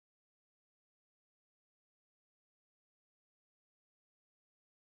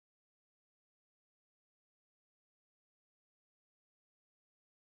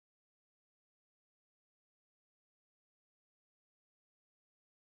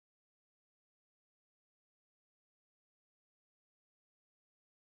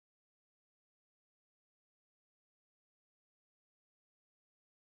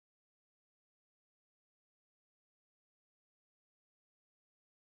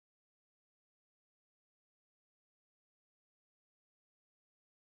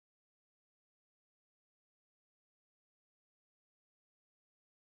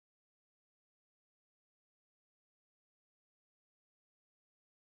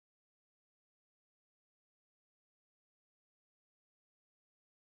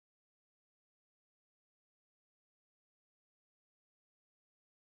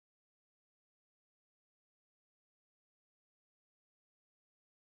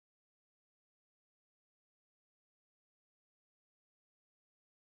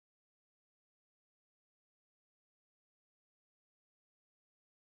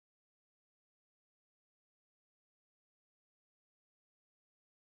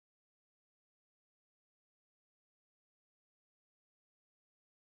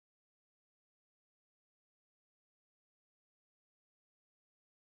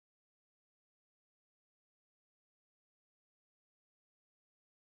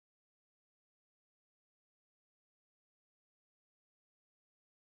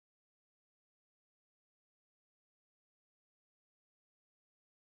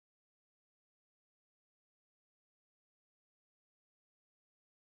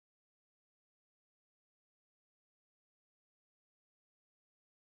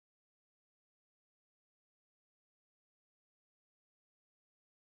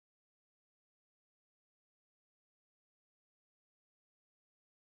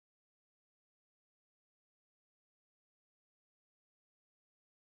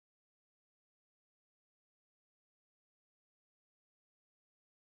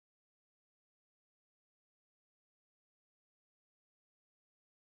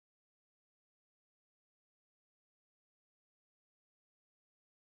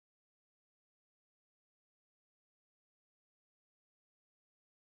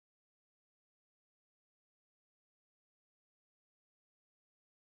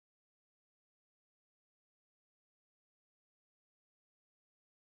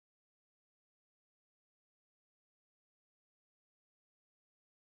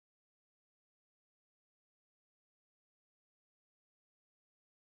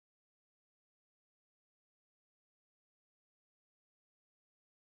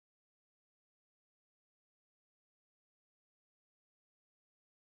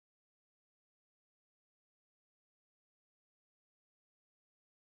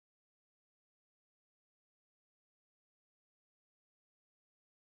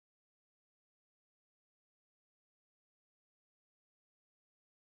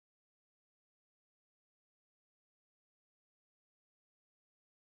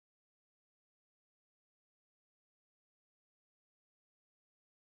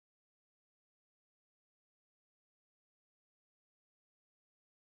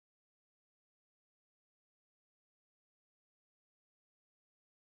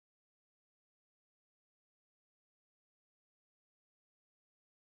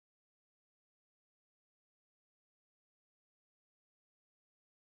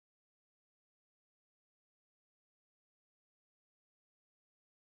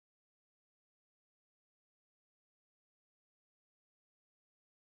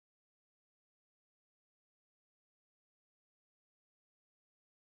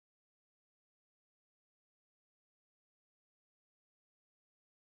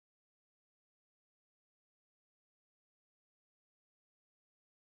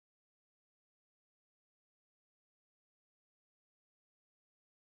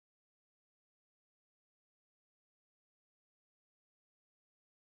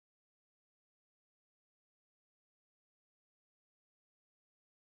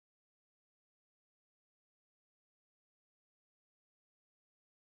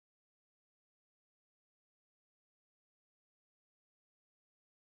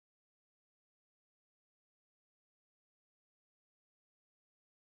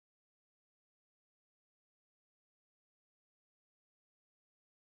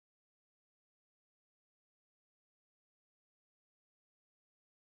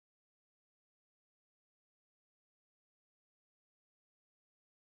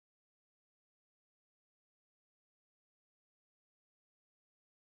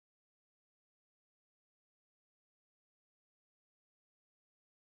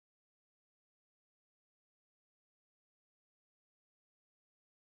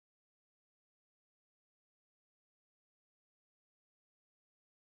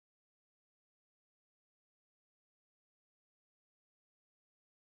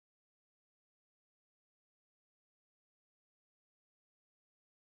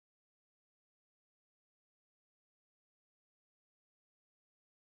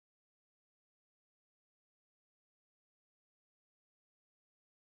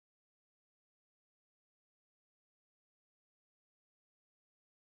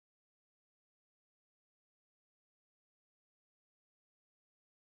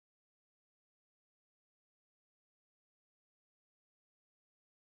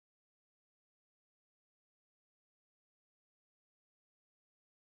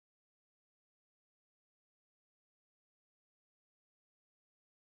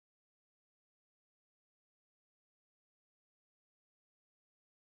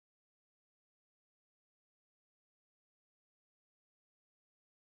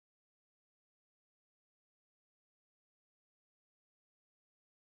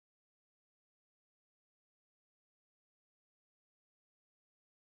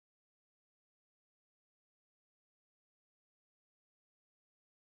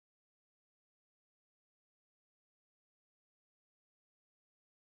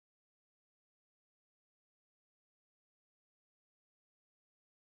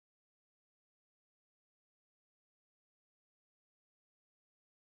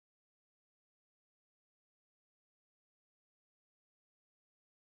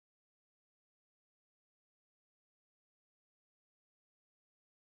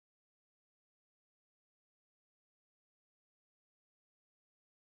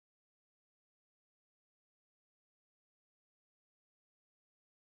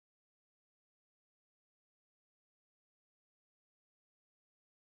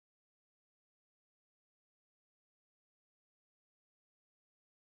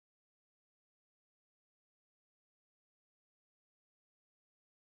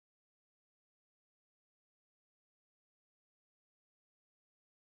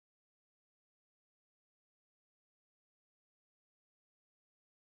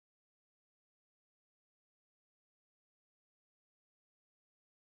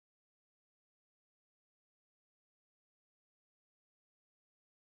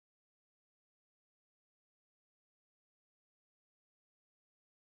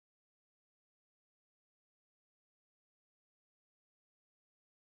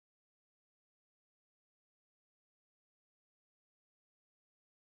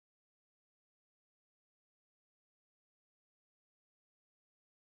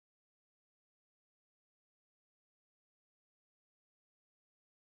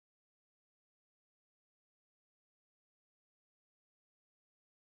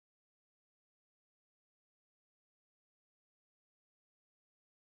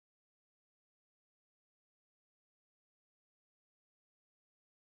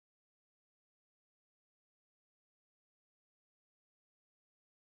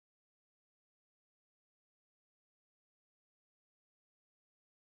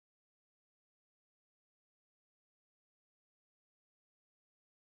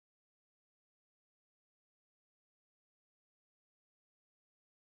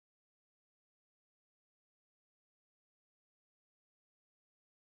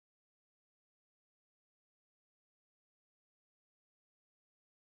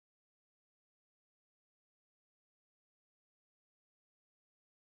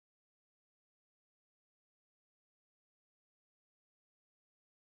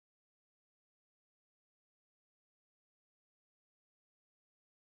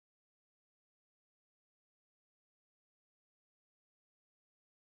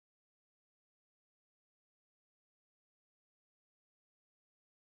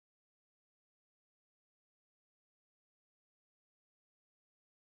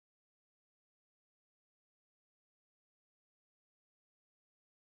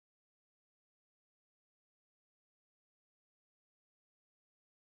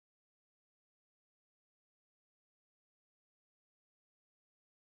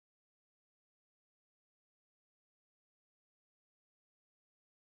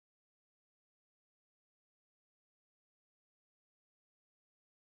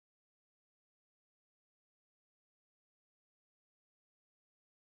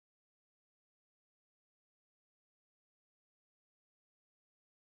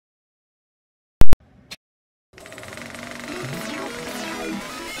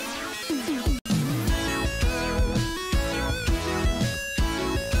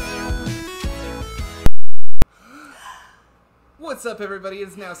What's up, everybody?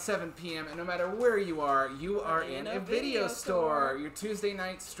 It's now 7 p.m. and no matter where you are in a video store. Your Tuesday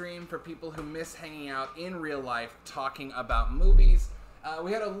night stream for people who miss hanging out in real life talking about movies.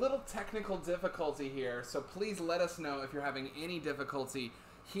 We had a little technical difficulty here, so please let us know if you're having any difficulty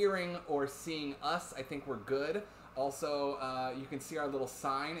hearing or seeing us. I think we're good. Also, you can see our little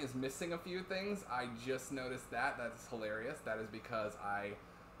sign is missing a few things. I just noticed that. That's hilarious. That is because I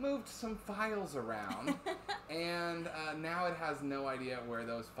moved some files around, and now it has no idea where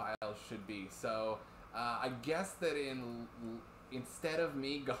those files should be. So I guess that instead of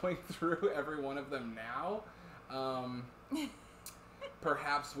me going through every one of them now,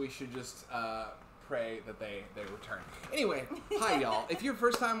 perhaps we should just pray that they return. Anyway, hi y'all. If you're a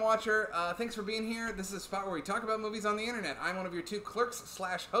first-time watcher, thanks for being here. This is a spot where we talk about movies on the internet. I'm one of your two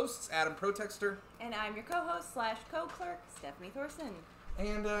clerks/hosts, Adam Protextor. And I'm your co-host/co-clerk, Stephanie Thoreson.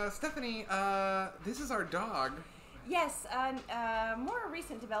 And Stephanie, this is our dog. Yes, more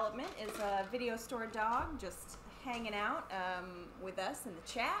recent development is a video store dog just hanging out with us in the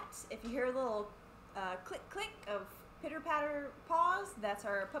chat. If you hear a little click of pitter-patter paws, that's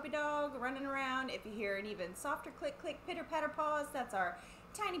our puppy dog running around. If you hear an even softer click pitter-patter paws, that's our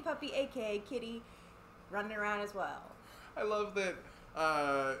tiny puppy, aka Kitty, running around as well. I love that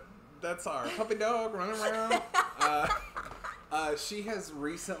that's our puppy dog running around. She has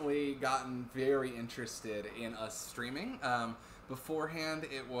recently gotten very interested in us streaming. Beforehand,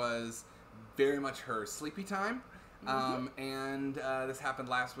 it was very much her sleepy time. And this happened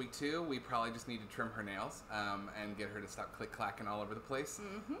last week too. We probably just need to trim her nails and get her to stop click-clacking all over the place.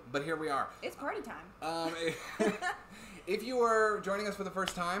 But here we are. It's party time. If you are joining us for the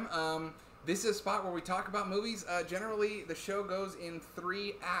first time, this is a spot where we talk about movies. Generally, the show goes in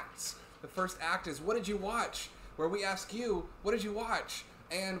 3 acts. The first act is What Did You Watch?, where we ask you, what did you watch?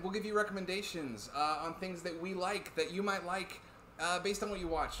 And we'll give you recommendations on things that we like, that you might like, based on what you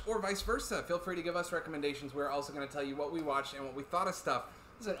watched, or vice versa. Feel free to give us recommendations. We're also going to tell you what we watched and what we thought of stuff.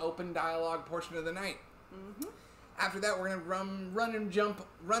 This is an open dialogue portion of the night. After that, we're going to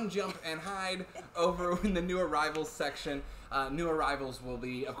run, jump, and hide over in the new arrivals section. New arrivals will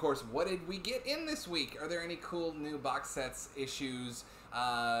be, of course, what did we get in this week? Are there any cool new box sets, issues,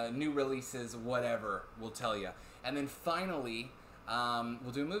 new releases, whatever, we'll tell you. And then finally,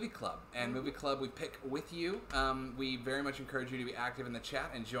 we'll do a movie club. And movie club we pick with you. We very much encourage you to be active in the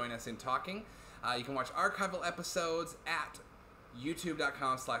chat and join us in talking. You can watch archival episodes at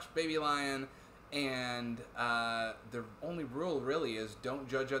youtube.com/babylion. And the only rule really is don't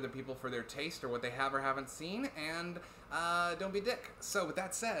judge other people for their taste or what they have or haven't seen, and don't be a dick. So with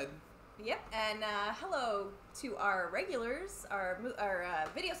that said... Yep, and hello to our regulars, our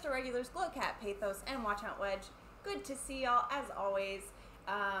video store regulars, Glowcat, Pathos, and Watch Out Wedge. Good to see y'all, as always.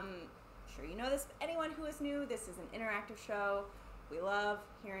 Sure you know this, but anyone who is new, this is an interactive show. We love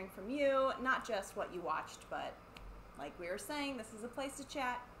hearing from you, not just what you watched, but like we were saying, this is a place to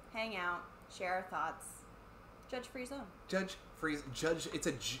chat, hang out, share our thoughts. Judge-free zone. Judge-free,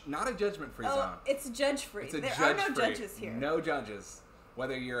 it's not a judgment-free zone. It's judge-free. There are no judges here. No judges.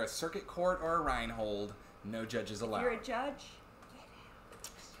 Whether you're a circuit court or a Reinhold, no judges allowed. If you're a judge,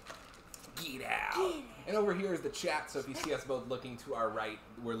 get out. And over here is the chat, so if you see us both looking to our right,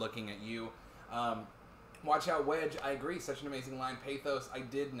 we're looking at you. Watch Out Wedge, I agree, such an amazing line. Pathos, I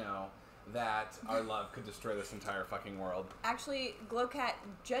did know that our love could destroy this entire fucking world. Actually, Glowcat,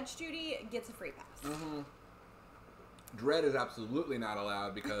 Judge Judy gets a free pass. Dread is absolutely not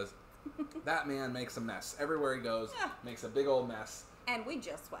allowed because that man makes a mess. Everywhere he goes, makes a big old mess. And we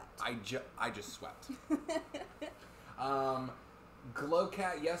just swept. I just swept.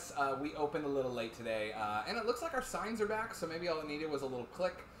 Glowcat, yes, we opened a little late today. And it looks like our signs are back, so maybe all it needed was a little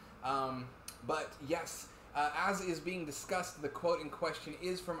click. But yes, as is being discussed, the quote in question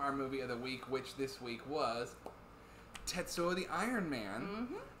is from our movie of the week, which this week was Tetsuo the Iron Man.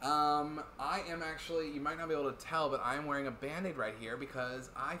 I am actually, you might not be able to tell, but I am wearing a Band-Aid right here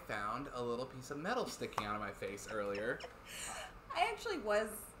because I found a little piece of metal sticking out of my face earlier. I actually was,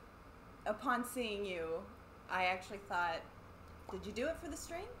 upon seeing you, I actually thought, did you do it for the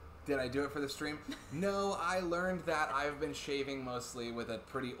stream? Did I do it for the stream? No, I learned that I've been shaving mostly with a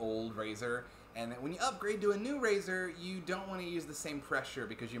pretty old razor, and that when you upgrade to a new razor, you don't want to use the same pressure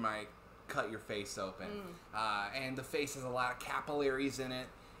because you might cut your face open. And the face has a lot of capillaries in it,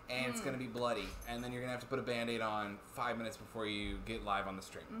 and it's going to be bloody. And then you're going to have to put a Band-Aid on 5 minutes before you get live on the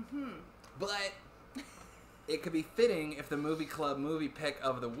stream. But it could be fitting if the movie club movie pick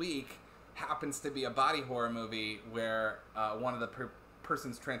of the week happens to be a body horror movie where one of the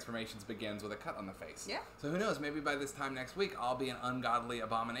person's transformations begins with a cut on the face. Yeah. So who knows, maybe by this time next week, I'll be an ungodly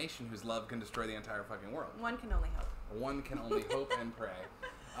abomination whose love can destroy the entire fucking world. One can only hope. One can only hope and pray.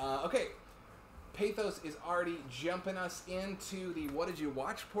 Okay, Pathos is already jumping us into the what did you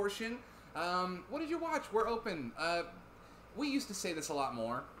watch portion. What did you watch? We're open. We used to say this a lot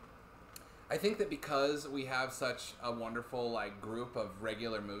more. I think that because we have such a wonderful like group of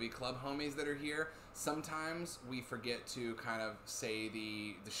regular movie club homies that are here, sometimes we forget to kind of say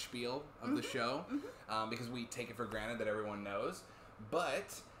the spiel of the show because we take it for granted that everyone knows.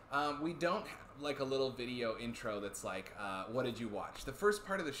 But we don't have like a little video intro that's like, what did you watch? The first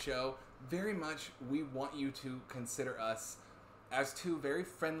part of the show, very much we want you to consider us as two very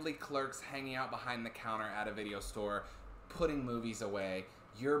friendly clerks hanging out behind the counter at a video store, putting movies away.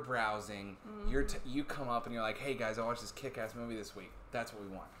 You're browsing. You come up and you're like, hey guys, I watched this kick-ass movie this week. That's what we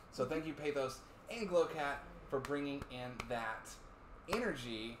want. So thank you, Pathos and Glowcat, for bringing in that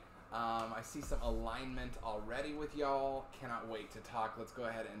energy. I see some alignment already with y'all. Cannot wait to talk. Let's go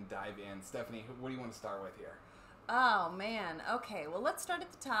ahead and dive in. Stephanie, what do you want to start with here? Oh, man. Okay, well, let's start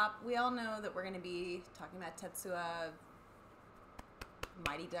at the top. We all know that we're going to be talking about Tetsuo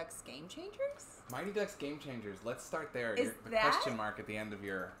Mighty Ducks Game Changers? Mighty Ducks Game Changers. Let's start there. Is The that question mark at the end of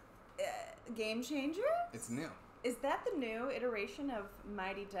your... Game Changer? It's new. Is that the new iteration of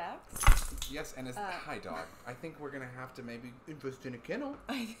Mighty Ducks? Yes, and it's... Hi, dog. I think we're going to have to maybe invest in a kennel.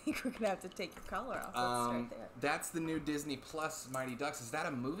 I think we're going to have to take your collar off. Let's start there. That's the new Disney Plus Mighty Ducks. Is that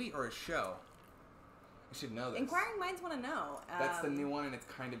a movie or a show? I should know this. Inquiring minds want to know. That's the new one, and it's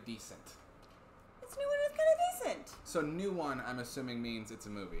kind of decent. It's new one, it's kind of decent. So new one, I'm assuming, means it's a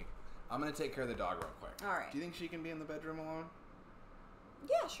movie. I'm going to take care of the dog real quick. All right. Do you think she can be in the bedroom alone?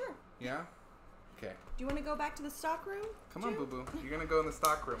 Yeah, sure. Yeah? Okay. Do you want to go back to the stock room? Come on, boo-boo. You're going to go in the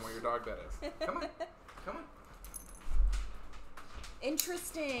stock room where your dog bed is. Come on. Come on.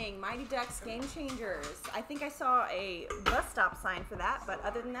 Interesting. Mighty Ducks Game Changers. I think I saw a bus stop sign for that, but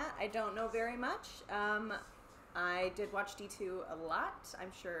other than that, I don't know very much. I did watch D2 a lot.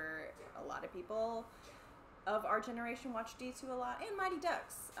 I'm sure a lot of people of our generation watched D2 a lot, and Mighty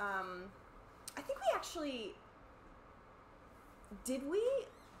Ducks. I think we actually... Did we,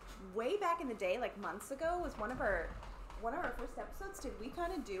 way back in the day, like months ago, was one of our first episodes, did we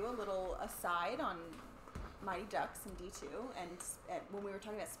kind of do a little aside on Mighty Ducks and D2 and when we were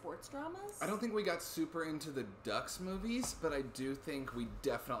talking about sports dramas? I don't think we got super into the Ducks movies, but I do think we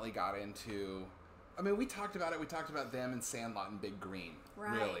definitely got into... I mean, we talked about it. We talked about them and Sandlot and Big Green,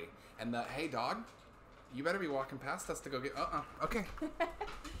 right. Really. And the, hey, dog, you better be walking past us to go get... Okay.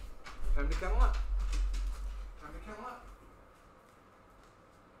 Time to kennel up. Time to kennel up.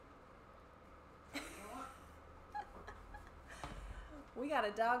 We got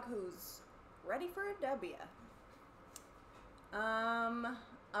a dog who's ready for a W.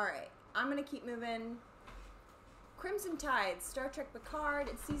 Alright. I'm gonna keep moving. Crimson Tide, Star Trek Picard,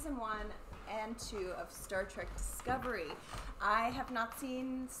 it's season 1 and 2 of Star Trek Discovery. I have not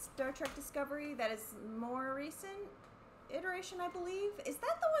seen Star Trek Discovery. That is more recent iteration, I believe. Is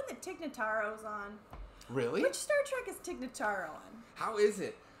that the one that Tig Notaro's on? Really? Which Star Trek is Tig Notaro on? How is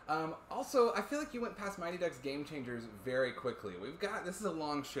it? Also, I feel like you went past Mighty Ducks Game Changers very quickly. This is a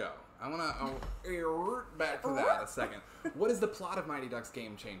long show. I'll back to that in a second. What is the plot of Mighty Ducks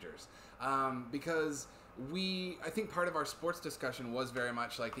Game Changers? Because I think part of our sports discussion was very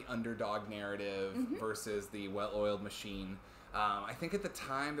much like the underdog narrative versus the well-oiled machine. I think at the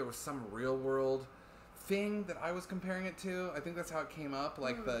time there was some real world thing that I was comparing it to. I think that's how it came up,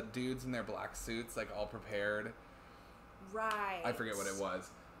 like the dudes in their black suits, like all prepared. Right. I forget what it was.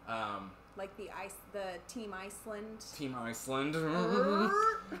 Like the Team Iceland. Team Iceland.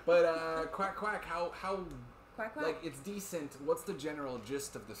 But quack quack, how Quack quack. like it's decent. What's the general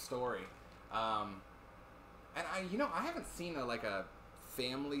gist of the story? And I haven't seen a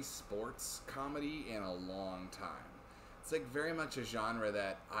family sports comedy in a long time. It's like very much a genre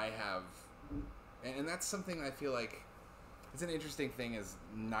that I have, and that's something I feel like it's an interesting thing is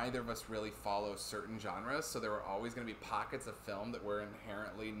neither of us really follow certain genres, so there were always going to be pockets of film that we're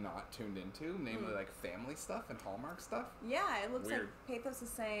inherently not tuned into, namely like family stuff and Hallmark stuff. Yeah, it looks Weird. like Pathos is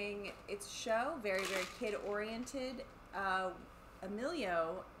saying it's show, very, very kid-oriented.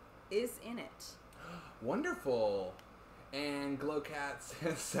 Emilio is in it. Wonderful. And Glowcat's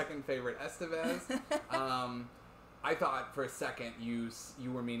second favorite Estevez. I thought for a second you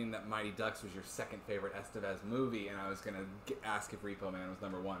were meaning that Mighty Ducks was your second favorite Estevez movie, and I was going to ask if Repo Man was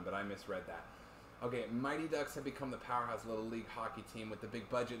number 1, but I misread that. Okay, Mighty Ducks have become the powerhouse Little League hockey team with the big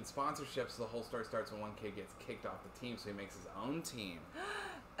budget and sponsorships, so the whole story starts when one kid gets kicked off the team, so he makes his own team.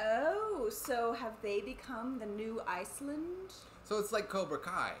 Oh, so have they become the new Iceland? So it's like Cobra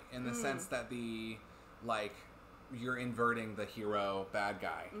Kai, in the sense that you're inverting the hero bad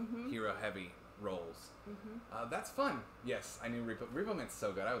guy, hero heavy roles. That's fun. Yes, I knew Repo Man's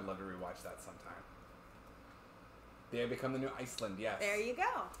so good. I would love to rewatch that sometime. They become the new Iceland, yes. There you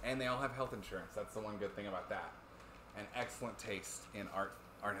go. And they all have health insurance. That's the one good thing about that. And excellent taste in art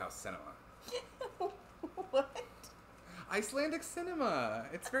house cinema. What? Icelandic cinema.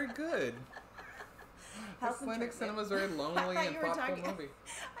 It's very good. Icelandic cinema is very lonely and thoughtful movie.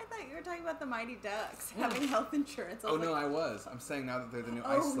 I thought you were talking about the Mighty Ducks having health insurance. Oh, no, I was. I'm saying now that they're the new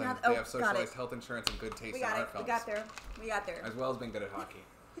Iceland, they have socialized health insurance and good taste in art films. We got there. As well as being good at hockey.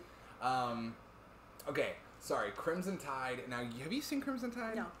 Okay, sorry. Crimson Tide. Now, have you seen Crimson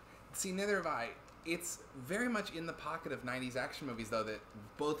Tide? No. See, neither have I. It's very much in the pocket of 90s action movies, though, that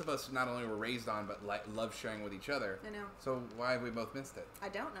both of us not only were raised on, but love sharing with each other. I know. So why have we both missed it? I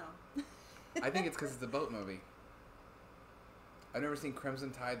don't know. I think it's because it's a boat movie. I've never seen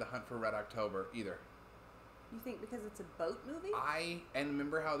Crimson Tide, The Hunt for Red October, either. You think because it's a boat movie? And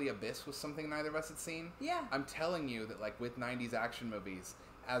remember how The Abyss was something neither of us had seen? Yeah. I'm telling you that, like, with 90s action movies,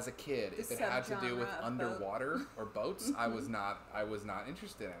 as a kid, if it had to do with underwater or boats, I was not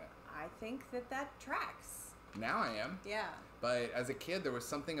interested in it. I think that tracks. Now I am. Yeah. But as a kid, there was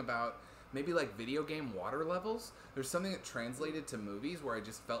something about maybe like video game water levels. There's something that translated to movies where I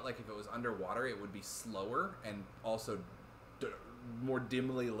just felt like if it was underwater, it would be slower and also more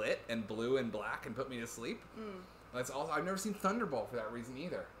dimly lit and blue and black and put me to sleep. That's also, I've never seen Thunderball for that reason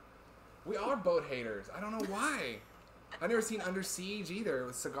either. We are boat haters. I don't know why. I've never seen Under Siege either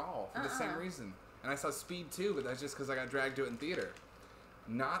with Seagal for the same reason. And I saw Speed 2, but that's just because I got dragged to it in theater.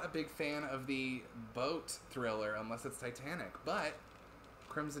 Not a big fan of the boat thriller unless it's Titanic, but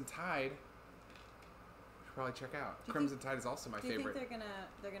Crimson Tide should probably check out. Crimson Tide is also my favorite. Do you think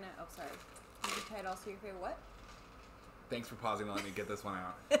they're gonna oh sorry. Crimson Tide also your favorite what? Thanks for pausing to let me get this one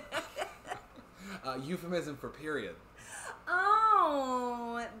out. Euphemism for period.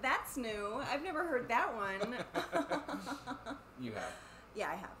 Oh, that's new. I've never heard that one. You have.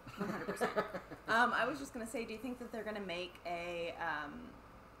 Yeah, I have. 100%. I was just going to say, do you think that they're going to make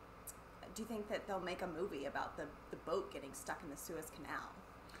do you think that they'll make a movie about the boat getting stuck in the Suez Canal?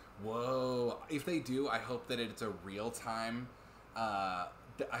 Whoa. If they do, I hope that it's a real-time,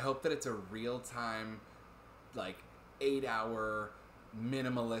 like, 8-hour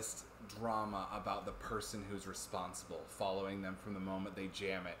minimalist drama about the person who's responsible, following them from the moment they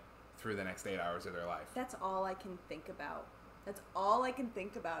jam it through the next 8 hours of their life. That's all I can think about. That's all I can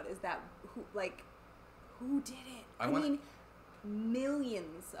think about is that who did it? I mean,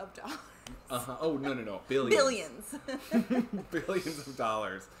 millions of dollars. Oh, no. Billions. Billions of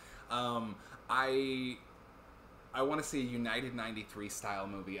dollars. I want to see a United 93 style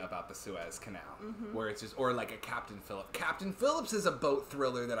movie about the Suez Canal, where it's just, or like a Captain Phillips. Captain Phillips is a boat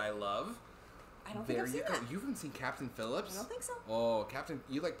thriller that I love. I don't think I've seen that. You haven't seen Captain Phillips? I don't think so. Oh,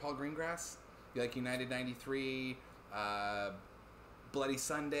 you like Paul Greengrass? You like United 93, Bloody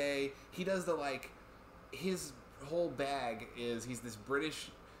Sunday? He does his whole bag is, he's this British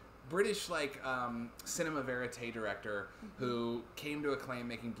like cinema verite director who came to acclaim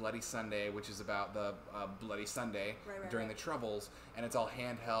making Bloody Sunday, which is about the Bloody Sunday during the Troubles, and it's all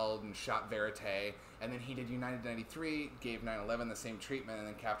handheld and shot verite. And then he did United 93, gave 9/11 the same treatment, and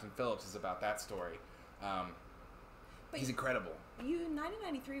then Captain Phillips is about that story. He's incredible. United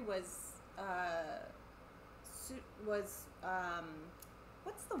 93 was what's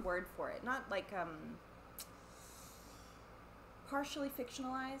the word for it? Not like partially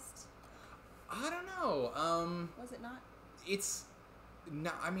fictionalized? I don't know. Was it not? It's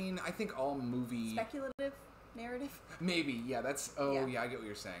not. I mean, I think all movie speculative narrative. Maybe, yeah. That's. Oh, yeah. I get what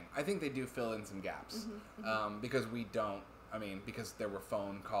you're saying. I think they do fill in some gaps because we don't. I mean, because there were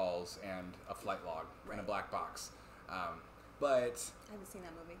phone calls and a flight log and a black box. But I haven't seen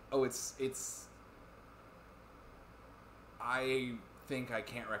that movie. Oh, it's. I think I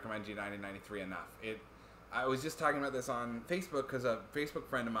can't recommend United 93 enough. I was just talking about this on Facebook because a Facebook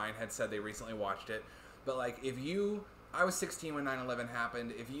friend of mine had said they recently watched it. But, like, I was 16 when 9/11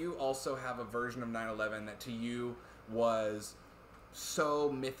 happened. If you also have a version of 9/11 that to you was so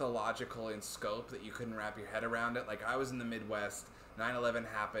mythological in scope that you couldn't wrap your head around it. Like, I was in the Midwest, 9/11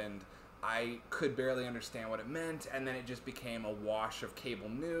 happened, I could barely understand what it meant, and then it just became a wash of cable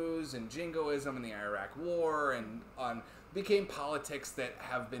news and jingoism and the Iraq War and became politics that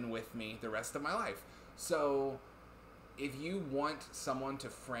have been with me the rest of my life. So if you want someone to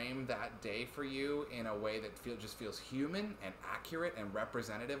frame that day for you in a way that just feels human and accurate and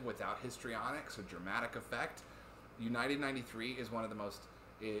representative without histrionics or dramatic effect, United 93 is one of the most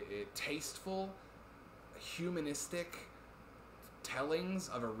tasteful, humanistic, tellings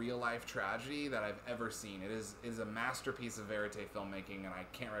of a real-life tragedy that I've ever seen. It is a masterpiece of verite filmmaking, and I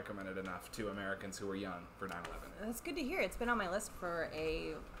can't recommend it enough to Americans who are young for 9/11. That's good to hear. It's been on my list for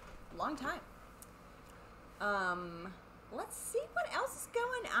a long time. Let's see what else is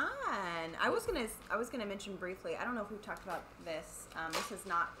going on. I was gonna mention briefly. I don't know if we've talked about this.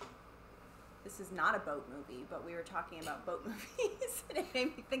 This is not a boat movie, but we were talking about boat movies, and it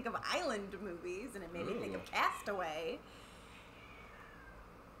made me think of island movies, and it made me think of Castaway.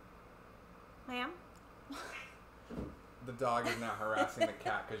 Ma'am? The dog is now harassing the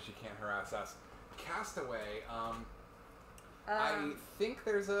cat because she can't harass us. Castaway. I think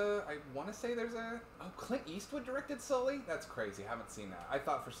I want to say there's Clint Eastwood directed Sully? That's crazy. I haven't seen that. I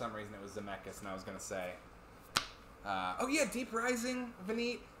thought for some reason it was Zemeckis, and I was going to say... Deep Rising,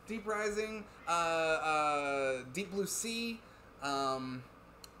 Vineet. Deep Rising. Deep Blue Sea.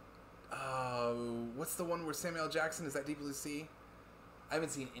 What's the one where Samuel L. Jackson? Is that Deep Blue Sea? I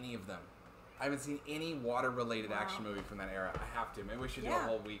haven't seen any of them. I haven't seen any water-related action movie from that era. I have to. Maybe we should do a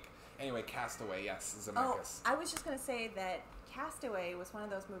whole week. Anyway, Castaway, yes, Zemeckis. I was just going to say that Castaway was one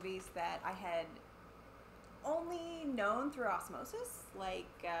of those movies that I had only known through osmosis, like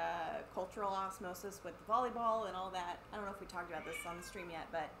cultural osmosis with volleyball and all that. I don't know if we talked about this on the stream yet,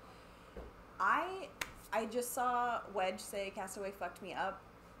 but I just saw Wedge say Castaway fucked me up.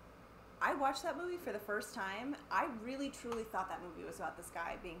 I watched that movie for the first time. I really, truly thought that movie was about this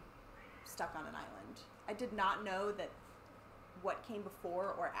guy being stuck on an island. I did not know that what came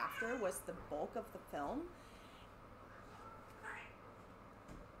before or after was the bulk of the film.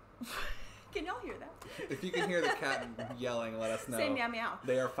 Can y'all hear that? If you can hear the cat yelling, let us know. Say meow meow.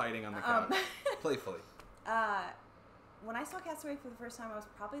 They are fighting on the couch. Playfully. When I saw Castaway for the first time, I was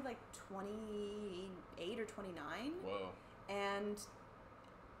probably like 28 or 29. Whoa. And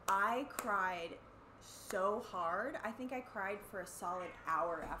I cried so hard. I think I cried for a solid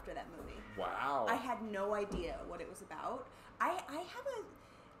hour after that movie. Wow. I had no idea what it was about. I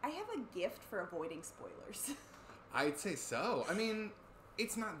have a gift for avoiding spoilers. I'd say so. I mean,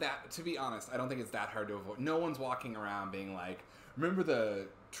 it's not that, to be honest, I don't think it's that hard to avoid. No one's walking around being like, remember the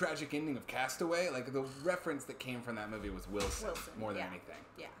tragic ending of Castaway? Like, the reference that came from that movie was Wilson more than anything.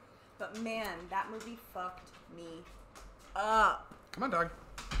 Yeah. But man, that movie fucked me up. Come on, dog.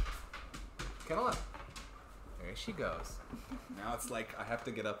 Kennel up. There she goes. Now it's like I have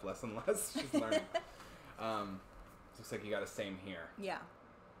to get up less and less. She's learning. Looks like you got a same here. Yeah.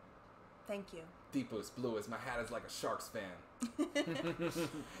 Thank you. Deepest, bluest. My hat is like a Sharks fan.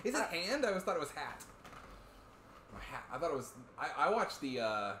 Is it hand? I always thought it was hat. My hat. I thought it was... I watched the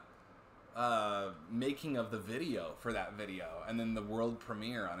making of the video for that video, and then the world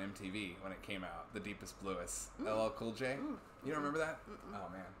premiere on MTV when it came out. The Deepest, Bluest. LL Cool J. You don't remember that? Oh,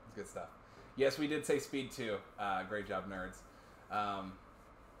 man. It's good stuff. Yes, we did say Speed 2. Great job, nerds.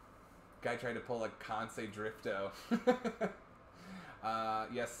 Guy tried to pull a Kansei Drifto.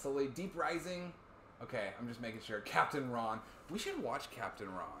 Yes, Sully. Deep Rising. Okay, I'm just making sure. Captain Ron. We should watch Captain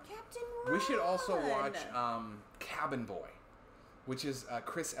Ron. Captain Ron. We should also watch Cabin Boy, which is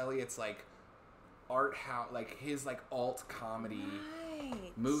Chris Elliott's like art house, like his like alt comedy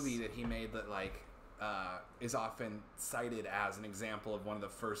movie that he made that like is often cited as an example of one of the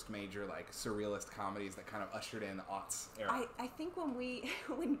first major like surrealist comedies that kind of ushered in the aughts era. I think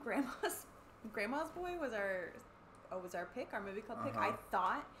when Grandma's Boy was our pick, our movie club pick, I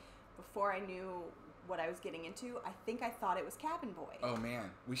thought before I knew what I was getting into, I thought it was Cabin Boy. Oh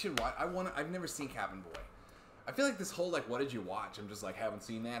man, we should watch. I've never seen Cabin Boy. I feel like this whole like, what did you watch? I'm just like, haven't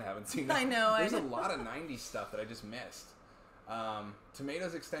seen that. I know. There's a lot of 90s stuff that I just missed.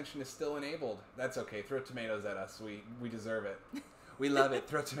 Tomatoes extension is still enabled. That's okay. Throw tomatoes at us. We deserve it. We love it.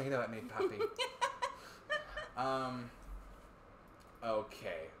 Throw tomato at me, puppy.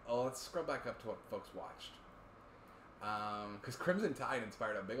 Okay. Oh, let's scroll back up to what folks watched. Because Crimson Tide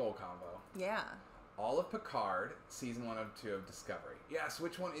inspired a big old combo. Yeah. All of Picard, season 1 of 2 of Discovery. Yes,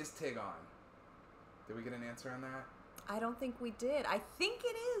 which one is Tig on? Did we get an answer on that? I don't think we did. I think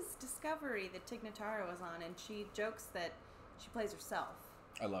it is Discovery that Tig Notaro was on, and she jokes that she plays herself.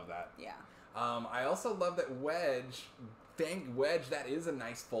 I love that. Yeah. I also love that Wedge, that is a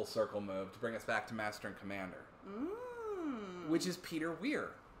nice full circle move to bring us back to Master and Commander. Which is Peter Weir.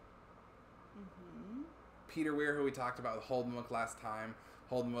 Peter Weir, who we talked about with Holdenwook last time.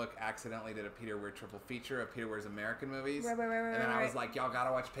 Holdenwook accidentally did a Peter Weir triple feature of Peter Weir's American movies. Right. And then I was like, y'all gotta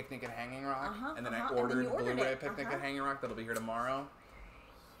watch Picnic at Hanging Rock. And then I ordered Blu-ray Picnic at Hanging Rock. That'll be here tomorrow.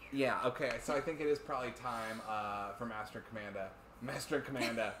 Yeah, okay. So I think it is probably time for Master and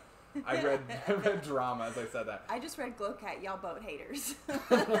Commander. I read drama as I said that. I just read Glowcat, y'all boat haters.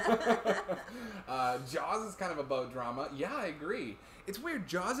 Jaws is kind of a boat drama. Yeah, I agree. It's weird.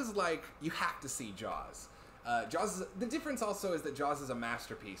 Jaws is like, you have to see Jaws. The difference also is that Jaws is a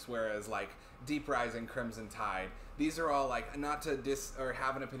masterpiece, whereas like Deep Rising, Crimson Tide, these are all like, not to diss or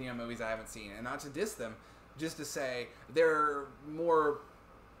have an opinion on movies I haven't seen, and not to diss them, just to say they're more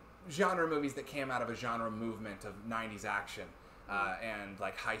genre movies that came out of a genre movement of 90s action and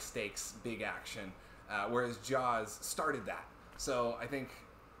like high stakes, big action, whereas Jaws started that. So I think,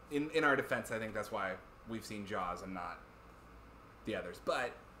 in our defense, I think that's why we've seen Jaws and not the others.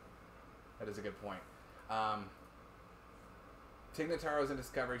 But that is a good point. Tig Notaro's in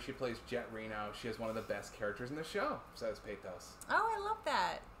Discovery. She plays Jet Reno. She is one of the best characters in the show, says Pathos. Oh, I love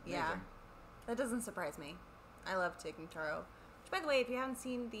that. Amazing. Yeah. That doesn't surprise me. I love Tig Notaro. Which, by the way, if you haven't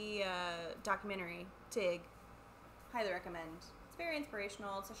seen the documentary, Tig, highly recommend. It's very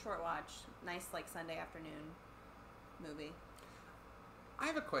inspirational. It's a short watch. Nice, like, Sunday afternoon movie. I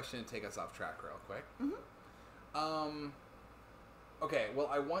have a question to take us off track real quick. Mm-hmm. Okay, well,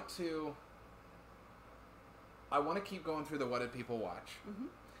 I want to keep going through the what did people watch. Mm-hmm.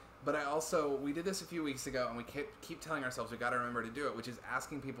 But we did this a few weeks ago, and we keep telling ourselves we got to remember to do it, which is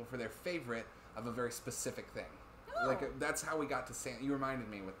asking people for their favorite of a very specific thing. Oh. Like, that's how we got to say, you reminded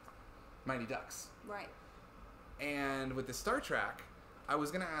me with Mighty Ducks. Right. And with the Star Trek, I was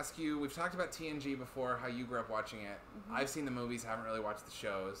going to ask you, we've talked about TNG before, how you grew up watching it. Mm-hmm. I've seen the movies, haven't really watched the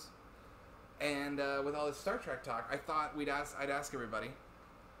shows. And with all this Star Trek talk, I thought I'd ask everybody,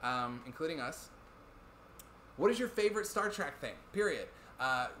 including us, what is your favorite Star Trek thing, period?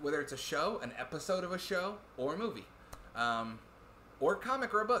 Whether it's a show, an episode of a show, or a movie. Or a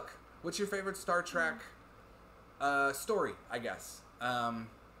comic or a book. What's your favorite Star Trek story, I guess?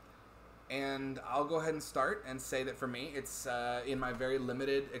 And I'll go ahead and start and say that for me, it's in my very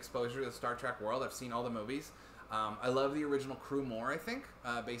limited exposure to the Star Trek world. I've seen all the movies. I love the original crew more, I think,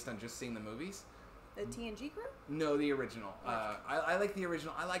 based on just seeing the movies. The TNG crew? No, the original. I like the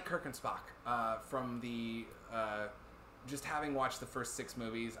original. I like Kirk and Spock from the... just having watched the first 6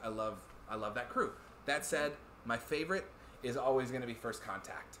 movies, I love that crew. That said, my favorite is always going to be First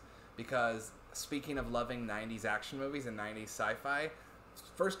Contact. Because speaking of loving 90s action movies and 90s sci-fi,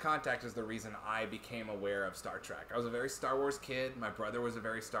 First Contact is the reason I became aware of Star Trek. I was a very Star Wars kid. My brother was a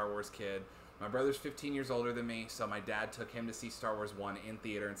very Star Wars kid. My brother's 15 years older than me, so my dad took him to see Star Wars 1 in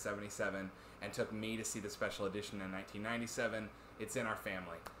theater in 77 and took me to see the special edition in 1997. It's in our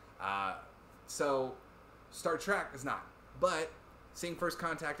family. So Star Trek is not. But seeing First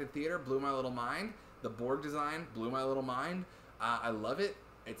Contact in theater blew my little mind. The Borg design blew my little mind. I love it.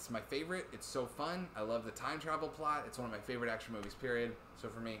 It's my favorite. It's so fun. I love the time travel plot. It's one of my favorite action movies, period. So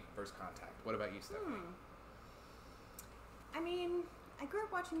for me, First Contact. What about you, Stephanie? I mean, I grew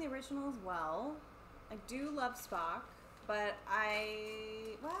up watching the original as well. I do love Spock, but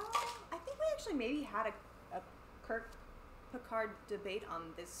I think we actually maybe had a Kirk Picard debate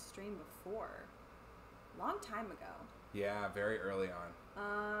on this stream before. Long time ago. Yeah, very early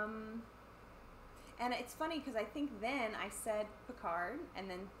on. And it's funny because I think then I said Picard, and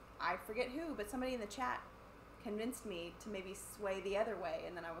then I forget who, but somebody in the chat convinced me to maybe sway the other way,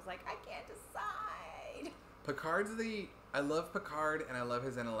 and then I was like, I can't decide. I love Picard, and I love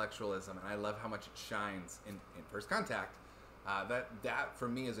his intellectualism, and I love how much it shines in First Contact. That for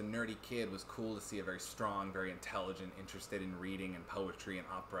me as a nerdy kid was cool to see a very strong, very intelligent, interested in reading and poetry and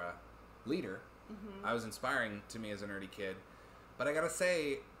opera leader. Mm-hmm. I was inspiring to me as a nerdy kid. But I gotta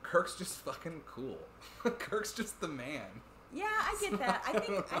say, Kirk's just fucking cool. Kirk's just the man. Yeah, I get that. I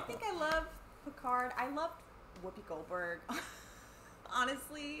think I love Picard. I loved Whoopi Goldberg.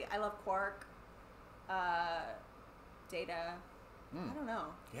 Honestly, I love Quark. Data. I don't know.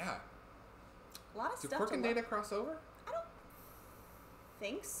 Yeah. A lot of stuff. Do Quark and Data cross over? I don't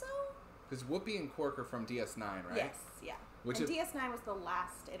think so. Because Whoopi and Quark are from DS9, right? Yes, yeah. DS9 was the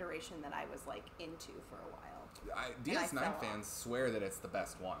last iteration that I was like into for a while. DS9 fans swear that it's the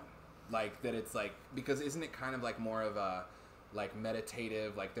best one. Like that it's like, because isn't it kind of like more of a like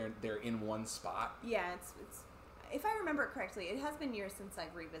meditative, like they're in one spot? Yeah, it's if I remember it correctly, it has been years since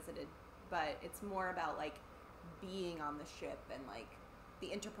I've revisited, but it's more about like being on the ship and like the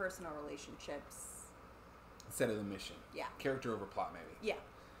interpersonal relationships instead of the mission. Yeah. Character over plot, maybe. Yeah.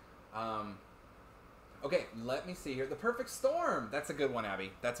 Okay, let me see here. The Perfect Storm. That's a good one,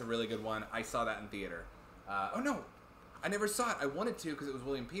 Abby. That's a really good one. I saw that in theater. Oh no, I never saw it. I wanted to because it was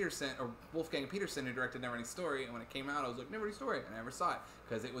Wolfgang Peterson who directed Neverending Story, and when it came out, I was like, Neverending Story, and I never saw it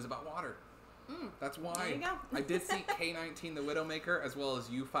because it was about water. That's why. There you go. I did see K-19 The Widowmaker as well as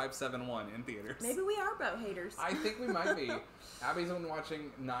U-571 in theaters. Maybe we are boat haters. I think we might be. Abby's been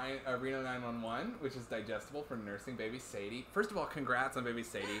watching Reno 911, which is digestible for nursing baby Sadie. First of all, congrats on baby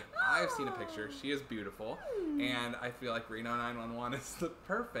Sadie. I've seen a picture. She is beautiful. And I feel like Reno 911 is the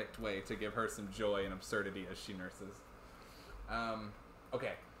perfect way to give her some joy and absurdity as she nurses.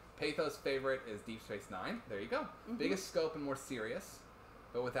 Okay. Pathos' favorite is Deep Space Nine. There you go. Biggest scope and more serious,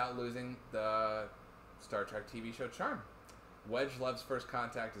 but without losing the Star Trek TV show charm. Wedge loves First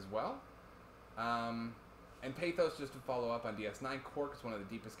Contact as well. And Pathos, just to follow up on DS9, Quark is one of the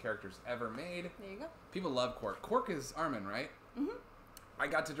deepest characters ever made. There you go. People love Quark. Quark is Armin, right? I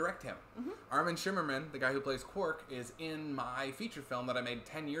got to direct him. Armin Shimmerman, the guy who plays Quark, is in my feature film that I made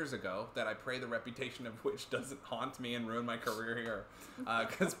 10 years ago that I pray the reputation of which doesn't haunt me and ruin my career here.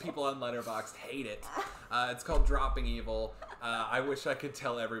 Because people on Letterboxd hate it. It's called Dropping Evil. I wish I could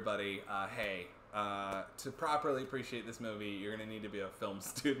tell everybody, hey, to properly appreciate this movie, you're going to need to be a film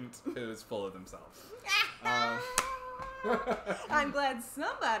student who's full of themselves. I'm glad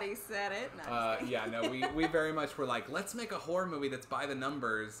somebody said it. We very much were like, let's make a horror movie that's by the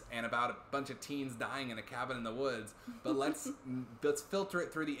numbers and about a bunch of teens dying in a cabin in the woods, but let's filter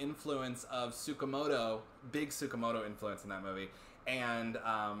it through the influence of Tsukamoto, big Tsukamoto influence in that movie, and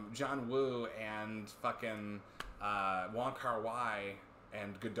John Woo and fucking Wong Kar-wai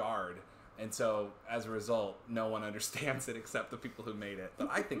and Godard. And so, as a result, no one understands it except the people who made it. But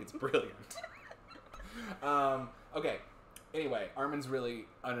I think it's brilliant. Okay. Anyway, Armin's really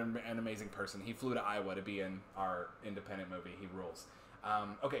an amazing person. He flew to Iowa to be in our independent movie. He rules.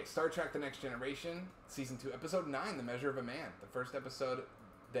 Okay, Star Trek The Next Generation, Season 2, Episode 9, The Measure of a Man. The first episode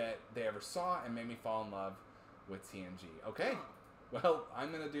that they ever saw and made me fall in love with TNG. Okay. Well,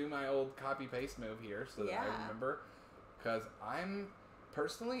 I'm going to do my old copy-paste move here so that I remember. Because I'm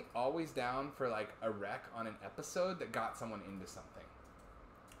personally always down for like a rec on an episode that got someone into something.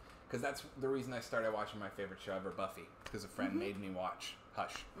 Because that's the reason I started watching my favorite show ever, Buffy. Because a friend made me watch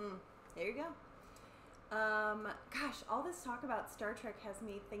Hush. There you go. Gosh, all this talk about Star Trek has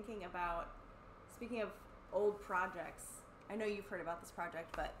me thinking about, speaking of old projects, I know you've heard about this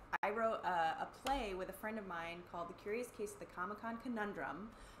project, but I wrote a play with a friend of mine called The Curious Case of the Comic-Con Conundrum,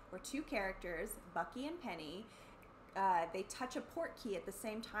 where two characters, Bucky and Penny, they touch a port key at the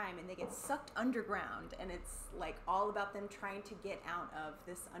same time and they get sucked underground, and it's like all about them trying to get out of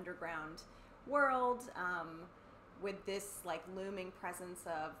this underground world with this like looming presence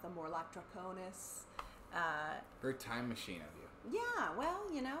of the Morlock Draconis. Very time machine of you. Yeah, well,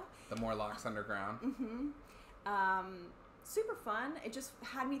 you know. The Morlocks underground. Super fun. It just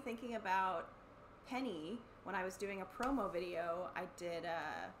had me thinking about Penny when I was doing a promo video. I did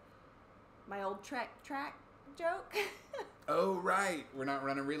my old track joke. Oh, right. We're not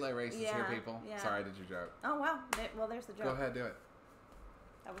running relay races here, people. Yeah. Sorry, I did your joke. Oh, wow. Well, there's the joke. Go ahead, do it.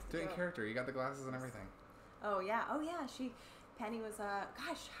 That was the Do it in joke. character. You got the glasses and everything. Oh, yeah. Penny was,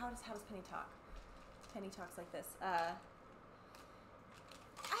 gosh, how does Penny talk? Penny talks like this. I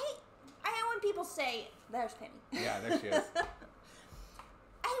hate when people say, there's Penny. Yeah, there she is. I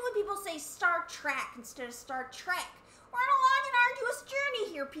hate when people say Star Trek instead of Star Trek. We're on a long and arduous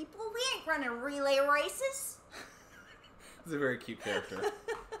journey here, people. We ain't running relay races. It's a very cute character.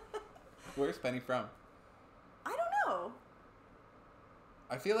 Where's Penny from? I don't know.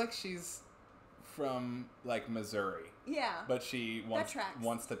 I feel like she's from, like, Missouri. Yeah. But she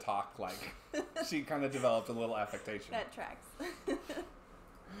wants to talk like... she kind of developed a little affectation. That tracks.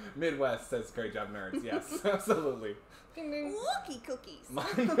 Midwest says, great job, nerds. Yes, absolutely. Ding, ding. Wookie cookies.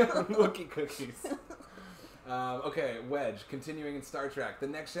 Wookie cookies. Okay, Wedge, continuing in Star Trek. The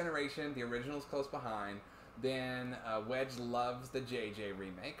Next Generation, the original's close behind. Then Wedge loves the JJ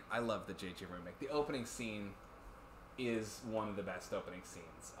remake. I love the JJ remake. The opening scene is one of the best opening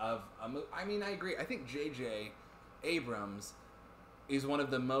scenes of a movie. I mean, I agree. I think JJ Abrams is one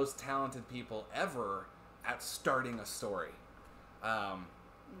of the most talented people ever at starting a story.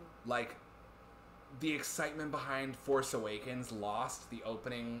 Like, the excitement behind Force Awakens lost the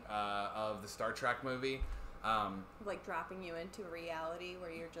opening of the Star Trek movie. Like dropping you into a reality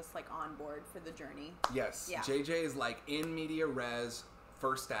where you're just like on board for the journey. Yes. Yeah. JJ is like in media res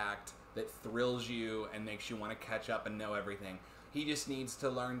first act that thrills you and makes you want to catch up and know everything. He just needs to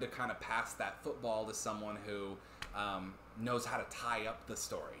learn to kind of pass that football to someone who knows how to tie up the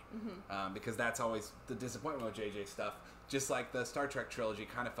story. Because that's always the disappointment with JJ stuff. Just like the Star Trek trilogy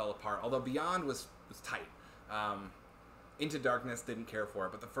kind of fell apart. Although Beyond was tight. Into Darkness didn't care for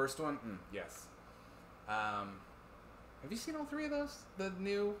it. But the first one, yes. Have you seen all three of those? The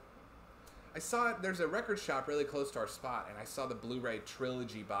new... I saw it. There's a record shop really close to our spot, and I saw the Blu-ray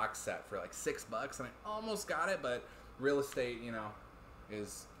trilogy box set for like $6, and I almost got it, but real estate,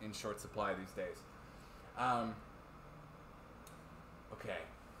 is in short supply these days. Okay.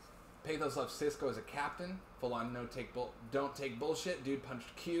 Pathos loves Cisco as a captain. Full on don't take bullshit. Dude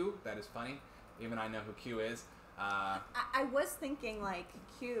punched Q. That is funny. Even I know who Q is. I was thinking like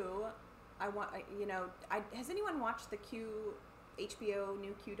Q. Has anyone watched the Q HBO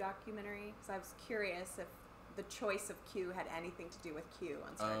new Q documentary? Because I was curious if the choice of Q had anything to do with Q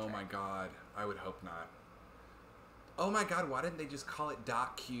on Star Trek. Oh my god, I would hope not. Oh my god, why didn't they just call it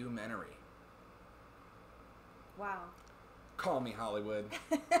Documentary? Wow. Call me Hollywood.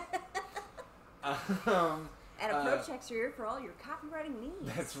 And a Protextor here for all your copywriting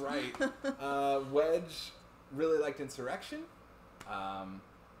needs. That's right. Wedge really liked Insurrection.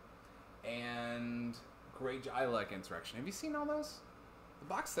 And I like Insurrection. Have you seen all those? The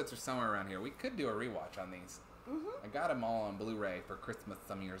box sets are somewhere around here. We could do a rewatch on these. I got them all on Blu-ray for Christmas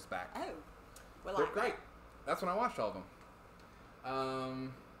some years back. Oh. Well, they're great. That's when I watched all of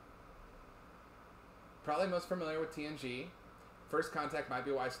them. Probably most familiar with TNG. First Contact might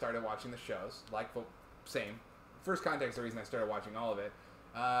be why I started watching the shows. Same. First Contact is the reason I started watching all of it.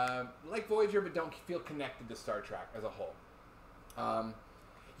 Like Voyager, but don't feel connected to Star Trek as a whole.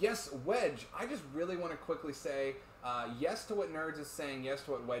 Yes, Wedge. I just really want to quickly say yes to what Nerds is saying, yes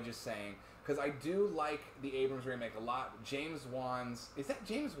to what Wedge is saying, because I do like the Abrams remake a lot. James Wan's... Is that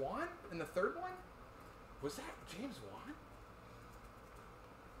James Wan in the third one? Was that James Wan?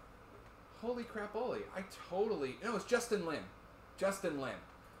 Holy crap-oly. No, it's Justin Lin. Justin Lin.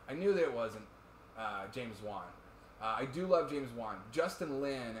 I knew that it wasn't James Wan. I do love James Wan. Justin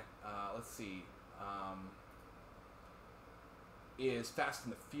Lin, let's see, is Fast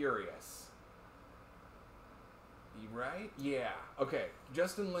and the Furious. You right? Yeah. Okay.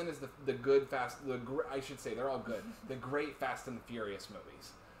 Justin Lin is the good I should say they're all good. The great Fast and the Furious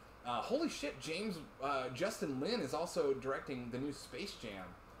movies. Holy shit, Justin Lin is also directing the new Space Jam,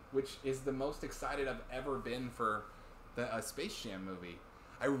 which is the most excited I've ever been for a Space Jam movie.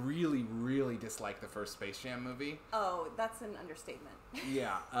 I really, really dislike the first Space Jam movie. Oh, that's an understatement.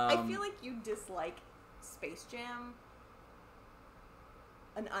 Yeah. I feel like you dislike Space Jam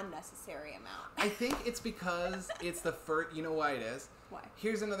an unnecessary amount. I think it's because it's the first... You know why it is? Why?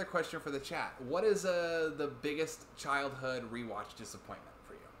 Here's another question for the chat. What is the biggest childhood rewatch disappointment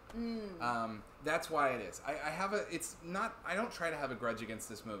for you? That's why it is. I don't try to have a grudge against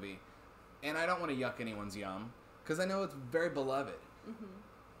this movie, and I don't want to yuck anyone's yum, because I know it's very beloved.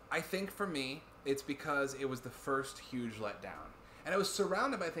 I think for me, it's because it was the first huge letdown. And it was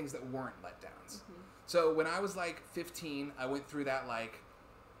surrounded by things that weren't letdowns. So when I was like 15, I went through that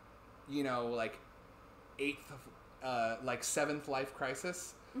seventh life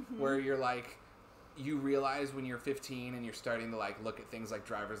crisis, where you're like, you realize when you're 15 and you're starting to like look at things like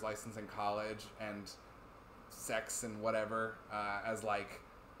driver's license in college and sex and whatever as like,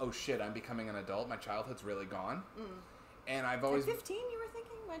 oh shit, I'm becoming an adult. My childhood's really gone. And I've always... At 15, you were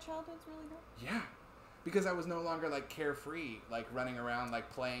thinking my childhood's really gone? Yeah. Because I was no longer like carefree, like running around like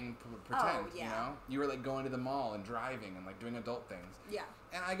playing pretend, you know? You were like going to the mall and driving and like doing adult things. Yeah.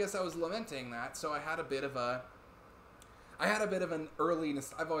 And I guess I was lamenting that, so I had a bit of an early...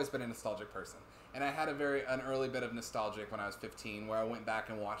 I've always been a nostalgic person. And I had an early bit of nostalgic when I was 15, where I went back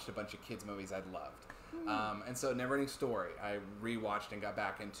and watched a bunch of kids' movies I'd loved. And so Neverending Story, I rewatched and got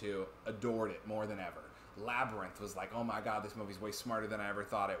back into, adored it more than ever. Labyrinth was like, oh my god, this movie's way smarter than I ever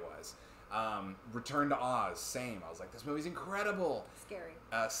thought it was. Return to Oz, same. I was like, this movie's incredible.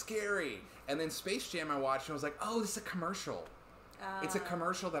 Scary. And then Space Jam I watched and I was like, oh, this is a commercial. It's a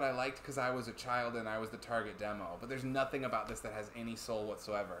commercial that I liked because I was a child and I was the target demo. But there's nothing about this that has any soul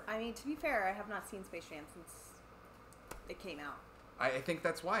whatsoever. I mean, to be fair, I have not seen Space Jam since it came out. I think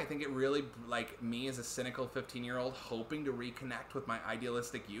that's why. I think it really, like, me as a cynical 15-year-old hoping to reconnect with my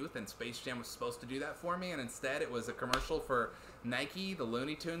idealistic youth, and Space Jam was supposed to do that for me, and instead it was a commercial for Nike, the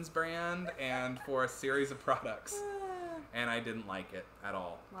Looney Tunes brand, and for a series of products. And I didn't like it at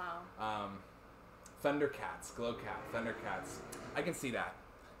all. Wow. Thundercats, Glowcat, Thundercats. I can see that.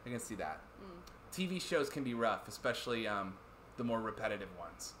 TV shows can be rough, especially the more repetitive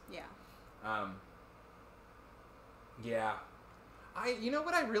ones. Yeah. Yeah. You know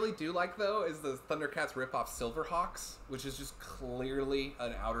what I really do like, though, is the Thundercats ripoff Silverhawks, which is just clearly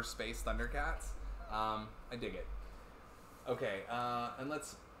an outer space Thundercats. I dig it. Okay, and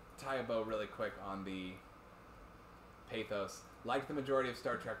let's tie a bow really quick on the pathos. Liked the majority of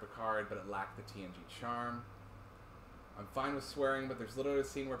Star Trek Picard, but it lacked the TNG charm. I'm fine with swearing, but there's literally a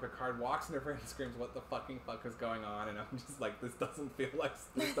scene where Picard walks into her and screams, "What the fucking fuck is going on?" And I'm just like, this don't feel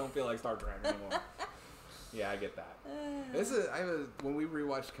like Star Trek anymore. Yeah, I get that. When we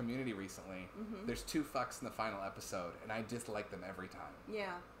rewatched Community recently, there's 2 fucks in the final episode, and I dislike them every time.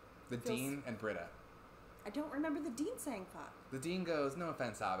 Yeah. The Dean and Britta. I don't remember the Dean saying fuck. The Dean goes, "No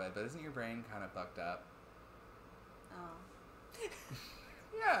offense, Abed, but isn't your brain kind of fucked up?" Oh.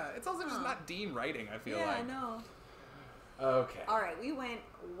 Yeah, it's also just not Dean writing, I feel like. Yeah, I know. Okay. All right, we went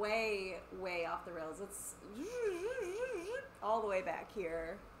way, way off the rails. Let's all the way back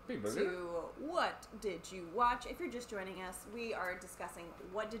here to What Did You Watch? If you're just joining us, we are discussing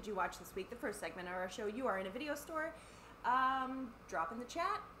What Did You Watch this week, the first segment of our show. You are in a video store. Drop in the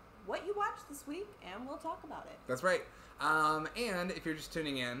chat what you watched this week, and we'll talk about it. That's right. And if you're just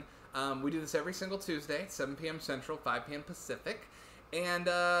tuning in, we do this every single Tuesday, 7 p.m. Central, 5 p.m. Pacific. And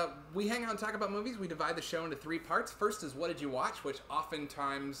we hang out and talk about movies. We divide the show into 3 parts. First is What Did You Watch, which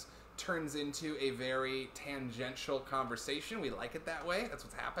oftentimes turns into a very tangential conversation. We like it that way. That's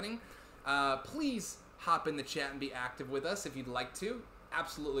what's happening. Please hop in the chat and be active with us if you'd like to.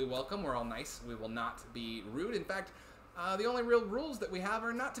 Absolutely welcome. We're all nice. We will not be rude. In fact, the only real rules that we have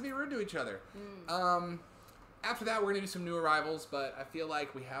are not to be rude to each other. After that, we're going to do some new arrivals, but I feel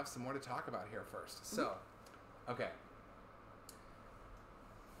like we have some more to talk about here first. So, okay.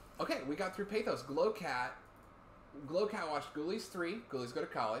 Okay, we got through Pathos. Glowcat watched Ghoulies 3, Ghoulies Go to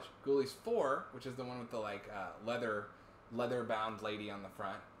College. Ghoulies 4, which is the one with the leather-bound lady on the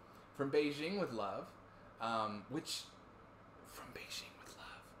front. From Beijing with Love, From Beijing with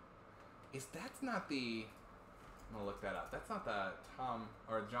Love. That's not the... I'm going to look that up. That's not the Tom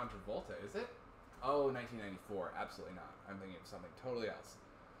or John Travolta, is it? Oh, 1994. Absolutely not. I'm thinking of something totally else.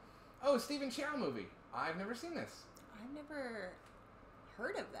 Oh, Stephen Chow movie. I've never seen this. I've never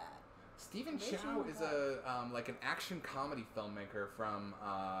heard of that. Stephen Chow is an action comedy filmmaker from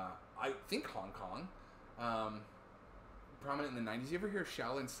I think Hong Kong. Prominent in the 90s. You ever hear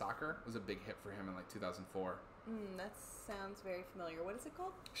Shaolin Soccer? It was a big hit for him in 2004. That sounds very familiar. What is it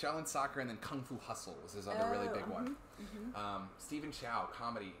called? Shaolin Soccer, and then Kung Fu Hustle was his other really big one. Stephen Chow,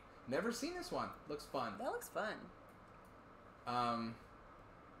 comedy. Never seen this one. Looks fun. That looks fun.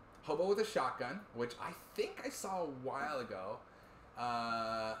 Hobo with a Shotgun, which I think I saw a while ago.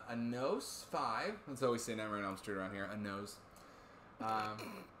 A Nose 5. Let's always say Nightmare on Elm Street around here. A Nose.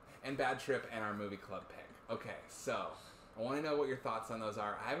 And Bad Trip and our movie club pick. Okay, so I want to know what your thoughts on those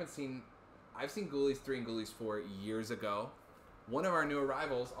are. I've seen Ghoulies 3 and Ghoulies 4 years ago. One of our new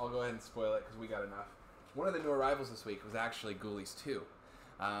arrivals, I'll go ahead and spoil it because we got enough. One of the new arrivals this week was actually Ghoulies 2.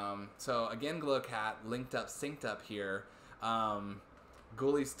 So again, Glowcat synced up here.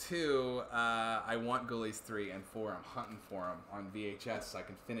 Ghoulies 2, I want Ghoulies 3 and 4. I'm hunting for them on VHS so I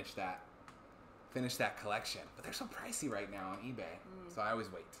can finish that collection. But they're so pricey right now on eBay, so I always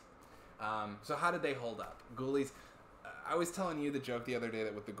wait. So how did they hold up? Ghoulies, I was telling you the joke the other day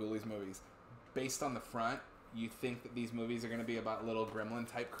that with the Ghoulies movies, based on the front, you think that these movies are going to be about little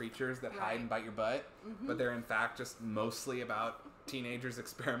gremlin-type creatures that hide and bite your butt, but they're in fact just mostly about teenagers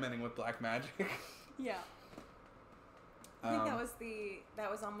experimenting with black magic. Yeah. I think that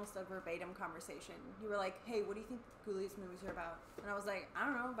was almost a verbatim conversation. You were like, "Hey, what do you think Ghoulies movies are about?" And I was like, "I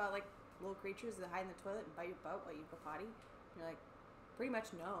don't know, about little creatures that hide in the toilet and bite your butt while you go potty." And you're like, "Pretty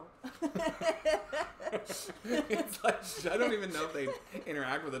much no." It's like I don't even know if they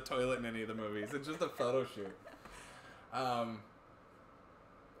interact with a toilet in any of the movies. It's just a photo shoot.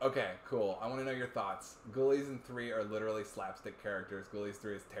 Okay, cool. I want to know your thoughts. Ghoulies and 3 are literally slapstick characters. Ghoulies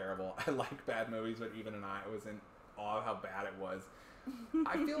 3 is terrible. I like bad movies, but even I was in awe of how bad it was.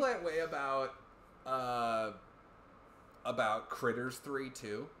 I feel that way about Critters 3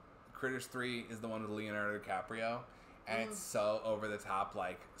 too. Critters 3 is the one with Leonardo DiCaprio, and it's so over the top,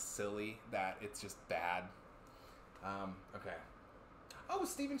 silly that it's just bad. Okay. Oh,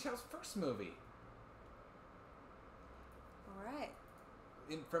 Stephen Chow's first movie. All right.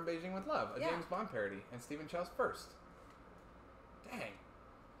 From Beijing with Love, a James Bond parody, and Stephen Chow's first. Dang.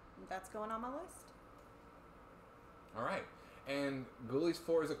 That's going on my list. All right. And Ghoulies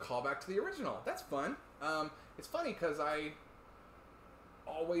 4 is a callback to the original. That's fun. It's funny because I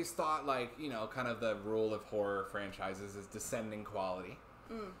always thought, kind of the rule of horror franchises is descending quality.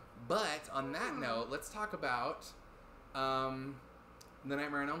 But on that note, let's talk about the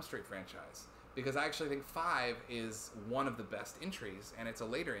Nightmare on Elm Street franchise. Because I actually think 5 is one of the best entries, and it's a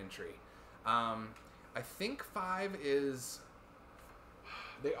later entry. I think 5 is...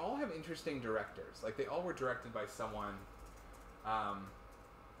 They all have interesting directors. They all were directed by someone...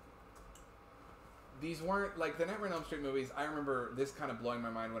 These weren't... the Nightmare on Elm Street movies, I remember this kind of blowing my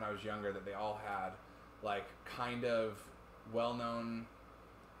mind when I was younger, that they all had like kind of well-known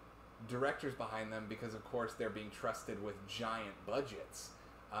directors behind them because of course they're being trusted with giant budgets,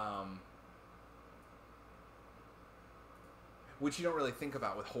 which you don't really think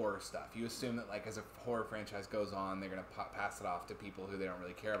about with horror stuff. You assume that like as a horror franchise goes on, they're going to pass it off to people who they don't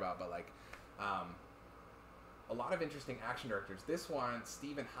really care about, but like a lot of interesting action directors. This one,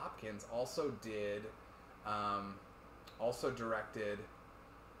 Stephen Hopkins, also directed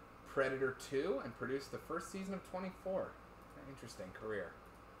Predator 2 and produced the first season of 24. Very interesting career.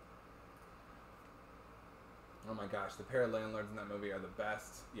 Oh my gosh, the pair of landlords in that movie are the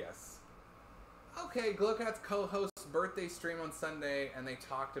best. Yes. Okay, Glowcat's co-host's birthday stream on Sunday, and they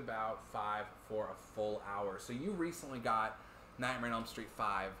talked about 5 for a full hour. So you recently got Nightmare on Elm Street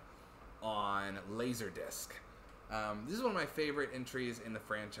 5 on Laserdisc. This is one of my favorite entries in the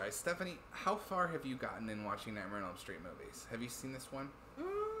franchise. Stephanie, how far have you gotten in watching Nightmare on Elm Street movies? Have you seen this one?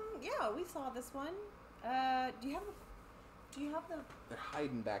 Yeah, we saw this one. Do you have the... They're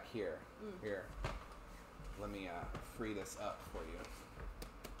hiding back here. Here. Let me free this up for you.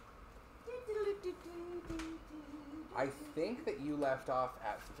 I think that you left off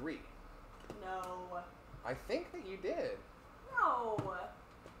at 3. No. I think that you did. No.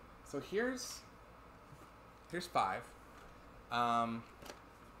 So here's 5.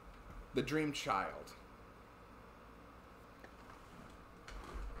 The Dream Child.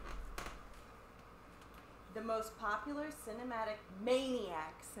 The most popular cinematic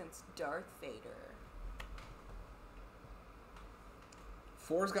maniac since Darth Vader.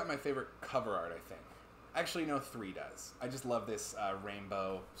 4's got my favorite cover art, I think. Actually, no, 3 does. I just love this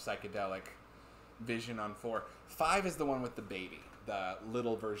rainbow psychedelic vision on 4. 5 is the one with the baby, the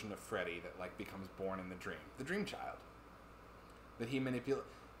little version of Freddy that like becomes born in the dream. The Dream Child. That he manipulates.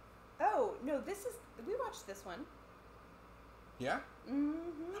 Oh, no, we watched this one. Yeah?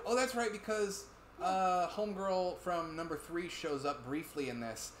 Mm-hmm. Oh, that's right, because homegirl from number 3 shows up briefly in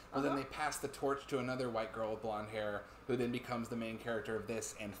this, but then they pass the torch to another white girl with blonde hair, who then becomes the main character of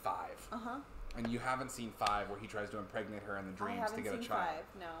this and 5. And you haven't seen 5, where he tries to impregnate her in the dreams to get a child.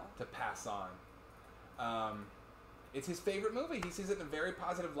 5, no. To pass on. It's his favorite movie. He sees it in a very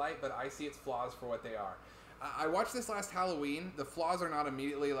positive light, but I see its flaws for what they are. I watched this last Halloween. The flaws are not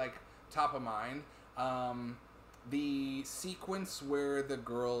immediately like top of mind. The sequence where the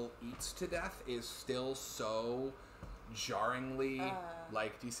girl eats to death is still so jarringly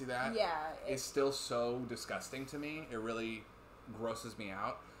like, do you see that? Yeah. It's still so disgusting to me. It really grosses me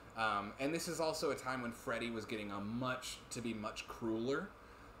out. And this is also a time when Freddy was getting much crueler.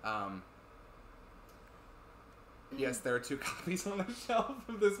 Yes, there are 2 copies on the shelf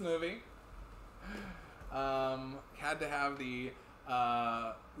of this movie. Had to have the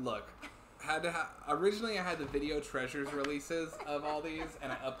originally I had the Video Treasures releases of all these,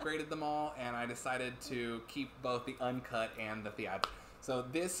 and I upgraded them all, and I decided to keep both the uncut and the theatrical. So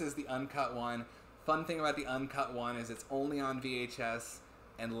this is the uncut one. Fun thing about the uncut one is it's only on VHS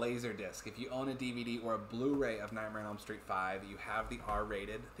and Laserdisc. If you own a DVD or a Blu-ray of Nightmare on Elm Street 5, you have the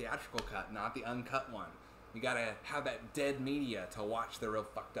R-rated theatrical cut, not the uncut one. You gotta have that dead media to watch the real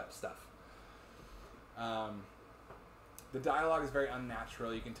fucked up stuff. The dialogue is very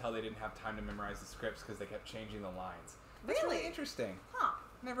unnatural. You can tell they didn't have time to memorize the scripts because they kept changing the lines. That's really interesting. Huh.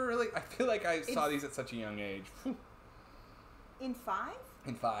 Never really... I feel like I saw these at such a young age. In 5?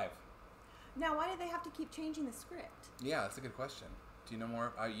 In 5. Now, why did they have to keep changing the script? Yeah, that's a good question. Do you know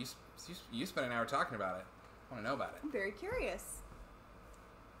more? You spent an hour talking about it. I want to know about it. I'm very curious.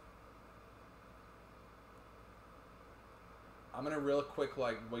 I'm going to real quick,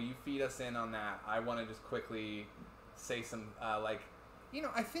 like, while you feed us in on that, I want to just quickly say some, I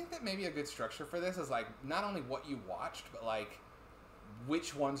think that maybe a good structure for this is, like, not only what you watched, but, like,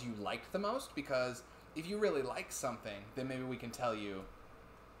 which ones you liked the most, because if you really like something, then maybe we can tell you,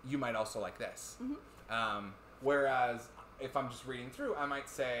 you might also like this. Whereas, if I'm just reading through, I might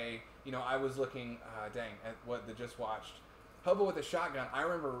say, I was looking, at what they just watched, Hobo with a Shotgun. I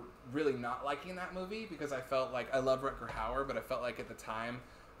remember really not liking that movie because I felt like, I love Rutger Hauer, but I felt like at the time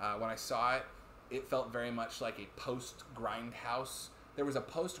when I saw it, it felt very much like a post-Grindhouse. There was a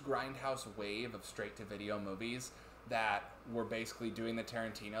post-Grindhouse wave of straight-to-video movies that were basically doing the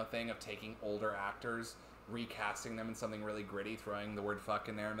Tarantino thing of taking older actors, recasting them in something really gritty, throwing the word fuck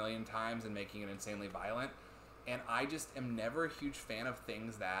in there a million times and making it insanely violent. And I just am never a huge fan of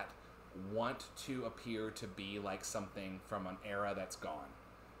things that want to appear to be like something from an era that's gone.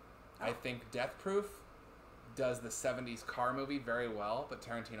 I think Death Proof does the 70s car movie very well, but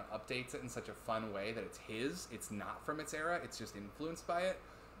Tarantino updates it in such a fun way that it's his. It's not from its era. It's just influenced by it.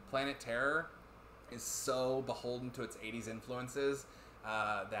 Planet Terror is so beholden to its 80s influences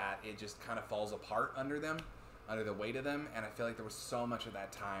that it just kind of falls apart under them, under the weight of them. And I feel like there was so much of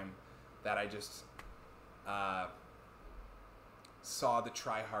that time that I just saw the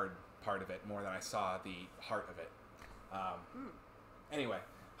try-hard part of it more than I saw the heart of it. Anyway,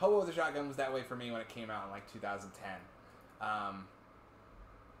 Hobo with a Shotgun was that way for me when it came out in like 2010.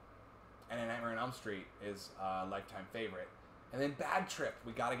 And then Nightmare on Elm Street is a lifetime favorite. And then Bad Trip.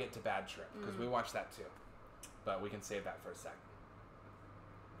 We got to get to Bad Trip because we watched that too. But we can save that for a second.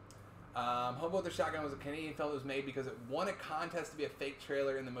 Hobo with a Shotgun was a Canadian film that was made because it won a contest to be a fake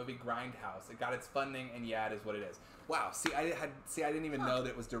trailer in the movie Grindhouse. It got its funding, and yeah, it is what it is. Wow. See, I didn't even know that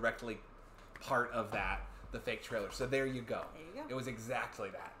it was directly part of that, the fake trailer. So there you go. There you go. It was exactly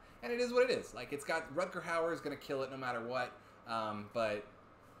that. And it is what it is. Like, it's got Rutger Hauer is going to kill it no matter what. But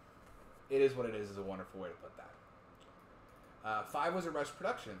it is what it is a wonderful way to put that. 5 was a rush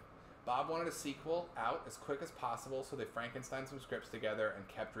production. Bob wanted a sequel out as quick as possible, so they Frankensteined some scripts together and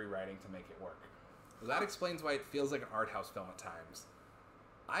kept rewriting to make it work. Well, that explains why it feels like an art house film at times.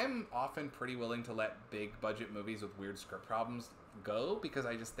 I'm often pretty willing to let big budget movies with weird script problems go because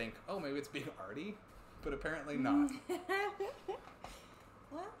I just think, oh, maybe it's being arty, but apparently not.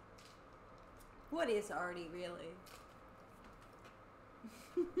 Well, what is arty, really?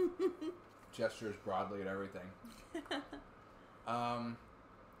 Gestures broadly at everything.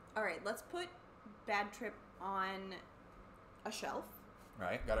 All right, let's put Bad Trip on a shelf.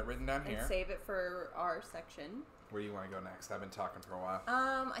 Right, got it written down here. And save it for our section. Where do you want to go next? I've been talking for a while.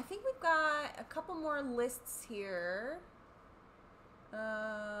 I think we've got a couple more lists here. Let's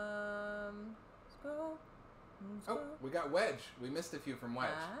go. Oh, we got Wedge. We missed a few from Wedge.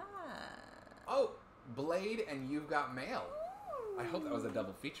 Ah. Oh, Blade and You've Got Mail. I hope that was a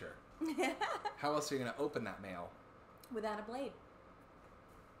double feature. How else are you going to open that mail? Without a blade.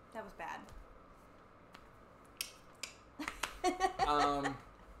 That was bad.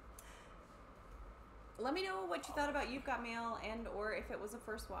 Let me know what you thought about You've Got Mail and or if it was a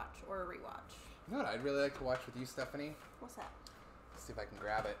first watch or a rewatch. You know what I'd really like to watch with you, Stephanie? What's that? Let's see if I can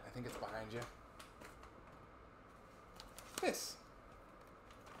grab it. I think it's behind you. This.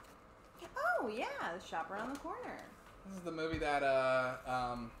 Oh, yeah. The Shop Around the Corner. This is the movie that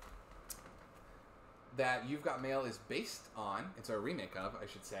that You've Got Mail is based on. It's a remake of, I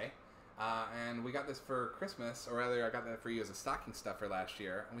should say. And we got this for Christmas, or rather, I got that for you as a stocking stuffer last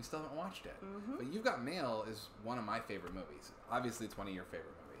year, and we still haven't watched it. Mm-hmm. But You've Got Mail is one of my favorite movies. Obviously, it's one of your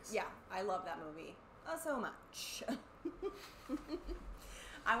favorite movies. Yeah, I love that movie. So much.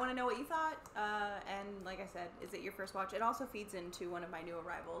 I want to know what you thought, and like I said, is it your first watch? It also feeds into one of my new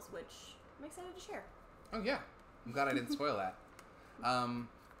arrivals, which I'm excited to share. Oh, yeah. I'm glad I didn't spoil that.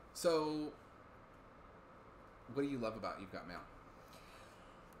 So, what do you love about You've Got Mail?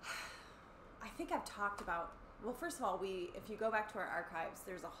 I think I've talked about, well, first of all, if you go back to our archives,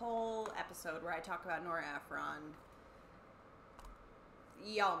 there's a whole episode where I talk about Nora Ephron.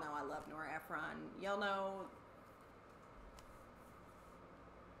 Y'all know I love Nora Ephron. Y'all know,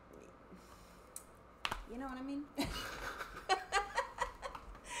 you know what I mean?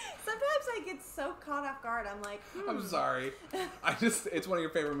 Sometimes I get so caught off guard. I'm like, I'm sorry. It's one of your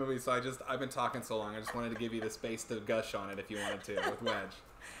favorite movies, so I've been talking so long. I just wanted to give you the space to gush on it if you wanted to with Wedge.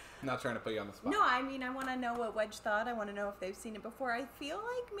 I'm not trying to put you on the spot. No, I mean, I want to know what Wedge thought. I want to know if they've seen it before. I feel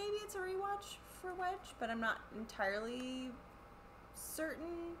like maybe it's a rewatch for Wedge, but I'm not entirely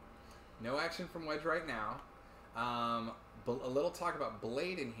certain. No action from Wedge right now. A little talk about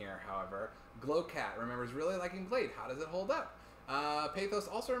Blade in here, however. Glowcat remembers really liking Blade. How does it hold up? Pathos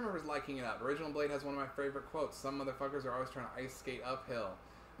also remembers liking it up. Original Blade has one of my favorite quotes. Some motherfuckers are always trying to ice skate uphill.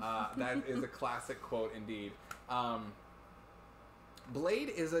 That is a classic quote indeed. Blade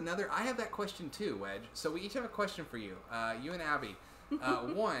is another... I have that question too, Wedge. So we each have a question for you. You and Abby.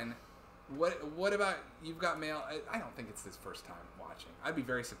 One, what about You've Got Mail? I don't think it's his first time watching. I'd be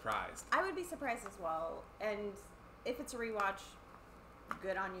very surprised. I would be surprised as well. And if it's a rewatch,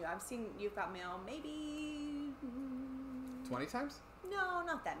 good on you. I've seen You've Got Mail maybe... 20 times? No,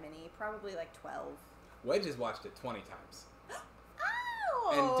 not that many. Probably like 12. Wedge has watched it 20 times.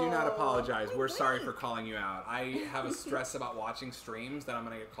 Oh! And do not apologize. We're sorry for calling you out. I have a stress about watching streams that I'm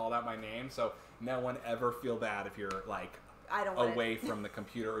going to get called out by name, so no one ever feel bad if you're, like, away from the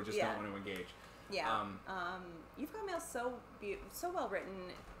computer or just don't want to engage. Yeah. You've Got Mail so well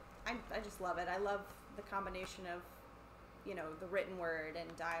written. I just love it. I love the combination of, you know, the written word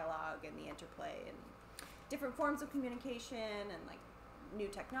and dialogue and the interplay and different forms of communication and, like, new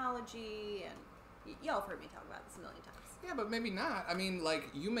technology and Y'all have heard me talk about this a million times. Yeah, but maybe not. I mean, like,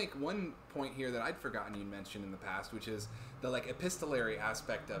 you make one point here that I'd forgotten you'd mentioned in the past, which is the, like, epistolary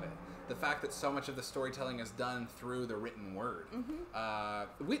aspect of it. The fact that so much of the storytelling is done through the written word.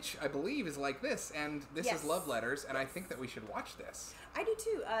 Which I believe is like this, and this is Love Letters, and I think that we should watch this. I do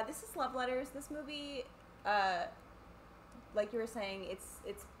too. This is Love Letters. This movie, like you were saying,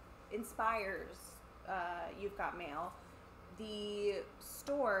 it's inspires You've Got Mail. The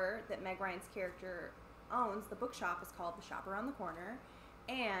store that Meg Ryan's character owns, the bookshop, is called The Shop Around the Corner,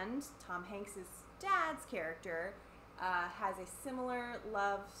 and Tom Hanks's dad's character has a similar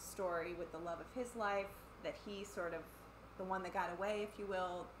love story with the love of his life, that he sort of, the one that got away, if you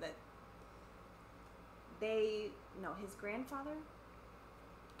will, that his grandfather?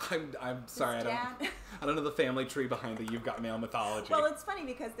 I'm sorry, I don't know the family tree behind the You've Got Mail mythology. Well, it's funny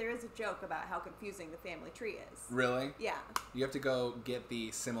because there is a joke about how confusing the family tree is. Really? Yeah. You have to go get the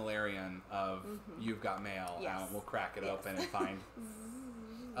similarian of You've Got Mail. Yes. We'll crack it open and find.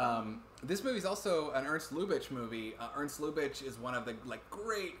 This movie is also an Ernst Lubitsch movie. Ernst Lubitsch is one of the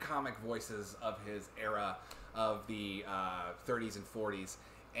great comic voices of his era of the 30s and 40s.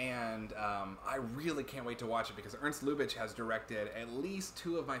 And I really can't wait to watch it because Ernst Lubitsch has directed at least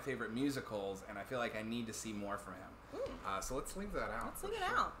 2 of my favorite musicals, and I feel like I need to see more from him. So let's leave that out. Let's leave it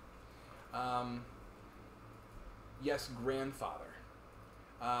out. Yes, Grandfather.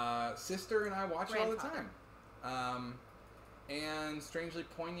 Sister and I watch it all the time. And strangely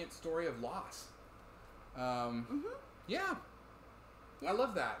poignant story of loss. Yeah. I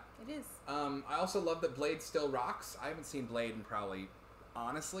love that. It is. I also love that Blade still rocks. I haven't seen Blade in probably,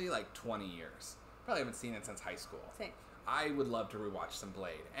 honestly, 20 years. Probably haven't seen it since high school. Same. I would love to rewatch some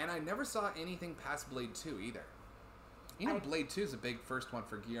Blade. And I never saw anything past Blade 2 either. Blade 2 is a big first one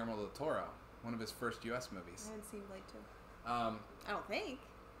for Guillermo del Toro. One of his first U.S. movies. I haven't seen Blade 2. I don't think.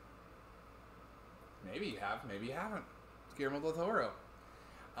 Maybe you have. Maybe you haven't. It's Guillermo del Toro.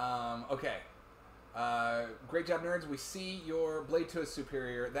 Okay. Great job, nerds. We see your Blade 2 is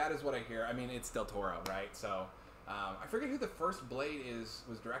superior. That is what I hear. I mean, it's Del Toro, right? So, I forget who the first Blade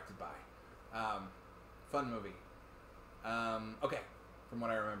was directed by. Fun movie. Okay, from what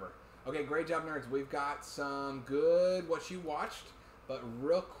I remember. Okay, great job, nerds. We've got some good what you watched, but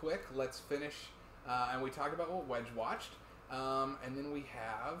real quick, let's finish. And we talked about what Wedge watched. And then we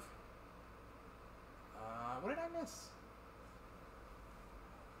have... what did I miss?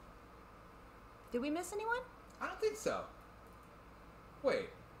 Did we miss anyone? I don't think so. Wait.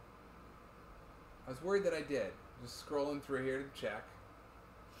 I was worried that I did. Just scrolling through here to check.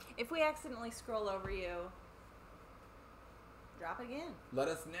 If we accidentally scroll over you, drop it again. Let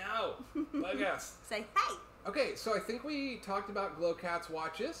us know. Bug us. Say hey. Okay, so I think we talked about Glowcat's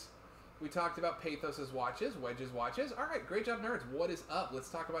watches. We talked about Pathos's watches, Wedge's watches. All right, great job, nerds. What is up? Let's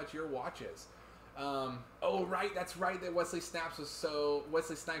talk about your watches. Oh, right, that's right. That Wesley Snipes was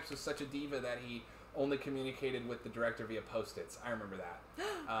such a diva that he only communicated with the director via Post-its. I remember that.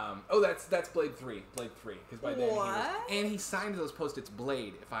 Oh, that's Blade 3. Blade 3. Because by then he signed those Post-its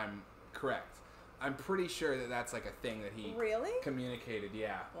Blade, if I'm correct. I'm pretty sure that that's like a thing that he communicated.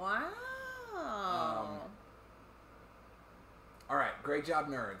 Yeah. Wow. All right, great job,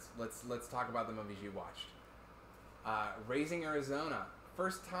 nerds. Let's talk about the movies you watched. Raising Arizona.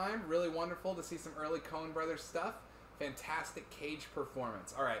 First time, really wonderful to see some early Coen Brothers stuff. Fantastic Cage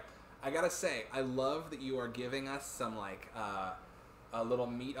performance. All right, I gotta say, I love that you are giving us some a little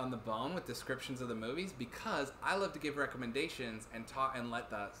meat on the bone with descriptions of the movies, because I love to give recommendations and talk and let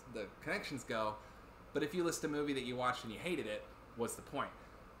the connections go. But if you list a movie that you watched and you hated it, what's the point?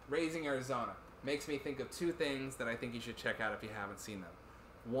 Raising Arizona makes me think of 2 things that I think you should check out if you haven't seen them.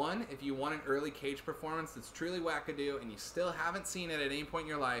 One, if you want an early Cage performance that's truly wackadoo and you still haven't seen it at any point in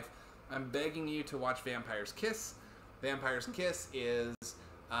your life, I'm begging you to watch Vampire's Kiss. Vampire's Kiss is...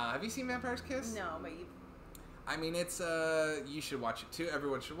 have you seen Vampire's Kiss? No, but you... I mean, it's... you should watch it too.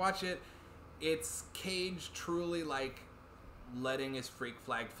 Everyone should watch it. It's Cage truly, letting his freak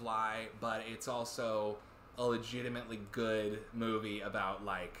flag fly, but it's also a legitimately good movie about,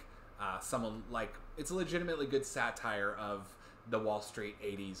 someone... it's a legitimately good satire of the Wall Street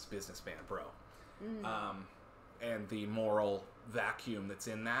 80s businessman, bro. And the moral vacuum that's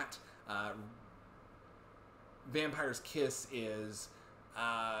in that. Vampire's Kiss is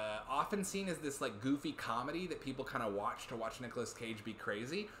often seen as this goofy comedy that people kind of watch to watch Nicolas Cage be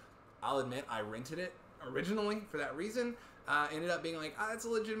crazy. I'll admit I rented it originally for that reason. Ended up being it's a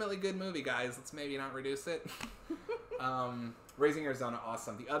legitimately good movie, guys. Let's maybe not reduce it. Raising Arizona,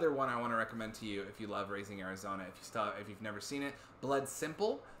 awesome. The other one I want to recommend to you, if you love Raising Arizona, if you've never seen it, Blood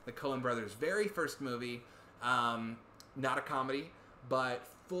Simple, the Coen Brothers' very first movie. Not a comedy, but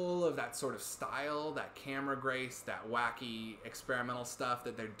full of that sort of style, that camera grace, that wacky experimental stuff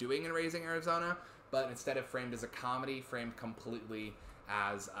that they're doing in Raising Arizona, but instead of framed as a comedy, framed completely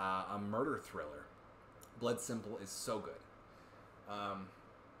as a murder thriller. Blood Simple is so good.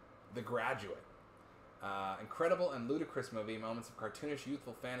 The Graduate. Incredible and ludicrous movie, moments of cartoonish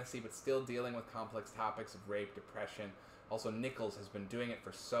youthful fantasy, but still dealing with complex topics of rape, depression. Also, Nichols has been doing it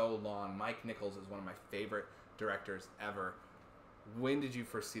for so long. Mike Nichols is one of my favorite directors ever. When did you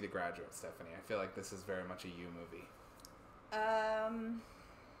first see The Graduate, Stephanie? I feel like this is very much a you movie.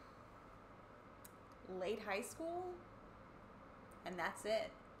 Late high school, and that's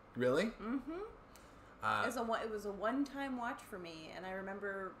it. Really? Mm-hmm. It was a one-time watch for me, and I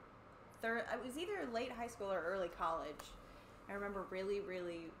remember it was either late high school or early college. I remember really,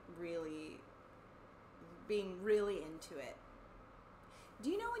 really, really being really into it. Do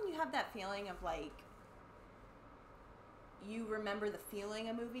you know when you have that feeling of like you remember the feeling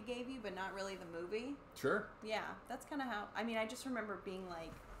a movie gave you, but not really the movie? Sure. Yeah, that's kind of how. I mean, I just remember being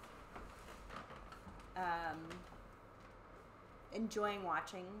like enjoying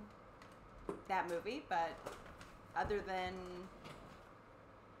watching that movie, but other than,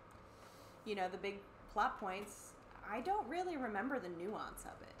 you know, the big plot points, I don't really remember the nuance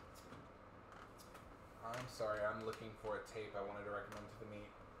of it. I'm sorry, I'm looking for a tape I wanted to recommend to the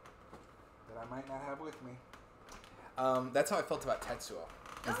meet that I might not have with me. That's how I felt about Tetsuo,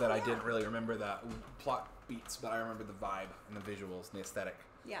 is that I didn't really remember the plot beats, but I remember the vibe and the visuals and the aesthetic.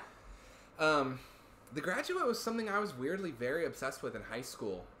 Yeah. The Graduate was something I was weirdly very obsessed with in high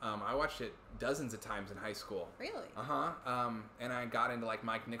school. I watched it dozens of times in high school. Really? And I got into like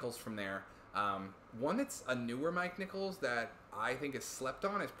Mike Nichols from there. One that's a newer Mike Nichols that I think is slept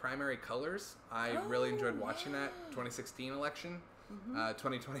on is Primary Colors. I really enjoyed watching that 2016 election.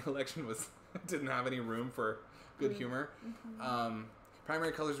 2020 election didn't have any room for good humor.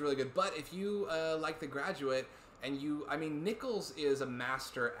 Primary Colors is really good. But if you like The Graduate, and Nichols is a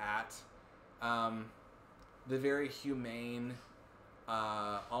master at the very humane,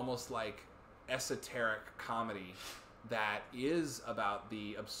 almost like esoteric comedy that is about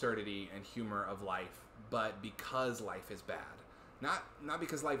the absurdity and humor of life, but because life is bad. Not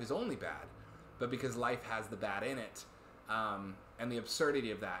because life is only bad, but because life has the bad in it, and the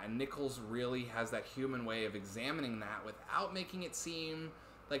absurdity of that. And Nichols really has that human way of examining that without making it seem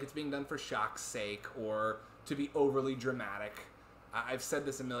like it's being done for shock's sake or to be overly dramatic. I've said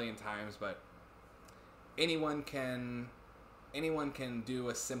this a million times, but anyone can do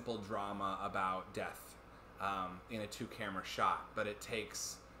a simple drama about death in a 2-camera shot, but it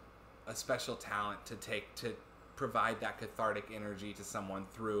takes a special talent to provide that cathartic energy to someone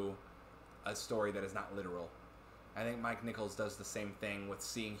through a story that is not literal. I think Mike Nichols does the same thing with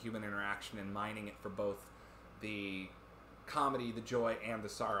seeing human interaction and mining it for both the comedy, the joy, and the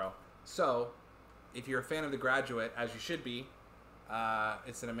sorrow. So, if you're a fan of The Graduate, as you should be,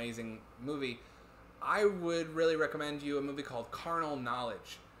 it's an amazing movie. I would really recommend you a movie called Carnal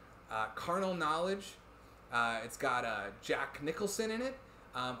Knowledge. Carnal Knowledge, it's got Jack Nicholson in it.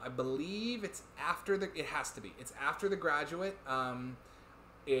 I believe it's after it has to be. It's after The Graduate.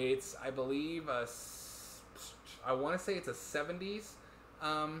 It's, I believe, I want to say it's a 70s.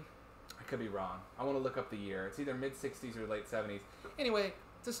 I could be wrong. I want to look up the year. It's either mid-60s or late 70s. Anyway,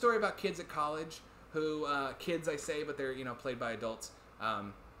 it's a story about kids at college who, kids I say, but they're, played by adults,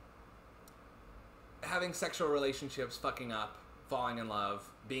 having sexual relationships, fucking up, falling in love,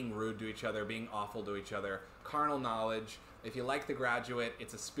 being rude to each other, being awful to each other. Carnal Knowledge. If you like The Graduate,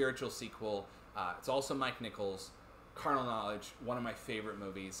 it's a spiritual sequel. It's also Mike Nichols. Carnal Knowledge, one of my favorite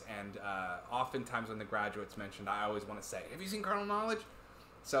movies, and oftentimes when The Graduate's mentioned, I always want to say, have you seen Carnal Knowledge?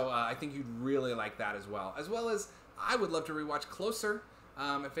 So I think you'd really like that as well. As well as, I would love to rewatch Closer.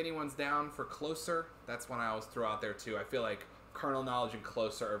 If anyone's down for Closer, that's one I always throw out there too. I feel like Carnal Knowledge and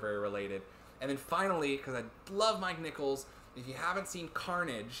Closer are very related. And then finally, because I love Mike Nichols, if you haven't seen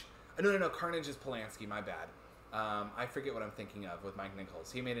Carnage, no, Carnage is Polanski, my bad. I forget what I'm thinking of with Mike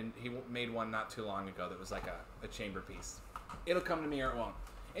Nichols. He made one not too long ago that was like a chamber piece. It'll come to me or it won't.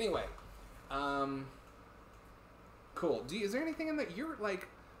 Anyway, cool. Is there anything in that you're like?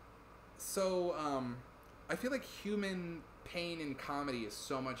 So I feel like human pain and comedy is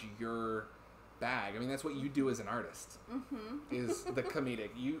so much your bag. I mean, that's what you do as an artist. Is the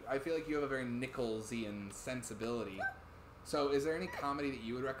comedic. I feel like you have a very Nicholsian sensibility. So, is there any comedy that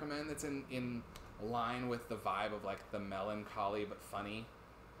you would recommend that's in line with the vibe of like the melancholy but funny?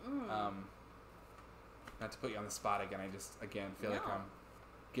 Not to put you on the spot again, I just feel like I'm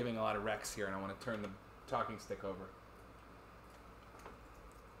giving a lot of recs here and I want to turn the talking stick over.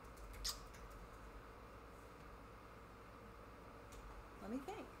 Let me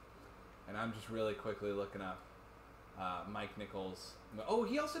think. And I'm just really quickly looking up Mike Nichols. Oh,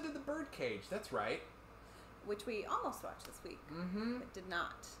 he also did The Birdcage. That's right. Which we almost watched this week, but did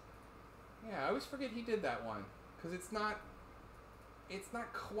not. Yeah, I always forget he did that one because it's not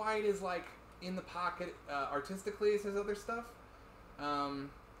quite as like in the pocket artistically as his other stuff.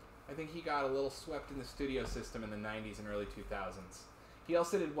 I think he got a little swept in the studio system in the 90s and early 2000s. He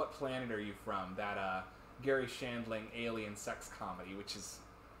also did What Planet Are You From? That Gary Shandling alien sex comedy, which is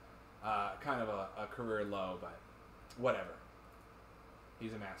kind of a career low, but whatever.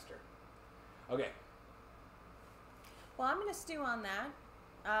 He's a master. Okay. Well, I'm going to stew on that.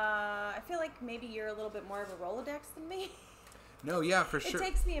 I feel like maybe you're a little bit more of a Rolodex than me. No, yeah, for sure. It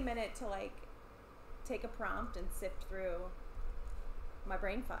takes me a minute to like take a prompt and sift through my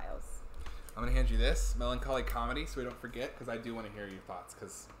brain files. I'm going to hand you this, Melancholy Comedy, so we don't forget, because I do want to hear your thoughts,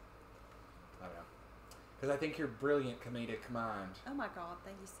 because, I don't know. Because I think you're brilliant comedic mind. Oh my god,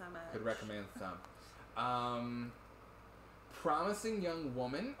 thank you so much. Could recommend some. Promising Young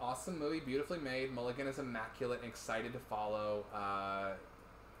Woman, awesome movie, beautifully made. Mulligan is immaculate and excited to follow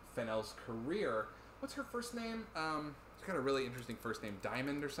Fennell's career. What's her first name? She's got a really interesting first name,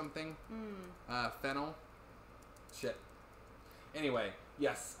 Diamond or something. Fennell. Shit. Anyway,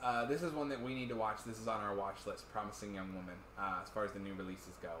 yes, this is one that we need to watch. This is on our watch list, Promising Young Woman. As far as the new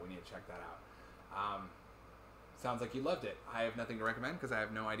releases go, we need to check that out. Sounds like you loved it. I have nothing to recommend because I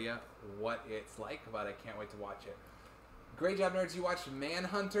have no idea what it's like, but I can't wait to watch it. Great job, nerds. You watched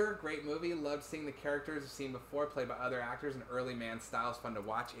Manhunter. Great movie. Loved seeing the characters I've seen before played by other actors in early man style. Is fun to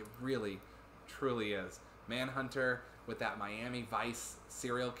watch. It really, truly is. Manhunter with that Miami Vice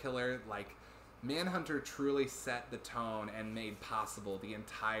serial killer. Like, Manhunter truly set the tone and made possible the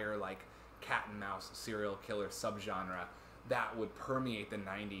entire, like, cat and mouse serial killer subgenre that would permeate the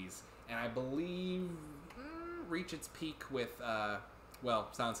 90s. And I believe reach its peak with,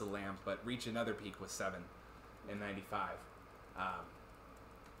 Silence of the Lambs, but reach another peak with Seven in 95.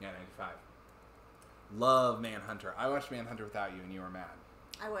 95. Love Manhunter. I watched Manhunter without you and you were mad.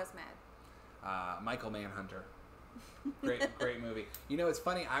 I was mad. Michael Manhunter. Great movie. You know, it's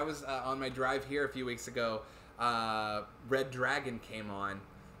funny. I was on my drive here a few weeks ago. Red Dragon came on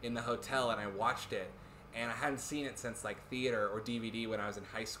in the hotel and I watched it. And I hadn't seen it since like theater or DVD when I was in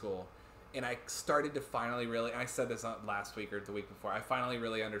high school. And I started to finally really, and I said this last week or the week before, I finally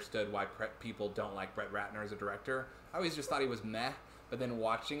really understood why people don't like Brett Ratner as a director. I always just thought he was meh, but then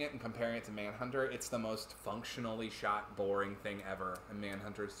watching it and comparing it to Manhunter, it's the most functionally shot, boring thing ever. And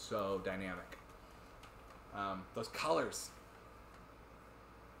Manhunter is so dynamic. Those colors.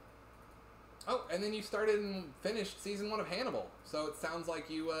 Oh, and then you started and finished season 1 of Hannibal. So it sounds like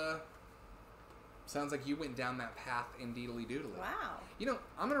you went down that path indeedly doodly. Wow. You know,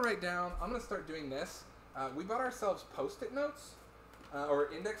 I'm going to start doing this. We bought ourselves Post-it notes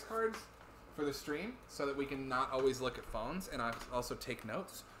or index cards for the stream so that we can not always look at phones and also take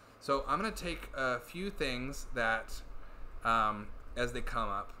notes. So I'm going to take a few things that, as they come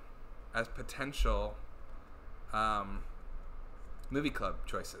up, as potential movie club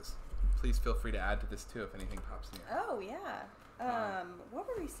choices. Please feel free to add to this too if anything pops in here. Oh, yeah. What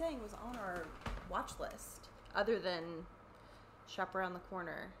were we saying was on our watch list other than Shop Around the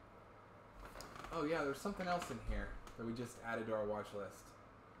Corner? Oh, yeah, there's something else in here that we just added to our watch list.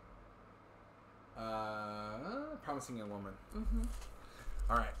 Promising Young Woman. Mm-hmm.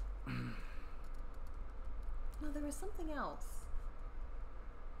 All right. No, there was something else.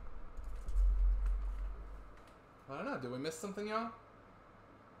 I don't know. Did we miss something, y'all?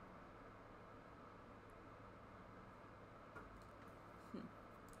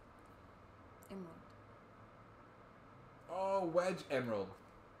 Emerald. Oh, Wedge Emerald.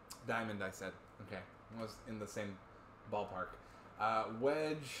 Diamond, I said. Okay. I was in the same ballpark.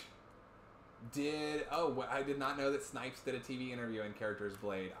 Wedge did... Oh, I did not know that Snipes did a TV interview in character as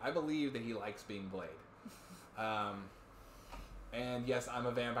Blade. I believe that he likes being Blade. And yes, I'm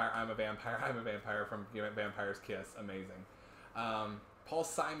a vampire from Vampire's Kiss. Amazing. Paul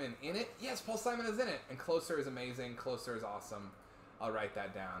Simon in it? Yes, Paul Simon is in it. And Closer is amazing. Closer is awesome. I'll write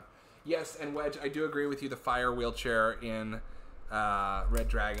that down. Yes, and Wedge, I do agree with you. The fire wheelchair in Red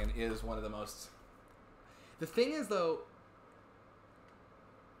Dragon is one of the most... The thing is, though,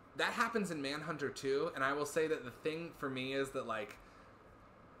 that happens in Manhunter too, and I will say that the thing for me is that, like,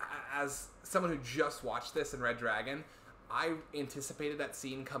 as someone who just watched this in Red Dragon, I anticipated that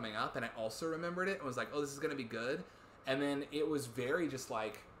scene coming up, and I also remembered it and was like, oh, this is going to be good. And then it was very just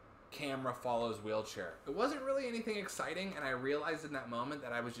like, camera follows wheelchair. It wasn't really anything exciting, and I realized in that moment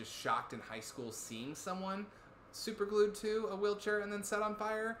that I was just shocked in high school seeing someone super glued to a wheelchair and then set on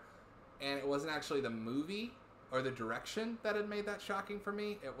fire. And it wasn't actually the movie or the direction that had made that shocking for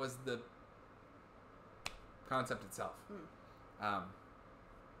me. It was the concept itself.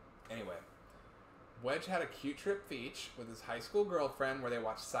 Anyway, Wedge had a cute trip beach with his high school girlfriend where they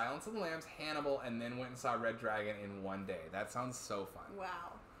watched Silence of the Lambs, Hannibal, and then went and saw Red Dragon in one day. That sounds so fun.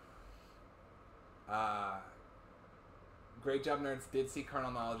 Wow. Great job, nerds. Did see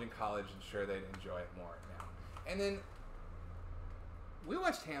Carnal Knowledge in college and sure they'd enjoy it more now. And then we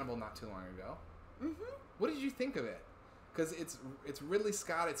watched Hannibal not too long ago. Mm-hmm. What did you think of it? Because it's Ridley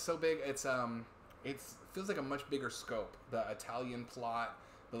Scott. It's so big. It feels like a much bigger scope. The Italian plot,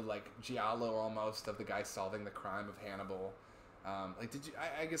 the like giallo almost of the guy solving the crime of Hannibal. Did you?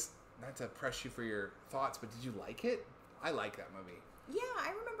 I guess not to press you for your thoughts, but did you like it? I like that movie. Yeah,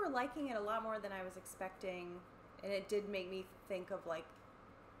 I remember liking it a lot more than I was expecting, and it did make me think of like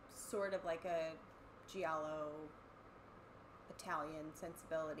sort of like a giallo Italian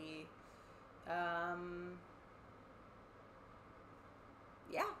sensibility.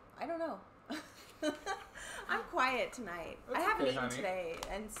 Yeah, I don't know. I'm quiet tonight. That's I haven't okay, eaten honey. today,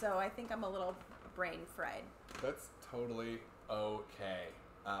 and so I think I'm a little brain fried. That's totally okay.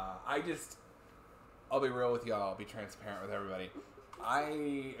 I'll be real with y'all. I'll be transparent with everybody. I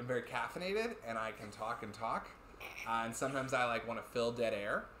am very caffeinated, and I can talk and talk. And sometimes I want to fill dead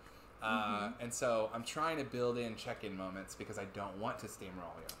air. And so I'm trying to build in check-in moments because I don't want to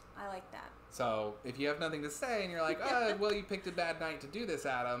steamroll you. I like that. So if you have nothing to say and you're like, oh, well, you picked a bad night to do this,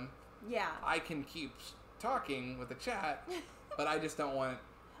 Adam. Yeah. I can keep talking with the chat, but I just don't want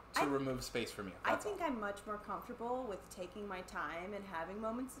to remove space from you. I think I'm much more comfortable with taking my time and having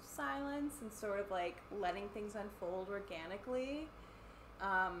moments of silence and sort of like letting things unfold organically,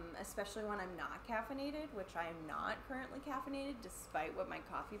 especially when I'm not caffeinated, which I am not currently caffeinated, despite what my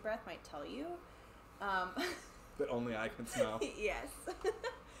coffee breath might tell you. That only I can smell. Yes.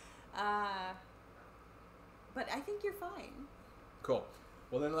 But I think you're fine. Cool.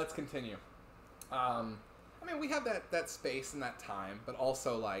 Well, then let's continue. We have that space and that time, but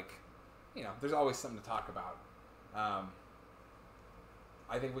also, there's always something to talk about.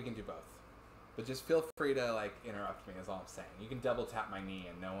 I think we can do both. But just feel free to, interrupt me is all I'm saying. You can double tap my knee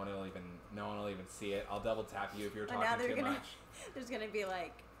and no one will even see it. I'll double tap you if you're talking too much. There's going to be,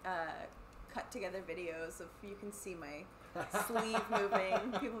 cut together videos of, you can see my sleeve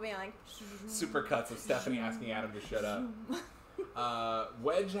moving. People being like... Super cuts of Stephanie asking Adam to shut up.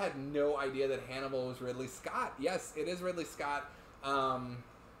 Wedge had no idea that Hannibal was Ridley Scott. Yes, it is Ridley Scott.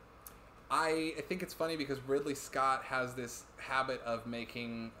 I think it's funny because Ridley Scott has this habit of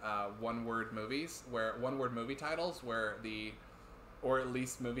making one-word movie titles or at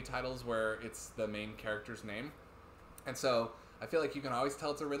least movie titles where it's the main character's name. And so I feel like you can always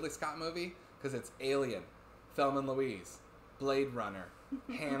tell it's a Ridley Scott movie because it's Alien, Thelma and Louise, Blade Runner,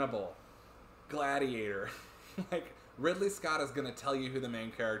 Hannibal, Gladiator. Ridley Scott is going to tell you who the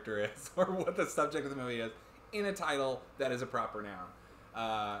main character is or what the subject of the movie is in a title that is a proper noun.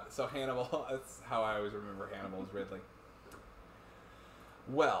 So Hannibal, that's how I always remember Hannibal as Ridley.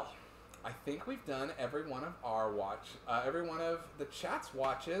 Well, I think we've done every one of the chat's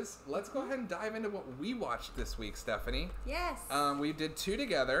watches. Let's go ahead and dive into what we watched this week, Stephanie. Yes. We did 2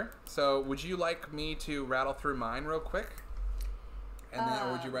 together. So would you like me to rattle through mine real quick? And then,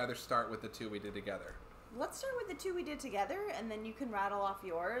 or would you rather start with the 2 we did together? Let's start with the 2 we did together, and then you can rattle off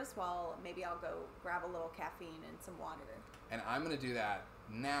yours while maybe I'll go grab a little caffeine and some water. And I'm going to do that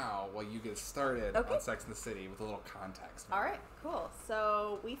now while you get started on Sex and the City with a little context. All right, cool.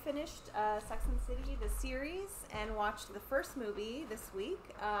 So we finished Sex and the City, the series, and watched the first movie this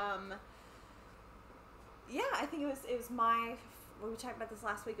week. I think it was my, we talked about this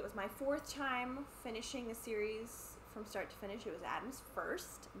last week, it was my 4th time finishing the series from start to finish. It was Adam's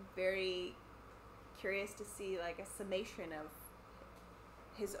first. I'm very curious to see a summation of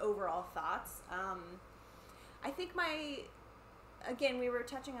his overall thoughts. I think again, we were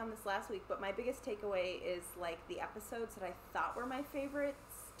touching on this last week, but my biggest takeaway is the episodes that I thought were my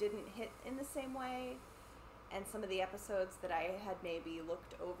favorites didn't hit in the same way, and some of the episodes that I had maybe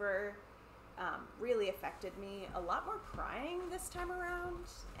looked over really affected me. A lot more crying this time around,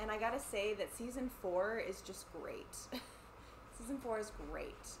 and I gotta say that season 4 is just great. Season 4 is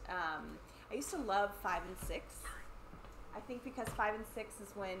great. I used to love 5 and 6. I think because 5 and 6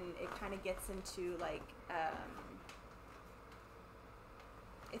 is when it kind of gets into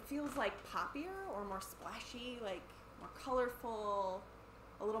it feels poppier or more splashy, more colorful,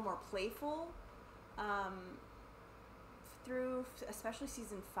 a little more playful. Through especially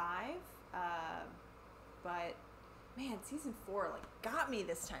season 5, but man, season 4 got me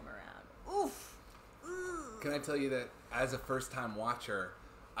this time around. Oof. Can I tell you that as a first-time watcher,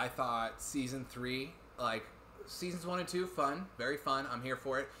 I thought season 3, seasons 1 and 2, fun, very fun. I'm here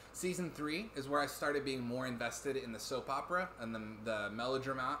for it. Season 3 is where I started being more invested in the soap opera and the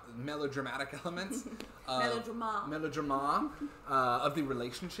melodramatic elements. Melodrama of the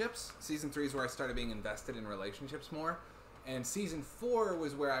relationships. Season 3 is where I started being invested in relationships more. And season 4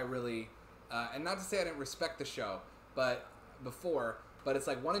 was where I really, and not to say I didn't respect the show, but it's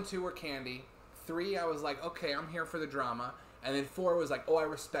like 1 and 2 were candy. 3, I was like, okay, I'm here for the drama. And then 4 was like, oh, I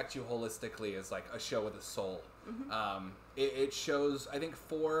respect you holistically as like a show with a soul. Mm-hmm. It shows, I think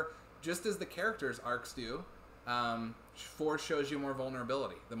 4, just as the characters' arcs do, 4 shows you more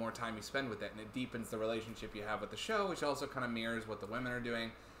vulnerability the more time you spend with it. And it deepens the relationship you have with the show, which also kind of mirrors what the women are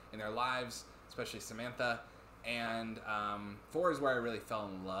doing in their lives, especially Samantha. And 4 is where I really fell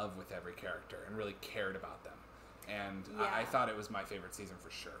in love with every character and really cared about them. And I thought it was my favorite season for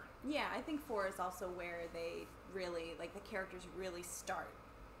sure. Yeah, I think 4 is also where they really, like, the characters really start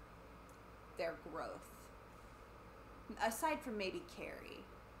their growth. Aside from maybe Carrie.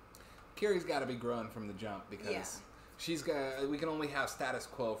 Carrie's got to be growing from the jump because we can only have status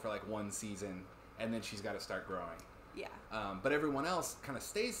quo for like 1 season, and then she's got to start growing. Yeah. But everyone else kind of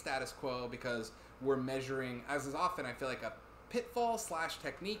stays status quo because we're measuring, as is often, I feel like a pitfall /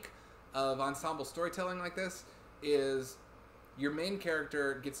 technique of ensemble storytelling like this is your main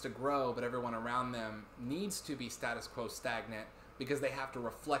character gets to grow, but everyone around them needs to be status quo stagnant because they have to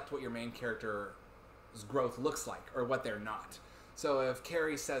reflect what your main character's growth looks like or what they're not. So if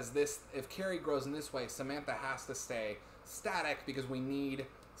Carrie says this, if Carrie grows in this way, Samantha has to stay static because we need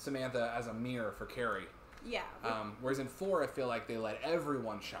Samantha as a mirror for Carrie. Yeah. Whereas in 4, I feel like they let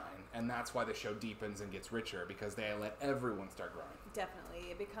everyone shine, and that's why the show deepens and gets richer because they let everyone start growing.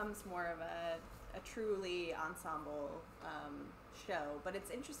 Definitely. It becomes more of a truly ensemble show. But it's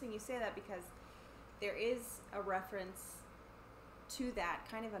interesting you say that because there is a reference to that,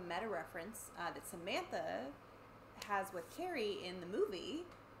 kind of a meta reference that Samantha has with Carrie in the movie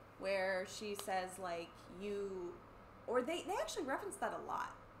where she says, like, they actually reference that a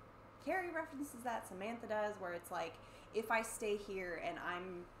lot. Carrie references that, Samantha does, where it's like, if I stay here and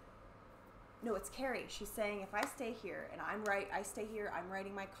it's Carrie. She's saying, if I stay here and I stay here, I'm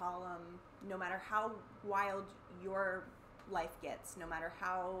writing my column, no matter how wild your life gets, no matter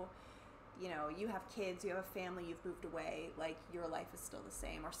how, you have kids, you have a family, you've moved away, like, your life is still the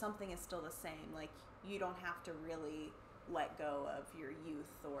same, or something is still the same. Like, you don't have to really let go of your youth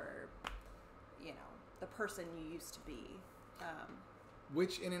or, the person you used to be.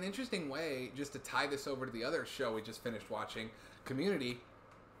 Which, in an interesting way, just to tie this over to the other show we just finished watching, Community,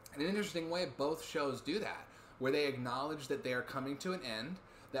 in an interesting way, both shows do that, where they acknowledge that they are coming to an end,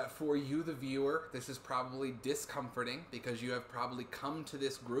 that for you, the viewer, this is probably discomforting because you have probably come to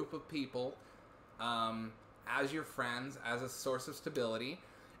this group of people as your friends, as a source of stability,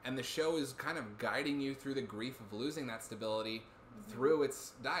 and the show is kind of guiding you through the grief of losing that stability through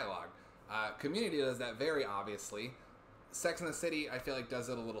its dialogue. Community does that very obviously. Sex and the City, I feel like, does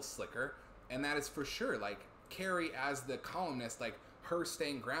it a little slicker, and that is for sure, like, Carrie as the columnist, like, her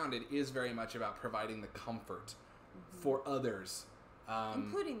staying grounded is very much about providing the comfort for others.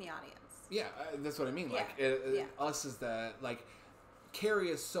 Including the audience. Yeah, that's what I mean. Yeah. Like, us is like, Carrie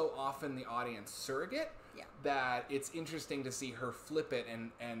is so often the audience surrogate that it's interesting to see her flip it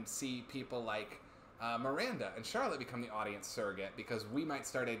and see people like Miranda and Charlotte become the audience surrogate because we might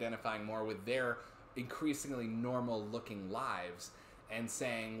start identifying more with their increasingly normal looking lives and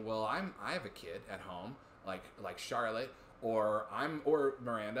saying, well, I have a kid at home, like Charlotte, or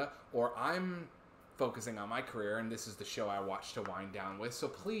Miranda, or I'm focusing on my career and this is the show I watch to wind down with, so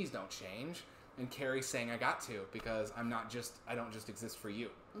please don't change. And Carrie saying, I got to, because I don't just exist for you.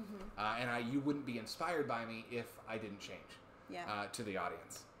 And you wouldn't be inspired by me if I didn't change to the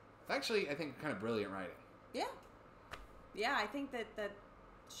audience. It's actually, I think, kind of brilliant writing. Yeah. Yeah, I think that the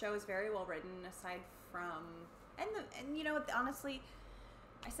show is very well written, aside from, and honestly,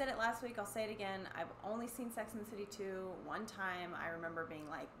 I said it last week, I'll say it again, I've only seen Sex and the City 2 one time. I remember being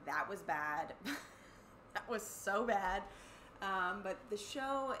like, that was bad. That was so bad. But the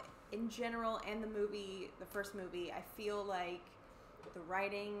show in general and the movie, the first movie, I feel like the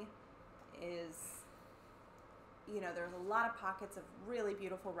writing is, there's a lot of pockets of really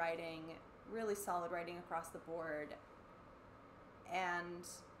beautiful writing, really solid writing across the board. And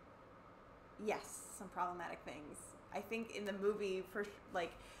yes, some problematic things. I think in the movie,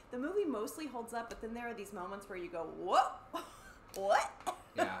 the movie mostly holds up, but then there are these moments where you go, whoa, what?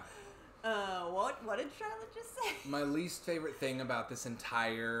 Yeah. What did Charlotte just say? My least favorite thing about this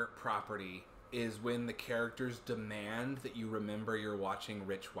entire property is when the characters demand that you remember you're watching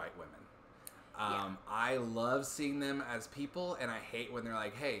rich white women. I love seeing them as people, and I hate when they're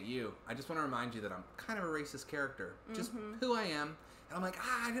like, hey, you, I just want to remind you that I'm kind of a racist character. Just who I am. And I'm like,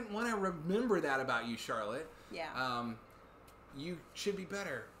 I didn't want to remember that about you, Charlotte. Yeah. You should be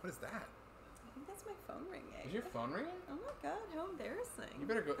better. What is that? I think that's my phone ringing. Is your phone ringing? Oh my god, how embarrassing. You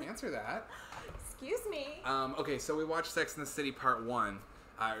better go answer that. Excuse me. Okay, so we watched Sex and the City Part 1,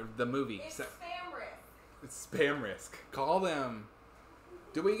 the movie. It's spam risk. It's spam risk. Call them.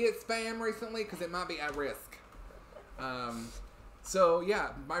 Do we get spam recently? Because it might be at risk. So,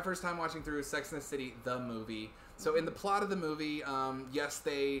 yeah, my first time watching through Sex and the City, the movie. So, in the plot of the movie, yes,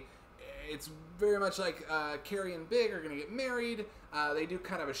 it's very much like Carrie and Big are going to get married. They do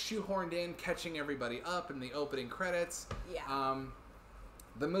kind of a shoehorned in, catching everybody up in the opening credits. Yeah.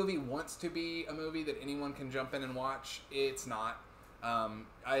 The movie wants to be a movie that anyone can jump in and watch. It's not.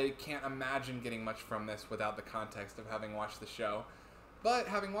 I can't imagine getting much from this without the context of having watched the show. But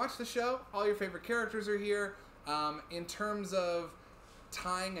having watched the show, all your favorite characters are here. In terms of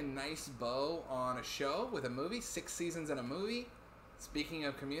tying a nice bow on a show with a movie, 6 seasons in a movie, speaking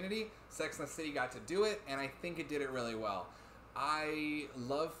of Community, Sex and the City got to do it, and I think it did it really well. I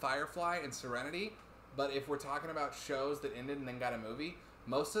love Firefly and Serenity, but if we're talking about shows that ended and then got a movie,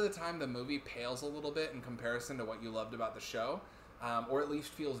 most of the time the movie pales a little bit in comparison to what you loved about the show, or at least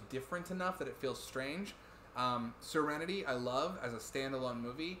feels different enough that it feels strange. Serenity, I love as a standalone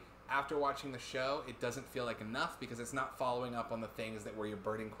movie. After watching the show, it doesn't feel like enough because it's not following up on the things that were your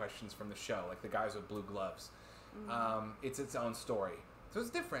burning questions from the show, like the guys with blue gloves. It's its own story. So it's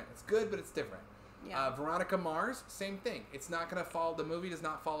different. It's good, but it's different. Yeah. Veronica Mars, same thing. It's not going to follow, the movie does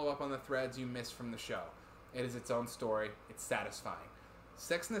not follow up on the threads you missed from the show. It is its own story. It's satisfying.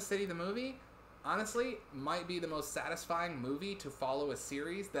 Sex and the City, the movie, honestly, might be the most satisfying movie to follow a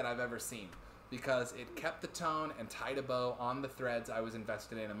series that I've ever seen. Because it kept the tone and tied a bow on the threads I was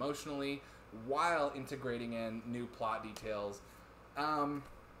invested in emotionally while integrating in new plot details.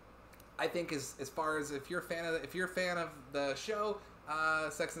 I think as far as if you're a fan of the show,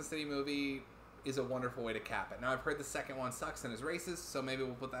 Sex and the City movie is a wonderful way to cap it. Now I've heard the second one sucks and is racist, so maybe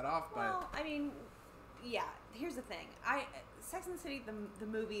we'll put that off. Well, I mean, yeah. Here's the thing. Sex and the City, the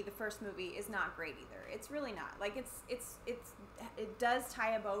movie, the first movie, is not great either. It's really not. Like it does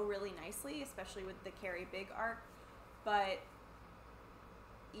tie a bow really nicely, especially with the Carrie Big arc. But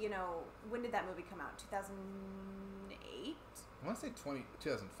you know, when did that movie come out? 2008. I want to say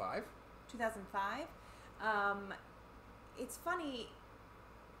 2005. 2005. It's funny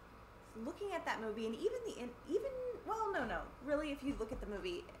looking at that movie, and really, if you look at the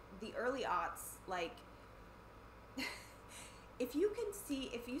movie, the early aughts, like. If you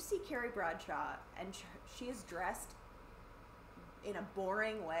see Carrie Bradshaw and she is dressed in a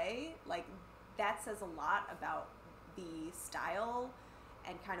boring way, like that says a lot about the style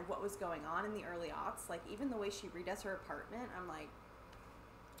and kind of what was going on in the early aughts. Like even the way she redoes her apartment, I'm like,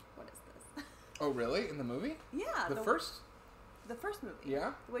 what is this? Oh really? In the movie? Yeah. The first movie.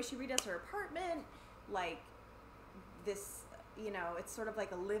 Yeah. The way she redoes her apartment, like this, you know, it's sort of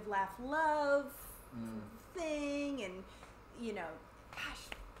like a live, laugh, love thing, and you know, gosh,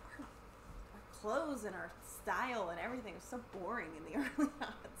 our clothes and our style and everything was so boring in the early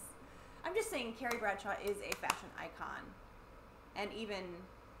aughts. I'm just saying Carrie Bradshaw is a fashion icon, and even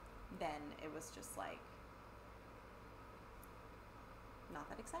then it was just like not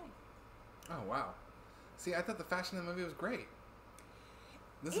that exciting. Oh wow. See, I thought the fashion of the movie was great.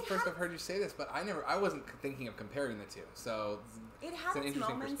 This is the first I've heard you say this, but I wasn't thinking of comparing the two. So it has an its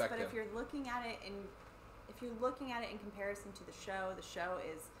interesting moments, perspective. but if you're looking at it in comparison to the show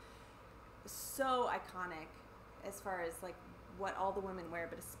is so iconic as far as like what all the women wear,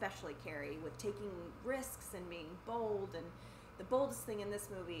 but especially Carrie, with taking risks and being bold. And the boldest thing in this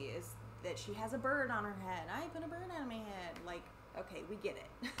movie is that she has a bird on her head. I put a bird on my head. Like, okay, we get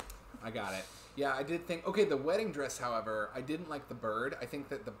it. I got it. Yeah, I did think... Okay, the wedding dress, however, I didn't like the bird. I think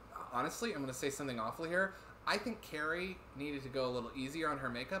that honestly, I'm going to say something awful here. I think Carrie needed to go a little easier on her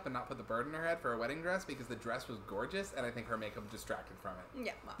makeup and not put the bird in her head for a wedding dress because the dress was gorgeous, and I think her makeup distracted from it.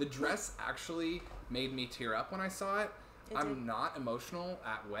 Yeah. Well. The dress actually made me tear up when I saw it. I'm not emotional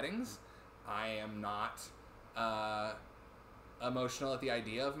at weddings. I am not emotional at the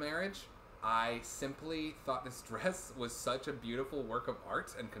idea of marriage. I simply thought this dress was such a beautiful work of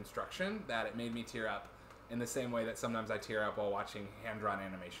art and construction that it made me tear up in the same way that sometimes I tear up while watching hand-drawn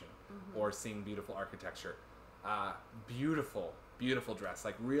animation or seeing beautiful architecture. Beautiful, beautiful dress.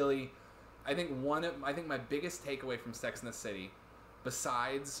 Like really, I think my biggest takeaway from Sex and the City,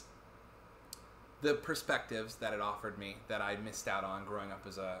 besides the perspectives that it offered me that I missed out on growing up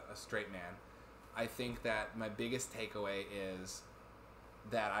as a straight man, I think that my biggest takeaway is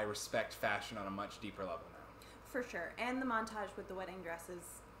that I respect fashion on a much deeper level now. For sure. And the montage with the wedding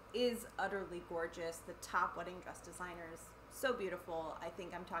dresses is utterly gorgeous. The top wedding dress designers, so beautiful. I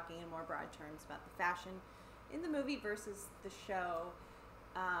think I'm talking in more broad terms about the fashion in the movie versus the show.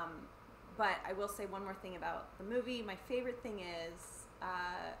 But I will say one more thing about the movie. My favorite thing is,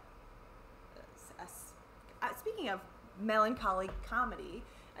 speaking of melancholy comedy,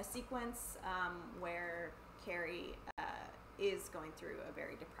 a sequence where Carrie is going through a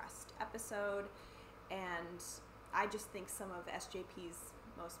very depressed episode, and I just think some of SJP's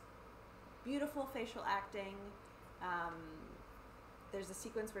most beautiful facial acting. There's a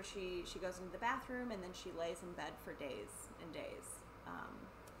sequence where she goes into the bathroom and then she lays in bed for days and days.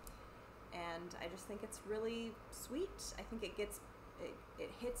 And I just think it's really sweet. I think it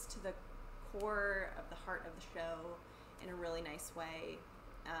hits to the core of the heart of the show in a really nice way.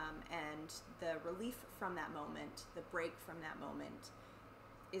 And the relief from that moment, the break from that moment,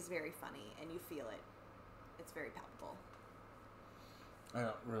 is very funny, and you feel it. It's very palpable. I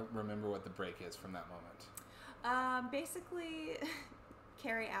don't remember what the break is from that moment. Basically,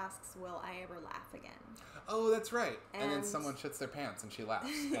 Carrie asks, "Will I ever laugh again?" Oh, that's right. And then someone shits their pants and she laughs.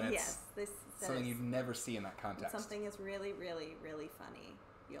 And yes, this something you'd never see in that context. When something is really, really, really funny,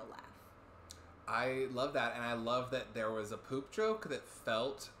 you'll laugh. I love that, and I love that there was a poop joke that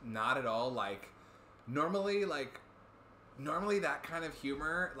felt not at all like normally that kind of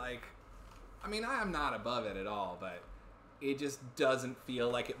humor, like, I mean, I am not above it at all, but it just doesn't feel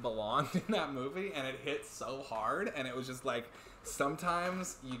like it belonged in that movie, and it hit so hard, and it was just like,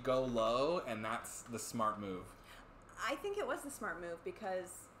 sometimes you go low, and that's the smart move. I think it was the smart move,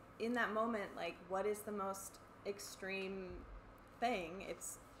 because in that moment, like, what is the most extreme thing?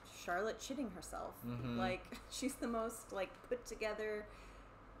 It's Charlotte shitting herself. Mm-hmm. Like, she's the most, like, put together,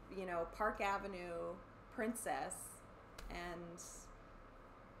 Park Avenue princess, and,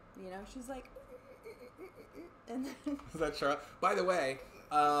 she's like, and then... Is that Charlotte? By the way,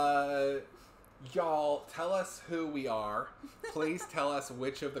 y'all, tell us who we are. Please tell us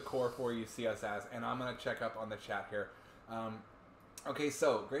which of the core four you see us as, and I'm going to check up on the chat here. Okay,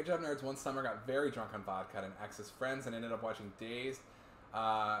 so, Great Job Nerds one summer got very drunk on vodka and ex's friends and ended up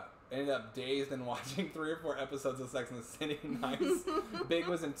dazed and watching 3 or 4 episodes of Sex and the City. Nice. Big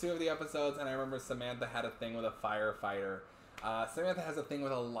was in 2 of the episodes, and I remember Samantha had a thing with a firefighter. Samantha has a thing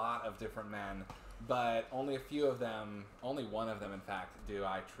with a lot of different men, but only one of them, in fact, do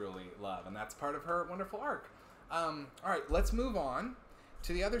I truly love, and that's part of her wonderful arc. All right, let's move on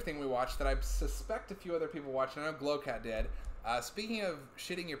to the other thing we watched that I suspect a few other people watched, and I know Glowcat did. Speaking of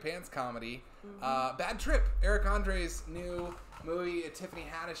shitting your pants comedy, Bad Trip, Eric Andre's new movie, Tiffany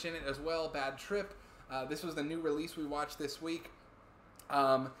Haddish in it as well, Bad Trip. This was the new release we watched this week.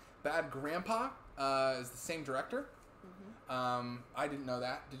 Bad Grandpa is the same director. I didn't know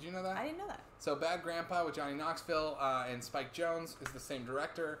that. Did you know that? I didn't know that. So Bad Grandpa with Johnny Knoxville and Spike Jonze is the same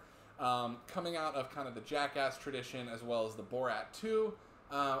director, coming out of kind of the Jackass tradition as well as the Borat 2.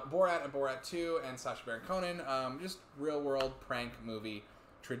 Borat and Borat 2 and Sacha Baron Cohen, just real world prank movie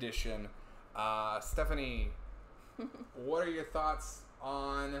tradition. Stephanie, what are your thoughts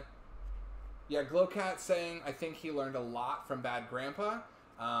on... Yeah, Glowcat saying, I think he learned a lot from Bad Grandpa.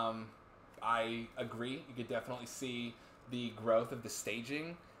 I agree. You could definitely see the growth of the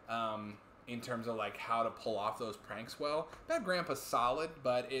staging in terms of like how to pull off those pranks well. Bad Grandpa's solid,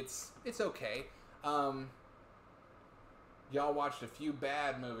 but it's okay. Y'all watched a few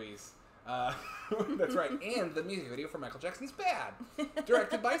bad movies. That's right. And the music video for Michael Jackson's Bad,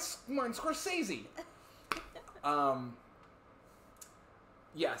 directed by Martin Scorsese.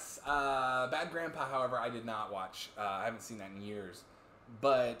 Yes. Bad Grandpa, however, I did not watch. I haven't seen that in years.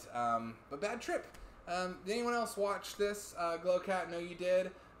 But Bad Trip. Did anyone else watch this? Glowcat, no, you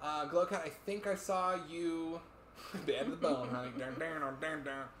did. Glowcat, I think I saw you. Bad to the bone, honey.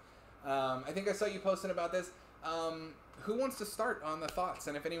 I think I saw you posting about this. Who wants to start on the thoughts?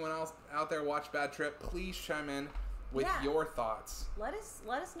 And if anyone else out there watched Bad Trip, please chime in with your thoughts. Let us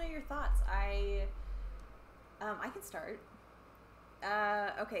know your thoughts. I can start.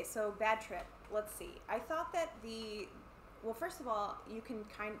 Okay, so Bad Trip. Let's see. I thought that well, first of all, you can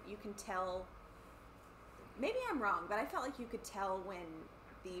tell. Maybe I'm wrong, but I felt like you could tell when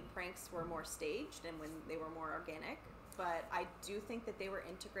the pranks were more staged and when they were more organic. But I do think that they were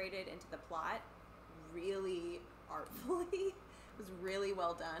integrated into the plot really artfully. It was really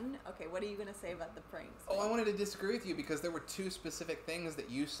well done. Okay, what are you going to say about the pranks? Oh, I wanted to disagree with you because there were 2 specific things that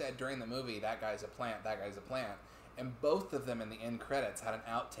you said during the movie. That guy's a plant, that guy's a plant. And both of them in the end credits had an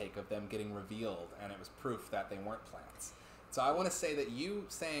outtake of them getting revealed, and it was proof that they weren't plants. So I want to say that you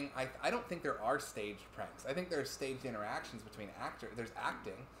saying, I don't think there are staged pranks. I think there are staged interactions between actors. There's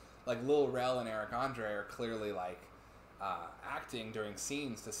acting. Like Lil Rel and Eric Andre are clearly like acting during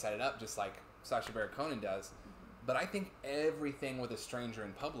scenes to set it up, just like Sacha Baron Cohen does. Mm-hmm. But I think everything with a stranger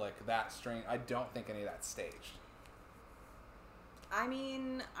in public, I don't think any of that's staged. I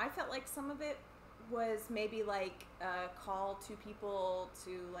mean, I felt like some of it was maybe like a call to people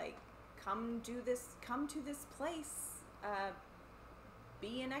to like come to this place,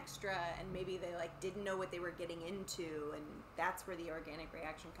 be an extra, and maybe they like didn't know what they were getting into, and that's where the organic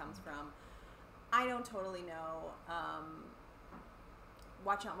reaction comes from. I don't totally know.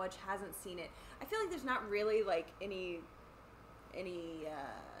 Watch Not Much hasn't seen it. I feel like there's not really like any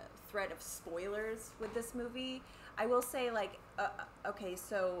threat of spoilers with this movie. I will say like okay,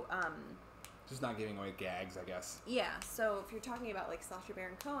 so just not giving away gags, I guess. Yeah, so if you're talking about like Sacha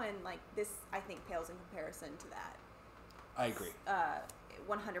Baron Cohen, like this I think pales in comparison to that. I agree.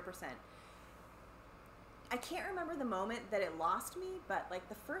 100%. I can't remember the moment that it lost me, but like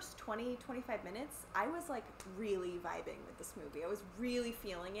the first 20-25 minutes, I was like really vibing with this movie. I was really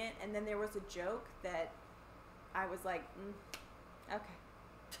feeling it, and then there was a joke that I was like, okay.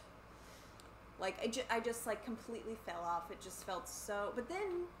 Like I just like completely fell off. It just felt so. But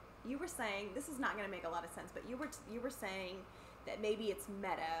then you were saying, this is not going to make a lot of sense, but you were saying that maybe it's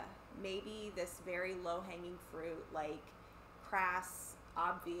meta. Maybe this very low hanging fruit, like crass,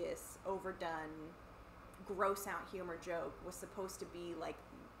 obvious, overdone, gross out humor joke was supposed to be like,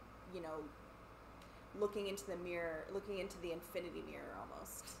 you know, looking into the mirror, looking into the infinity mirror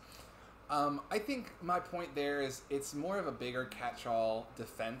almost. I think my point there is it's more of a bigger catch-all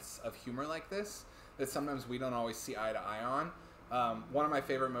defense of humor like this that sometimes we don't always see eye to eye on. One of my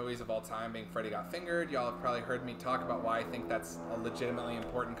favorite movies of all time being Freddy Got Fingered. Y'all have probably heard me talk about why I think that's a legitimately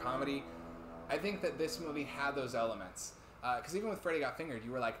important comedy. I think that this movie had those elements. Because even with Freddy Got Fingered,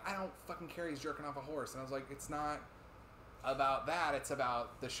 you were like, I don't fucking care, he's jerking off a horse. And I was like, it's not about that. It's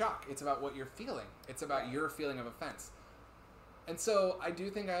about the shock. It's about what you're feeling. It's about your feeling of offense. And so I do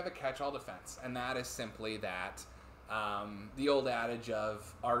think I have a catch-all defense, and that is simply that the old adage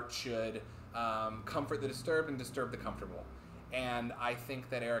of art should comfort the disturbed and disturb the comfortable. And I think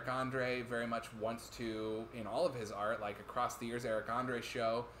that Eric Andre very much wants to, in all of his art, like across the years, Eric Andre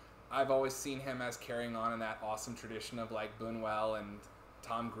show, I've always seen him as carrying on in that awesome tradition of like Buñuel and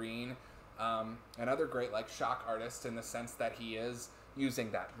Tom Green and other great like shock artists, in the sense that he is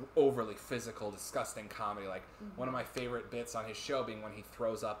using that overly physical, disgusting comedy. Like one of my favorite bits on his show being when he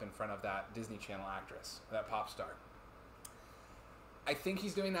throws up in front of that Disney Channel actress, that pop star. I think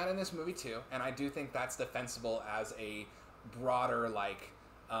he's doing that in this movie too, and I do think that's defensible as a broader like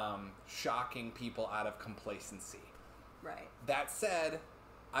shocking people out of complacency. Right. That said,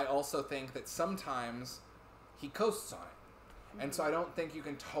 I also think that sometimes he coasts on it. And so I don't think you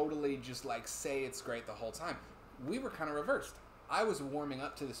can totally just like say it's great the whole time. We were kind of reversed. I was warming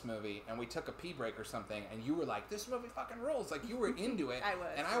up to this movie, and we took a pee break or something, and you were like, this movie fucking rolls. Like, you were into it. I was.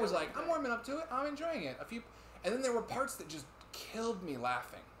 And I was like, I'm warming up to it. I'm enjoying it. And then there were parts that just killed me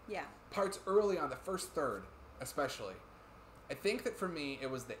laughing. Yeah. Parts early on, the first third, especially. I think that for me, it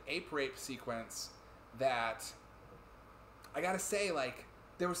was the ape rape sequence that, I gotta say, like,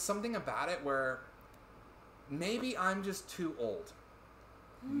 there was something about it where maybe I'm just too old.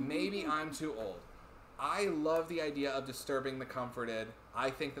 Maybe I'm too old. I love the idea of disturbing the comforted. I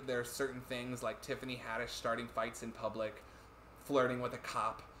think that there are certain things like Tiffany Haddish starting fights in public, flirting with a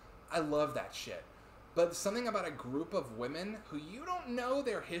cop. I love that shit. But something about a group of women who you don't know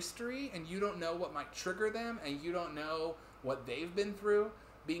their history, and you don't know what might trigger them, and you don't know what they've been through,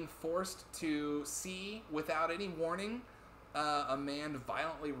 being forced to see without any warning a man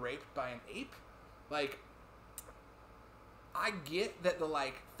violently raped by an ape. Like, I get that the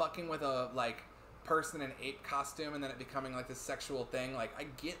like fucking with a like person in an ape costume and then it becoming like this sexual thing, like I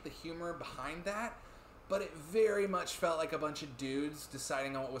get the humor behind that, but it very much felt like a bunch of dudes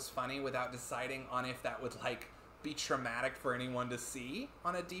deciding on what was funny without deciding on if that would like be traumatic for anyone to see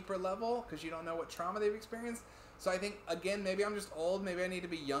on a deeper level, because you don't know what trauma they've experienced. So I think, again, maybe I'm just old, maybe I need to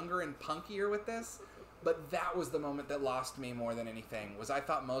be younger and punkier with this, but that was the moment that lost me more than anything. Was I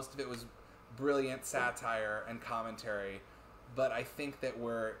thought most of it was brilliant satire and commentary, but I think that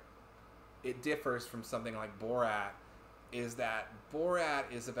where it differs from something like Borat is that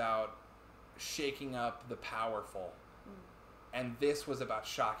Borat is about shaking up the powerful, and this was about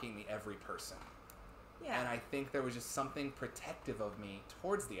shocking the every person. Yeah. And I think there was just something protective of me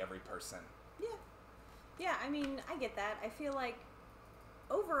towards the every person. Yeah. Yeah, I mean, I get that. I feel like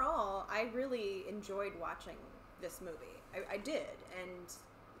overall, I really enjoyed watching this movie. I did. And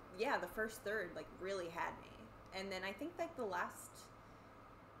yeah, the first third, like, really had me. and then I think like the last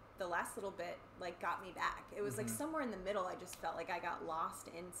little bit like got me back. It was like somewhere in the middle. I just felt like I got lost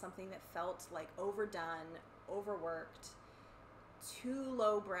in something that felt like overdone, overworked, too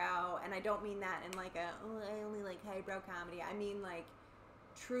lowbrow, and I don't mean that in like I only like highbrow comedy. I mean like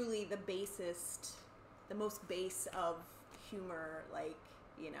truly the most base of humor, like,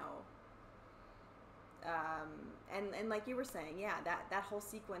 you know. And like you were saying, yeah, that whole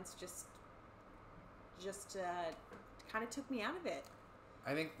sequence just kind of took me out of it.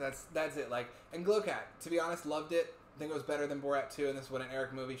 I think that's it. Like, and Glowcat, to be honest, loved it. I think it was better than Borat 2, and this is what an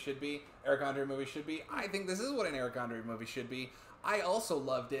Eric movie should be. Eric Andre movie should be. I think this is what an Eric Andre movie should be. I also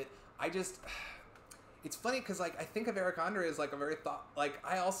loved it. It's funny because, like, I think of Eric Andre as, like, a very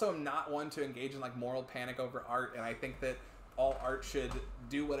I also am not one to engage in, like, moral panic over art, and I think that all art should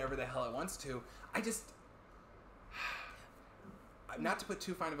do whatever the hell it wants to. Not to put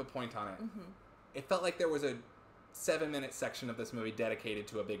too fine of a point on it, it felt like there was a 7-minute section of this movie dedicated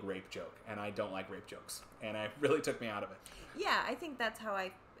to a big rape joke, and I don't like rape jokes, and it really took me out of it. Yeah, I think that's how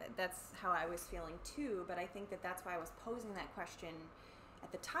I was feeling too, but I think that's why I was posing that question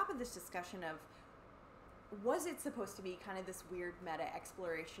at the top of this discussion of, was it supposed to be kind of this weird meta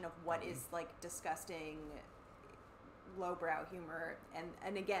exploration of what is like disgusting lowbrow humor,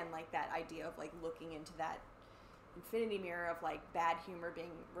 and again, like that idea of like looking into that infinity mirror of like bad humor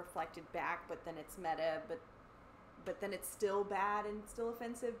being reflected back, but then it's meta, but then it's still bad and still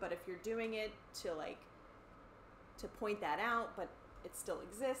offensive. But if you're doing it to point that out, but it still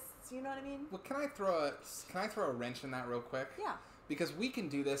exists, you know what I mean? Well, can I throw a wrench in that real quick? Yeah. Because we can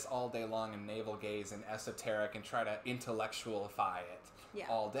do this all day long and navel gaze and esoteric and try to intellectualify it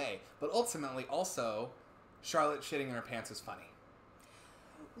all day. But ultimately, also, Charlotte shitting in her pants is funny.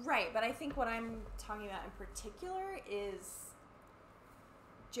 Right, but I think what I'm talking about in particular is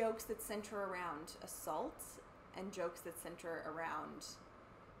jokes that center around assault and jokes that center around,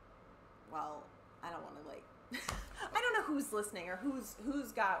 well, I don't want to like, I don't know who's listening or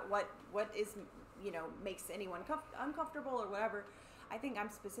who's got what is, you know, makes anyone uncomfortable or whatever. I think I'm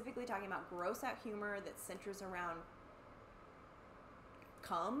specifically talking about gross out humor that centers around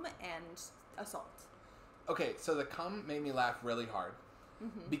cum and assault. Okay, so the cum made me laugh really hard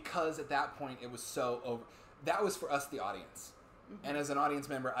because at that point it was so over. That was for us, the audience. And as an audience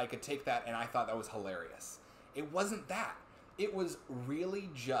member, I could take that and I thought that was hilarious. It wasn't that. It was really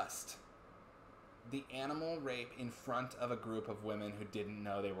just the animal rape in front of a group of women who didn't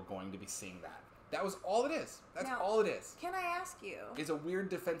know they were going to be seeing that. That was all it is. That's all it is. Can I ask you? Is a weird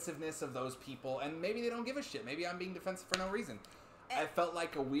defensiveness of those people, and maybe they don't give a shit. Maybe I'm being defensive for no reason. I felt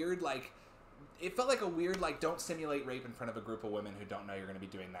like a weird, like, it felt like a weird, like, don't simulate rape in front of a group of women who don't know you're going to be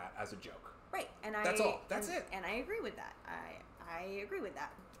doing that as a joke. Right, and that's all. That's it. And I agree with that. I agree with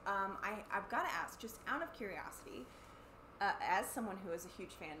that. I've got to ask, just out of curiosity, as someone who is a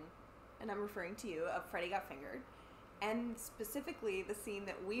huge fan, and I'm referring to you, of Freddy Got Fingered, and specifically the scene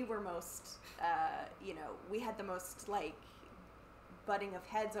that we were most, we had the most, like, butting of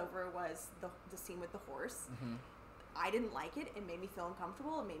heads over was the scene with the horse. I didn't like it. It made me feel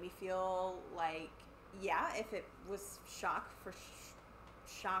uncomfortable. It made me feel like, yeah, if it was shock for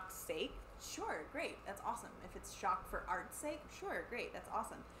shock's sake, sure, great, that's awesome. If it's shock for art's sake, sure, great, that's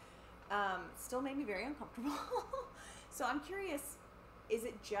awesome. Still made me very uncomfortable. So I'm curious, is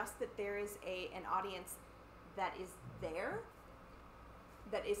it just that there is an audience that is there,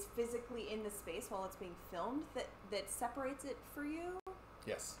 that is physically in the space while it's being filmed, that separates it for you?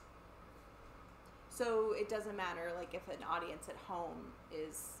 Yes. So it doesn't matter, like, if an audience at home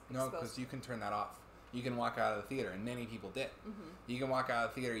is No, because you can turn that off. You can walk out of the theater, and many people did. You can walk out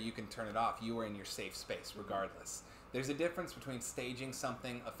of the theater, you can turn it off. You are in your safe space, regardless. There's a difference between staging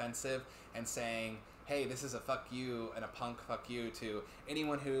something offensive and saying, hey, this is a fuck you and a punk fuck you to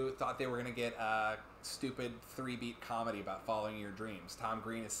anyone who thought they were going to get a stupid 3-beat comedy about following your dreams. Tom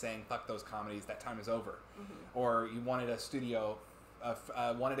Green is saying, fuck those comedies, that time is over. Or you wanted a studio...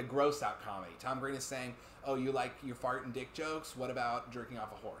 wanted a gross out comedy. Tom Green is saying, oh, you like your fart and dick jokes? What about jerking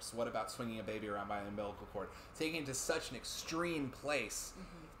off a horse? What about swinging a baby around by an umbilical cord? Taking it to such an extreme place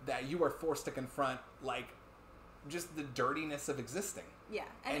that you are forced to confront, like, just the dirtiness of existing. Yeah.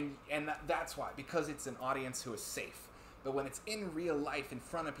 And that's why, because it's an audience who is safe. But when it's in real life in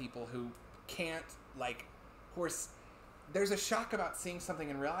front of people who can't, like, there's a shock about seeing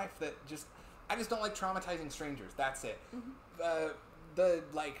something in real life that just, I just don't like traumatizing strangers. That's it. I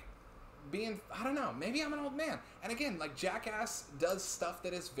don't know, maybe I'm an old man. And again, like, Jackass does stuff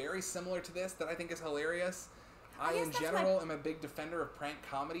that is very similar to this that I think is hilarious. I in general am a big defender of prank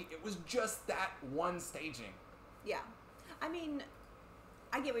comedy. It was just that one staging. Yeah. I mean,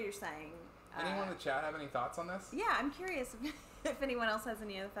 I get what you're saying. Anyone in the chat have any thoughts on this? Yeah, I'm curious if anyone else has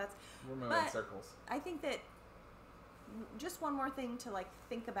any other thoughts. We're moving in circles. I think that just one more thing to like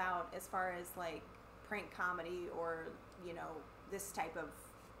think about as far as like prank comedy or this type of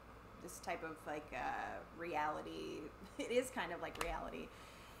like reality. It is kind of like reality.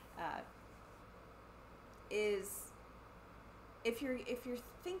 Is if you're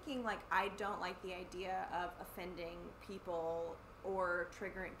thinking like I don't like the idea of offending people or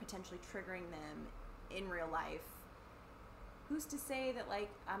potentially triggering them in real life, who's to say that like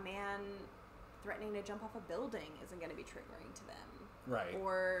a man threatening to jump off a building isn't going to be triggering to them, right?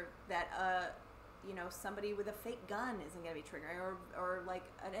 Or that somebody with a fake gun isn't going to be triggering, or like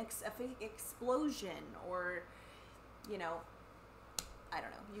a fake explosion, or I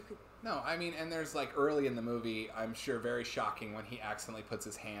don't know. You could. No, I mean, and there's like early in the movie, I'm sure very shocking when he accidentally puts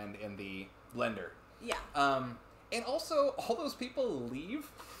his hand in the blender. Yeah. And also, all those people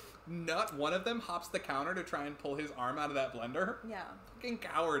leave. Not one of them hops the counter to try and pull his arm out of that blender. Yeah. Fucking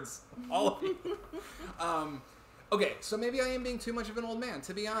cowards. All of you. Okay, so maybe I am being too much of an old man,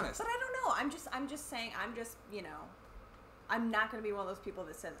 to be honest. But I don't know. I'm just saying, I'm not going to be one of those people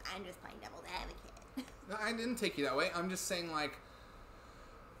that says, I'm just playing devil's advocate. I didn't take you that way. I'm just saying, like,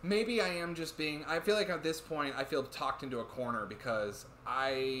 maybe I am just being... I feel like at this point, I feel talked into a corner because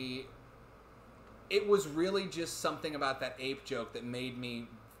it was really just something about that ape joke that made me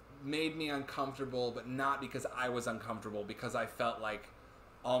uncomfortable, but not because I was uncomfortable, because I felt like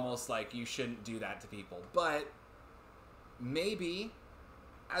almost like you shouldn't do that to people. But maybe,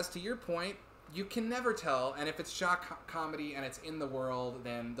 as to your point, you can never tell, and if it's shock comedy and it's in the world,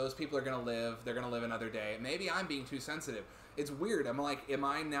 then those people are going to live. They're going to live another day. Maybe I'm being too sensitive. It's weird. I'm like, am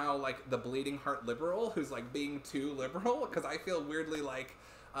I now like the bleeding heart liberal who's like being too liberal? Because I feel weirdly like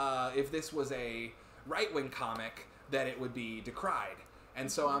if this was a right-wing comic, that it would be decried. And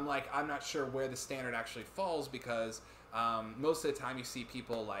so I'm like, I'm not sure where the standard actually falls, because most of the time you see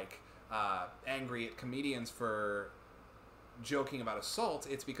people like angry at comedians for joking about assault.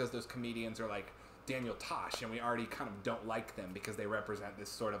 It's because those comedians are like Daniel Tosh, and we already kind of don't like them because they represent this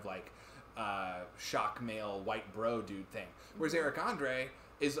sort of like shock male white bro dude thing. Whereas Eric Andre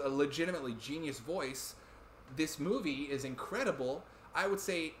is a legitimately genius voice. This movie is incredible. I would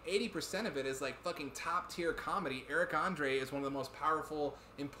say 80% of it is like fucking top tier comedy. Eric Andre is one of the most powerful,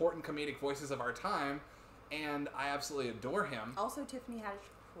 important comedic voices of our time, and I absolutely adore him. Also, Tiffany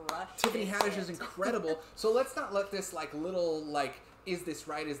Haddish crushed. Tiffany Haddish is incredible. So let's not let this like little like, is this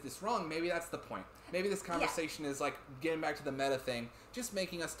right, is this wrong? Maybe that's the point. Maybe this conversation is like getting back to the meta thing, just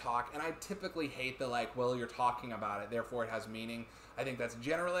making us talk. And I typically hate the like, well, you're talking about it, therefore it has meaning. I think that's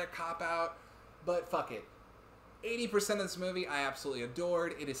generally a cop-out, but fuck it. 80% of this movie I absolutely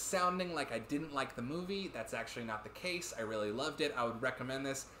adored. It is sounding like I didn't like the movie. That's actually not the case. I really loved it. I would recommend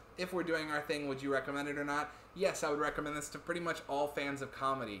this. If we're doing our thing, would you recommend it or not? Yes, I would recommend this to pretty much all fans of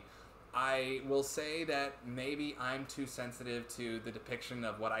comedy. I will say that maybe I'm too sensitive to the depiction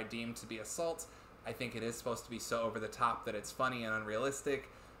of what I deem to be assault. I think it is supposed to be so over the top that it's funny and unrealistic,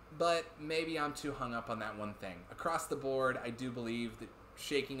 but maybe I'm too hung up on that one thing. Across the board, I do believe that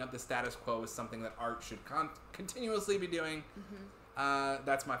shaking up the status quo is something that art should continuously be doing.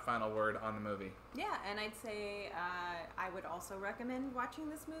 That's my final word on the movie. Yeah, and I'd say I would also recommend watching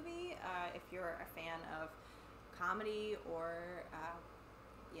this movie if you're a fan of comedy or,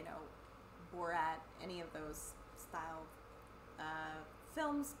 Borat, any of those style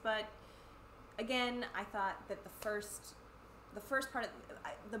films. But again, I thought that the first part of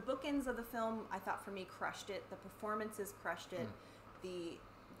the bookends of the film, I thought for me crushed it. The performances crushed it. The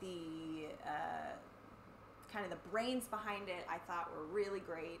kind of the brains behind it I thought were really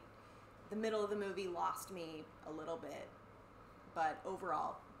great. The middle of the movie lost me a little bit, but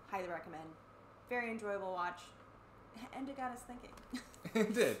overall, highly recommend. Very enjoyable watch, and it got us thinking.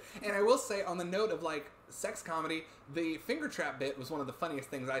 It did. And I will say, on the note of like sex comedy, the finger trap bit was one of the funniest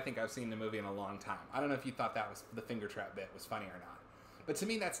things I think I've seen in a movie in a long time. I don't know if you thought that was the finger trap bit was funny or not. But to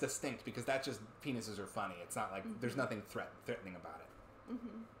me, that's distinct because that's just penises are funny. It's not like there's nothing threatening about it.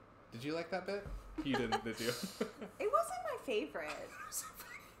 Did you like that bit? You didn't, did you? It wasn't my favorite.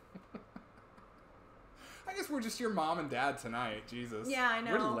 I guess we're just your mom and dad tonight. Jesus. Yeah, I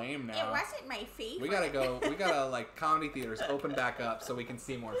know. We're lame now. It wasn't my favorite. We gotta like comedy theaters open back up so we can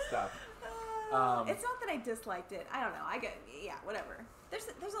see more stuff. It's not that I disliked it. I don't know. Whatever.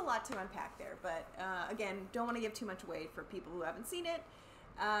 There's a lot to unpack there, but again, don't want to give too much away for people who haven't seen it.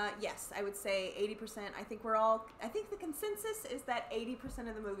 Yes, I would say 80%. I think the consensus is that 80%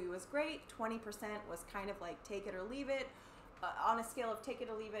 of the movie was great. 20% was kind of like take it or leave it. On a scale of take it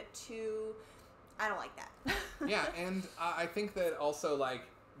or leave it to, I don't like that. Yeah, and I think that also like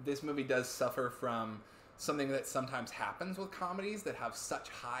this movie does suffer from something that sometimes happens with comedies that have such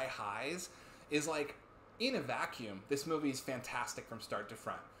high highs, is like, in a vacuum, this movie is fantastic from start to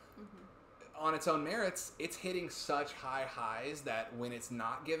front. On its own merits, it's hitting such high highs that when it's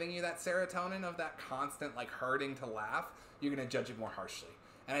not giving you that serotonin of that constant, like, hurting to laugh, you're going to judge it more harshly.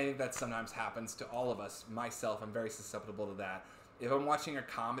 And I think that sometimes happens to all of us. Myself, I'm very susceptible to that. If I'm watching a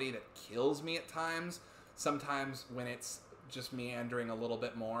comedy that kills me at times, sometimes when it's just meandering a little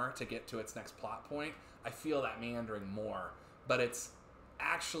bit more to get to its next plot point, I feel that meandering more. But it's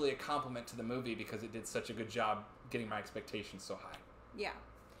actually a compliment to the movie because it did such a good job getting my expectations so high. Yeah.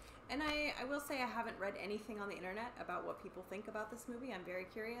 And I will say I haven't read anything on the internet about what people think about this movie. I'm very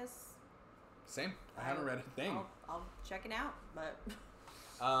curious. Same. I haven't read a thing. I'll check it out, but...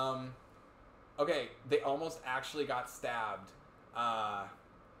 Okay, they almost actually got stabbed.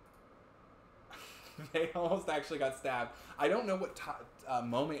 They almost actually got stabbed. I don't know what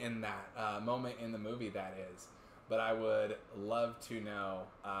moment in the movie that is, but I would love to know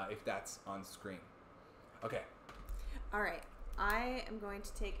if that's on screen. Okay. All right. I am going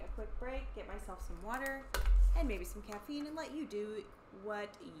to take a quick break, get myself some water, and maybe some caffeine, and let you do what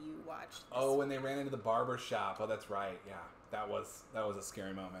you watched. Oh, when they ran into the barber shop. Oh, that's right. Yeah, that was a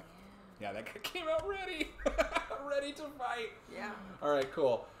scary moment. Yeah, that guy came out ready, ready to fight. Yeah. All right,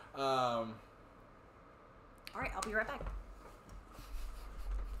 cool. All right, I'll be right back.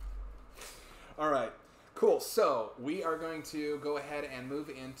 All right, cool. So we are going to go ahead and move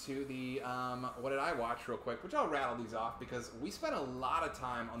into the what did I watch real quick, which I'll rattle these off because we spent a lot of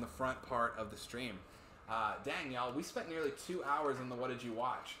time on the front part of the stream. Dang, y'all, we spent nearly 2 hours on the what did you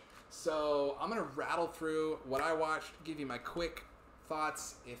watch. So I'm going to rattle through what I watched, give you my quick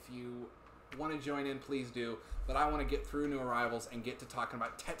thoughts. If you want to join in, please do. But I want to get through new arrivals and get to talking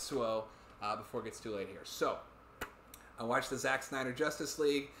about Tetsuo before it gets too late here. So I watched the Zack Snyder Justice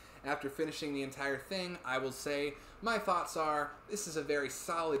League. After finishing the entire thing, I will say my thoughts are this is a very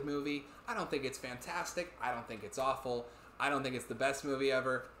solid movie. I don't think it's fantastic. I don't think it's awful. I don't think it's the best movie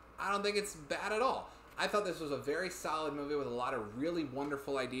ever. I don't think it's bad at all. I thought this was a very solid movie with a lot of really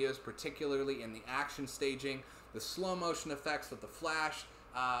wonderful ideas, particularly in the action staging, the slow motion effects with the Flash.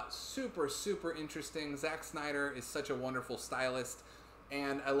 Super, super interesting. Zack Snyder is such a wonderful stylist,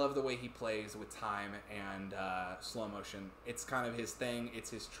 and I love the way he plays with time and slow motion. It's kind of his thing.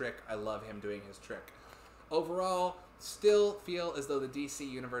 It's his trick. I love him doing his trick. Overall, still feel as though the DC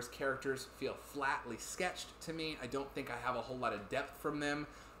Universe characters feel flatly sketched to me. I don't think I have a whole lot of depth from them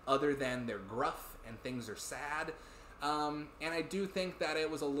other than they're gruff and things are sad. And I do think that it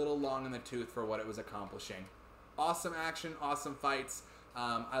was a little long in the tooth for what it was accomplishing. Awesome action, awesome fights.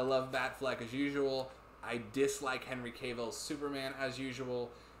 I love Batfleck as usual. I dislike Henry Cavill's Superman as usual.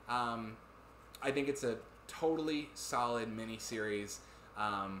 I think it's a totally solid miniseries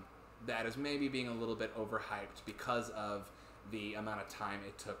that is maybe being a little bit overhyped because of the amount of time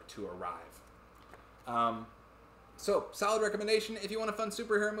it took to arrive. So, solid recommendation. If you want a fun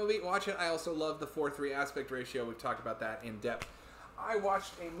superhero movie, watch it. I also love the 4:3 aspect ratio. We've talked about that in depth. I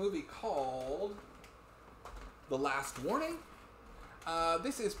watched a movie called The Last Warning.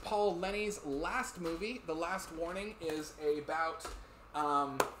 This is Paul Lenny's last movie. The Last Warning is about...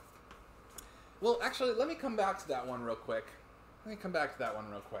 well, actually, let me come back to that one real quick.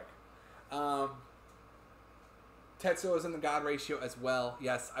 Tetsuo is in the God ratio as well.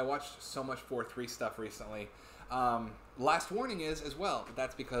 Yes, I watched so much 4:3 stuff recently. Last Warning is as well, but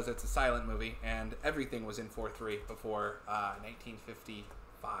that's because it's a silent movie, and everything was in 4:3 before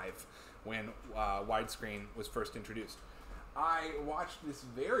 1955, when widescreen was first introduced. I watched this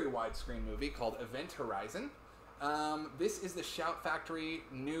very widescreen movie called Event Horizon. This is the Shout Factory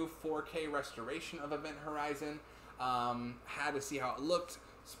new 4K restoration of Event Horizon. Had to see how it looked.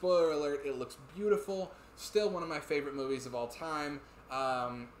 Spoiler alert, it looks beautiful. Still one of my favorite movies of all time.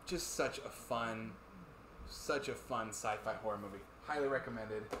 Just such a fun sci-fi horror movie. Highly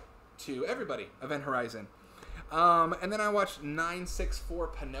recommended to everybody. Event Horizon. And then I watched 964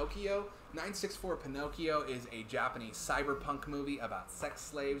 Pinocchio. 964 Pinocchio is a Japanese cyberpunk movie about sex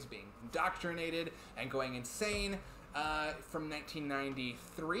slaves being indoctrinated and going insane from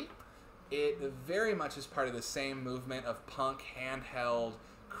 1993. It very much is part of the same movement of punk, handheld,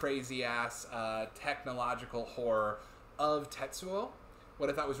 crazy-ass technological horror of Tetsuo. What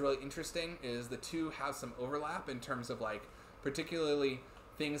I thought was really interesting is the two have some overlap in terms of, like, particularly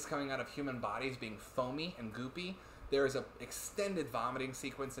things coming out of human bodies being foamy and goopy. There is an extended vomiting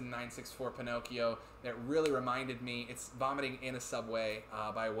sequence in 964 Pinocchio that really reminded me, it's vomiting in a subway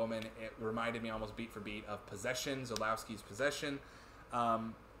by a woman. It reminded me almost beat for beat of Possession, Zulawski's Possession.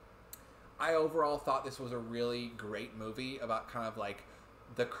 I overall thought this was a really great movie about kind of like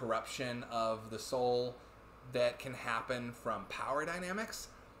the corruption of the soul that can happen from power dynamics,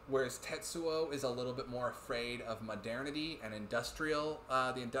 whereas Tetsuo is a little bit more afraid of modernity and the industrial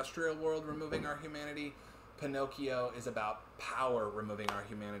world removing our humanity. Pinocchio is about power removing our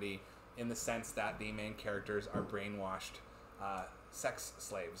humanity, in the sense that the main characters are brainwashed sex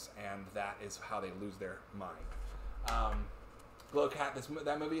slaves, and that is how they lose their mind. Glowcat,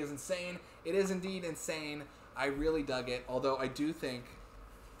 that movie is insane. It is indeed insane. I really dug it, although I do think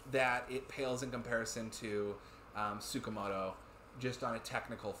that it pales in comparison to Tsukamoto, just on a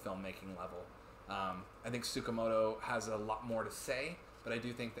technical filmmaking level. I think Tsukamoto has a lot more to say, but I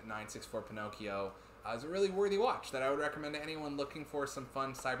do think that 964 Pinocchio is a really worthy watch that I would recommend to anyone looking for some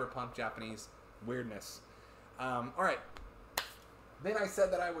fun cyberpunk Japanese weirdness. All right. Then I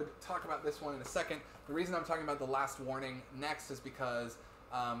said that I would talk about this one in a second. The reason I'm talking about The Last Warning next is because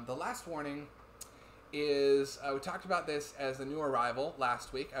The Last Warning is... we talked about this as a new arrival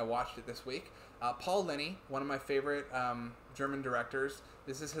last week. I watched it this week. Paul Lenny, one of my favorite German directors.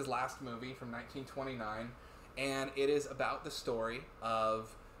 This is his last movie from 1929, and it is about the story of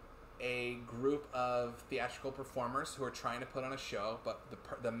a group of theatrical performers who are trying to put on a show, but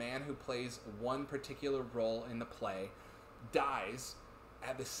the man who plays one particular role in the play dies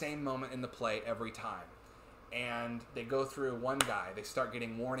at the same moment in the play every time. And they go through one guy, they start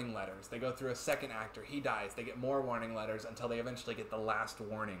getting warning letters. They go through a second actor, he dies, they get more warning letters until they eventually get the last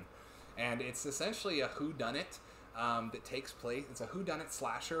warning. And it's essentially a whodunit that takes place. It's a whodunit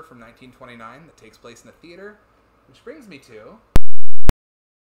slasher from 1929 that takes place in a theater, which brings me to...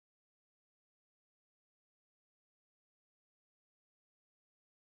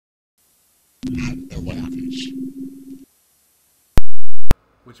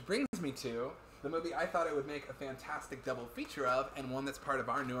 the movie I thought it would make a fantastic double feature of, and one that's part of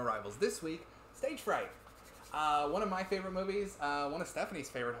our new arrivals this week, Stage Fright. One of my favorite movies, one of Stephanie's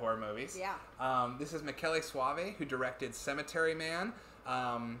favorite horror movies. Yeah. This is Michele Soavi, who directed Cemetery Man,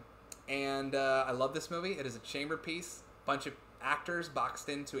 and I love this movie. It is a chamber piece, bunch of actors boxed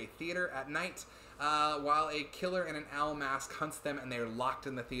into a theater at night, while a killer in an owl mask hunts them, and they are locked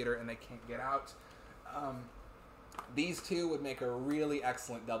in the theater and they can't get out. These two would make a really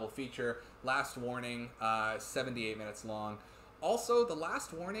excellent double feature. Last Warning, 78 minutes long. Also, The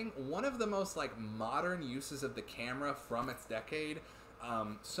Last Warning, one of the most modern uses of the camera from its decade.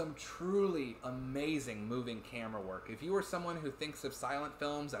 Some truly amazing moving camera work. If you are someone who thinks of silent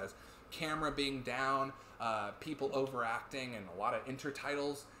films as camera being down, people overacting, and a lot of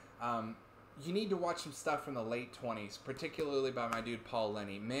intertitles, you need to watch some stuff from the late 20s, particularly by my dude Paul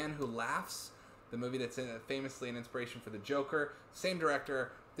Lenny. Man Who Laughs, the movie that's famously an inspiration for the Joker. Same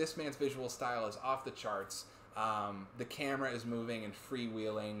director. This man's visual style is off the charts. The camera is moving and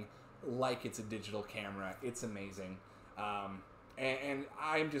freewheeling like it's a digital camera. It's amazing. And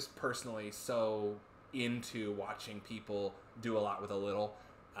I'm just personally so into watching people do a lot with a little.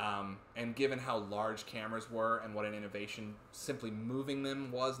 And given how large cameras were and what an innovation simply moving them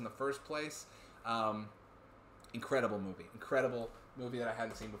was in the first place, incredible movie. Incredible movie that I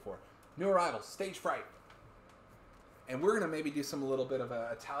hadn't seen before. New arrival, Stage Fright. And we're going to maybe do some little bit of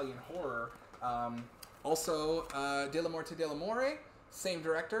Italian horror. Also, De la Morte dell'Amore, same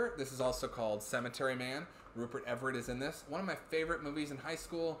director. This is also called Cemetery Man. Rupert Everett is in this. One of my favorite movies in high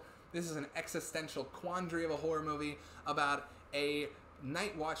school. This is an existential quandary of a horror movie about a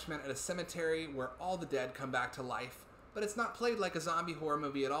night watchman at a cemetery where all the dead come back to life. But it's not played like a zombie horror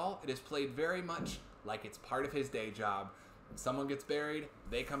movie at all. It is played very much like it's part of his day job. Someone gets buried,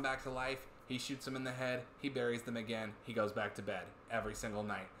 they come back to life, he shoots them in the head, he buries them again, he goes back to bed every single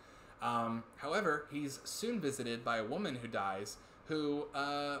night. However, he's soon visited by a woman who dies, who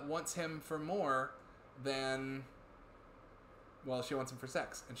wants him for more than... Well, she wants him for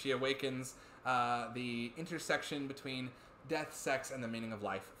sex. And she awakens the intersection between death, sex, and the meaning of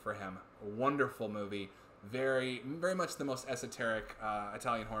life for him. A wonderful movie. Very, very much the most esoteric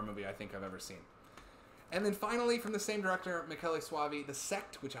Italian horror movie I think I've ever seen. And then finally, from the same director, Michele Soavi, The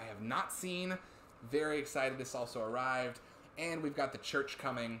Sect, which I have not seen. Very excited this also arrived. And we've got The Church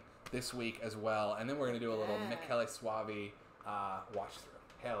coming this week as well. And then we're going to do a little Michele Soavi watch through.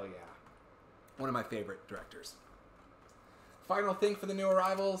 Hell yeah. One of my favorite directors. Final thing for the new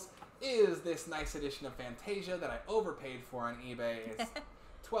arrivals is this nice edition of Fantasia that I overpaid for on eBay. It's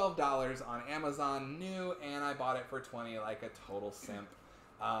 $12 on Amazon, new, and I bought it for $20 like a total simp.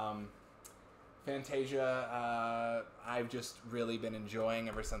 Fantasia, I've just really been enjoying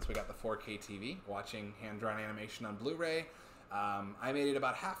ever since we got the 4K TV, watching hand-drawn animation on Blu-ray. I made it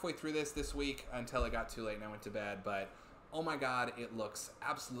about halfway through this week until it got too late and I went to bed, but oh my god, it looks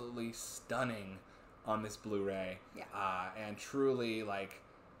absolutely stunning on this Blu-ray. Yeah. And truly, like...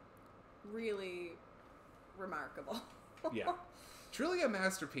 Really remarkable. Yeah. Truly a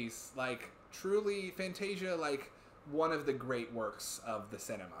masterpiece. Like, truly Fantasia, like, one of the great works of the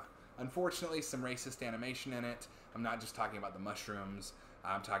cinema. Unfortunately, some racist animation in it. I'm not just talking about the mushrooms.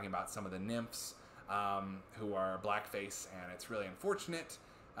 I'm talking about some of the nymphs who are blackface, and it's really unfortunate.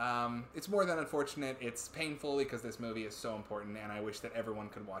 It's more than unfortunate. It's painful because this movie is so important, and I wish that everyone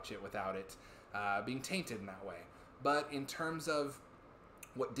could watch it without it being tainted in that way. But in terms of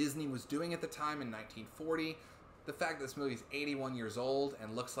what Disney was doing at the time in 1940, the fact that this movie is 81 years old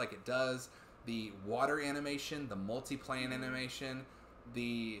and looks like it does, the water animation, the multiplane animation,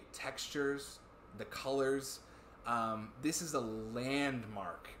 the textures, the colors, this is a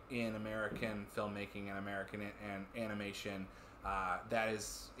landmark in American filmmaking and American animation that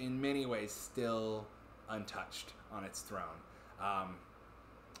is in many ways still untouched on its throne.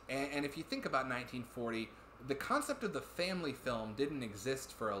 And if you think about 1940, the concept of the family film didn't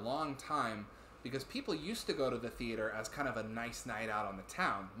exist for a long time because people used to go to the theater as kind of a nice night out on the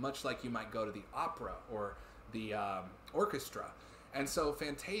town, much like you might go to the opera or the orchestra. And so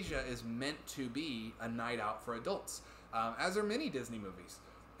Fantasia is meant to be a night out for adults, as are many Disney movies.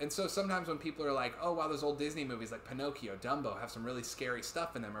 And so sometimes when people are like, oh, wow, those old Disney movies like Pinocchio, Dumbo have some really scary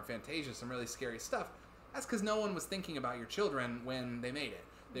stuff in them, or Fantasia, some really scary stuff, that's because no one was thinking about your children when they made it.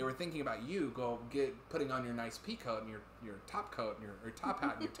 They were thinking about you putting on your nice pea coat and your top coat and your top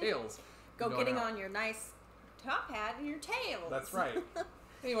hat and your tails. Getting on your nice top hat and your tails. That's right.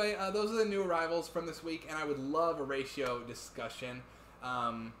 Anyway, those are the new arrivals from this week, and I would love a ratio discussion.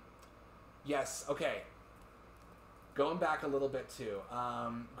 Yes, okay. Going back a little bit, too.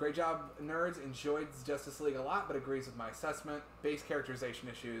 Great job, nerds. Enjoyed Justice League a lot, but agrees with my assessment. Base characterization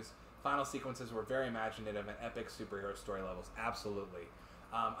issues. Final sequences were very imaginative and epic superhero story levels. Absolutely.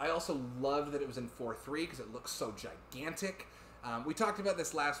 I also loved that it was in 4:3 because it looks so gigantic. We talked about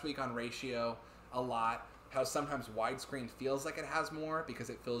this last week on ratio a lot, how sometimes widescreen feels like it has more because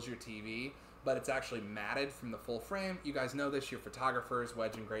it fills your TV, but it's actually matted from the full frame. You guys know this, you're photographers,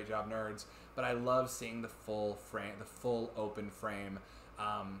 Wedge and Great Job nerds, but I love seeing the full frame, the full open frame.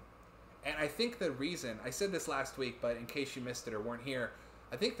 And I think the reason, I said this last week, but in case you missed it or weren't here,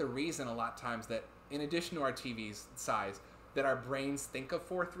 I think the reason a lot of times that, in addition to our TV's size, that our brains think of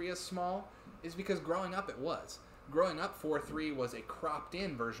 4:3 as small is because growing up it was. Growing up, 4:3 was a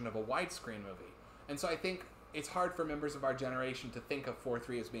cropped-in version of a widescreen movie. And so I think it's hard for members of our generation to think of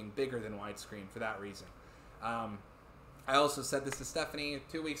 4:3 as being bigger than widescreen for that reason. I also said this to Stephanie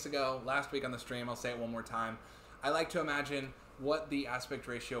 2 weeks ago, last week on the stream, I'll say it one more time. I like to imagine what the aspect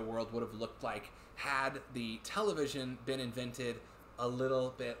ratio world would have looked like had the television been invented a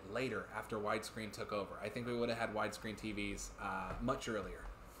little bit later after widescreen took over. I think we would have had widescreen TVs much earlier.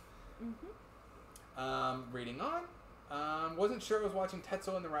 Mm-hmm. Reading on. Wasn't sure I was watching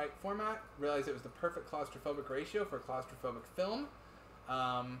Tetsuo in the right format. Realized it was the perfect claustrophobic ratio for a claustrophobic film.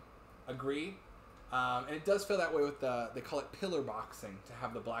 Agreed. And it does feel that way with they call it pillar boxing, to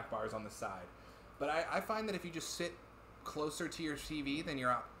have the black bars on the side. But I find that if you just sit closer to your TV than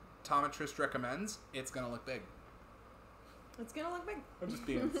your optometrist recommends, it's going to look big. It's going to look big. I'm just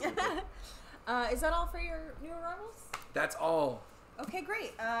being stupid. Is that all for your new arrivals? That's all. Okay,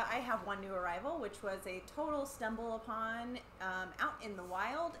 great. I have one new arrival, which was a total stumble upon out in the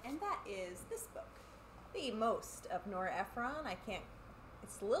wild, and that is this book, The Most of Nora Ephron.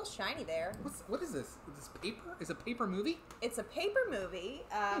 It's a little shiny there. What is this? Is this paper? Is it a paper movie? It's a paper movie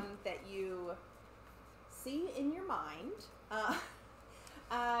that you see in your mind.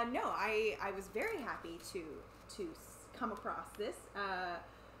 No, I was very happy to come across this.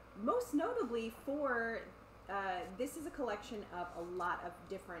 Most notably for this is a collection of a lot of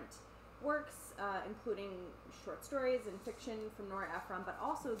different works, including short stories and fiction from Nora Ephron, but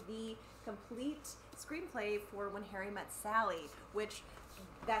also the complete screenplay for When Harry Met Sally, which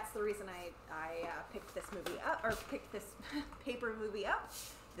that's the reason I picked this movie up, or picked this paper movie up,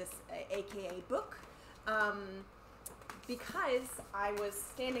 this AKA book, because I was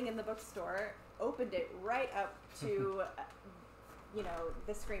standing in the bookstore, opened it right up to,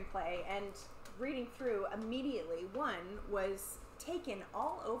 the screenplay, and reading through immediately. One was taken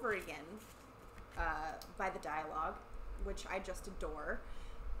all over again by the dialogue, which I just adore.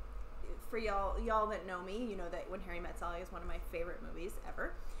 For y'all that know me, you know that When Harry Met Sally is one of my favorite movies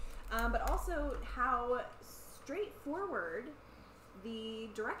ever. But also how straightforward the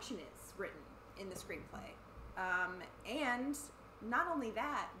direction is written in the screenplay. And not only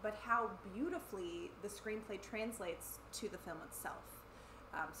that, but how beautifully the screenplay translates to the film itself.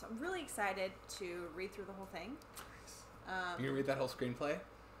 So I'm really excited to read through the whole thing. You gonna read that whole screenplay?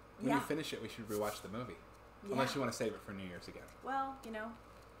 when you finish it, we should rewatch the movie. Yeah. Unless you want to save it for New Year's again. Well, you know,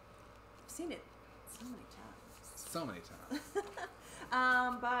 I've seen it so many times. So many times.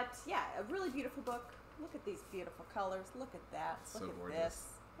 But yeah, a really beautiful book. Look at these beautiful colors. Look at that. So Look at gorgeous. this.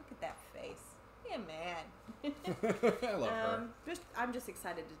 Look at that face. Yeah, man. I love her. I'm just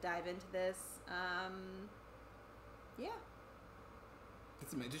excited to dive into this. Yeah.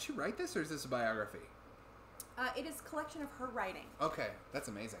 Did she write this, or is this a biography? It is a collection of her writing. Okay, that's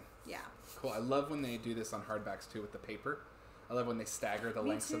amazing. Yeah. Cool. I love when they do this on hardbacks too with the paper. I love when they stagger the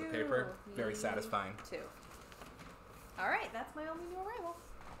lengths of the paper. Very satisfying. Too. All right, that's my only new arrival.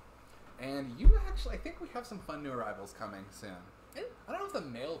 And you actually, I think we have some fun new arrivals coming soon. Ooh. I don't know if the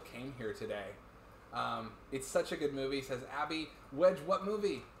mail came here today. It's such a good movie. Says Abby, Wedge, what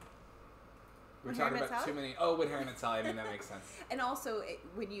movie? We're talking about too many. Oh, When Harry Met Sally. I mean, that makes sense. And also,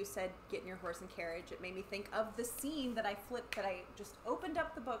 when you said get in your horse and carriage, it made me think of the scene that I flipped, that I just opened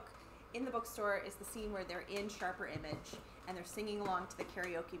up the book in the bookstore, is the scene where they're in sharper image and they're singing along to the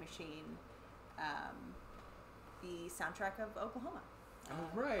karaoke machine, the soundtrack of Oklahoma. Oh,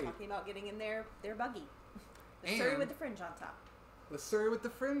 right. Talking about getting in their buggy. The And Surrey with the fringe on top. The Surrey with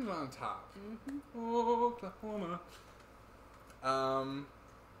the fringe on top. Mm-hmm. Oklahoma.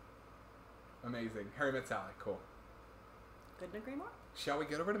 Amazing. Harry Met Sally. Cool. Couldn't agree more. Shall we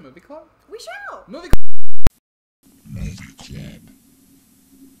get over to Movie Club? We shall. Movie Club.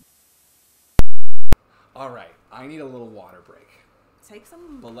 All right. I need a little water break. Take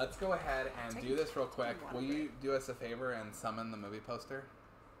some. But let's go ahead and do this real quick. Will you break. do us a favor and summon the movie poster?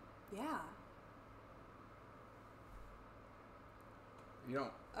 Yeah. You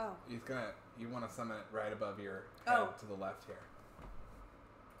don't. Oh. You want to summon it right above your head to the left here.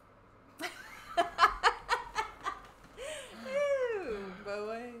 Ew,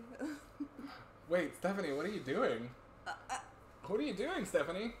 boy. Wait, Stephanie, what are you doing? What are you doing,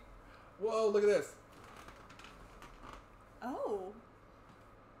 Stephanie? Whoa, look at this. Oh.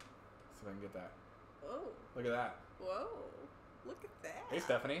 See if I can get that. Oh. Look at that. Whoa. Look at that. Hey,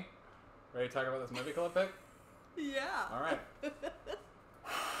 Stephanie. Ready to talk about this movie club pick? Yeah. All right.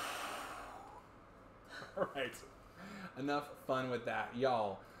 All right. Enough fun with that.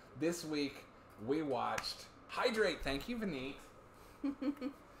 Y'all, this week we watched Hydrate. Thank you, Vineet.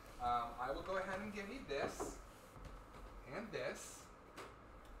 I will go ahead and give you this and this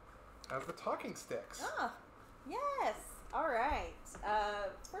as the talking sticks. Ah, yes. All right.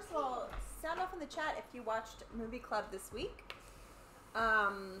 First of all, sound off in the chat if you watched Movie Club this week.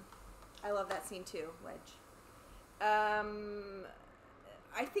 I love that scene too, Wedge. I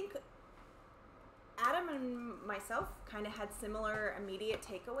think Adam and myself kind of had similar immediate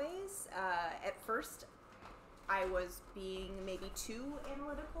takeaways. At first, I was being maybe too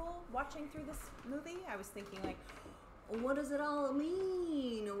analytical watching through this movie. I was thinking like, what does it all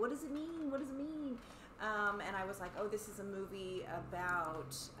mean? What does it mean? What does it mean? And I was like, oh, this is a movie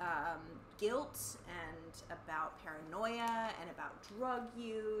about guilt and about paranoia and about drug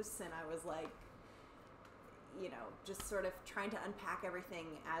use. And I was like, you know, just sort of trying to unpack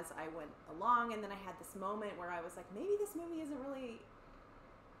everything as I went along. And then I had this moment where I was like, maybe this movie isn't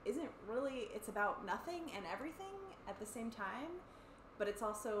really, it's about nothing and everything at the same time. But it's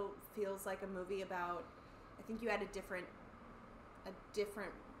also feels like a movie about, I think you had a different,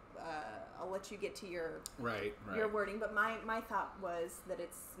 I'll let you get to your your wording, but my thought was that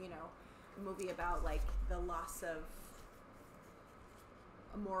it's, you know, a movie about like the loss of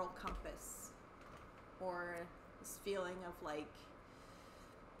a moral compass, or this feeling of like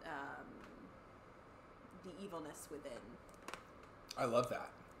the evilness within. I love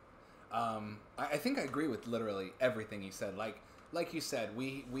that. I think I agree with literally everything you said. Like you said,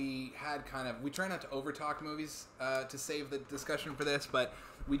 we had kind of, we try not to overtalk movies to save the discussion for this, but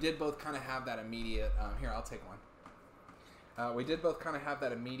we did both kind of have that immediate, here, I'll take one. We did both kind of have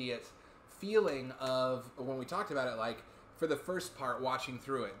that immediate feeling of, when we talked about it, like, for the first part, watching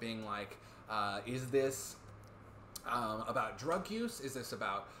through it, being like, is this about drug use? Is this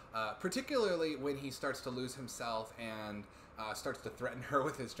about, particularly when he starts to lose himself and starts to threaten her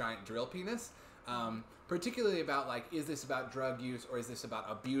with his giant drill penis? Particularly about, like, is this about drug use, or is this about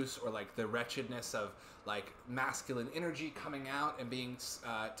abuse, or like the wretchedness of like masculine energy coming out and being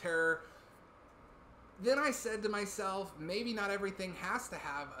terror? Then I said to myself, maybe not everything has to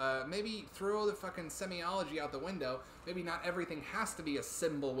have, maybe throw the fucking semiology out the window. Maybe not everything has to be a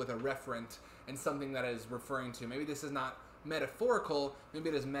symbol with a referent and something that is referring to. Maybe this is not metaphorical, maybe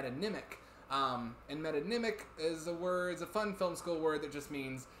it is metonymic. And metonymic is a word, it's a fun film school word that just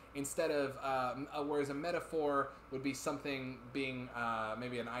means instead of whereas a metaphor would be something being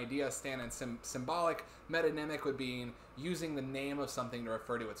maybe an idea stand and symbolic. Metonymic would be using the name of something to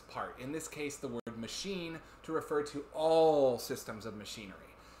refer to its part. In this case, the word machine to refer to all systems of machinery.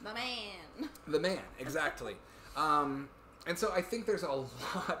 The man. The man, exactly. And so I think there's a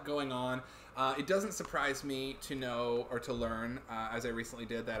lot going on. It doesn't surprise me to know or to learn, as I recently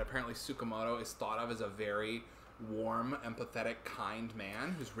did, that apparently Tsukamoto is thought of as a very warm, empathetic, kind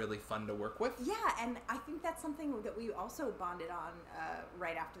man who's really fun to work with. Yeah, and I think that's something that we also bonded on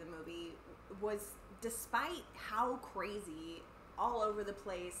right after the movie, was despite how crazy, all over the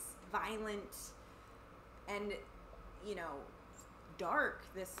place, violent, and, you know, dark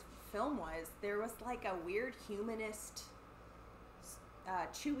this film was, there was like a weird humanist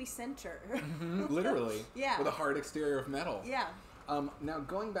chewy center. Literally. Yeah. With a hard exterior of metal. Yeah. Now,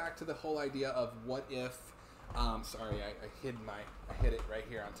 going back to the whole idea of what if... sorry, I hid it right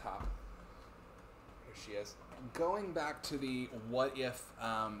here on top. Here she is. Going back to the what if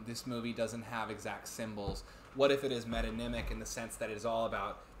this movie doesn't have exact symbols, what if it is metonymic in the sense that it is all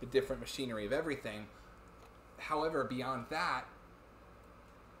about the different machinery of everything. However, beyond that,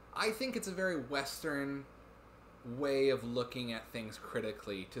 I think it's a very Western way of looking at things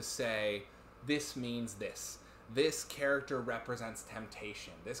critically to say, this means this. This character represents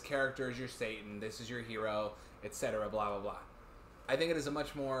temptation. This character is your Satan. This is your hero, etc. Blah, blah, blah. I think it is a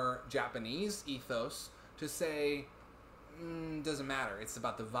much more Japanese ethos to say, doesn't matter. It's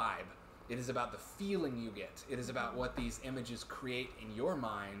about the vibe. It is about the feeling you get. It is about what these images create in your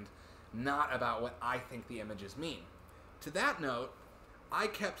mind, not about what I think the images mean. To that note, I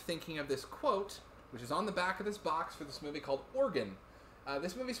kept thinking of this quote, which is on the back of this box for this movie called Organ.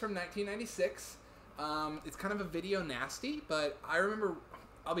 This movie's from 1996. It's kind of a video nasty, but I remember,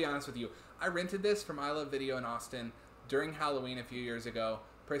 I'll be honest with you, I rented this from I Love Video in Austin during Halloween a few years ago,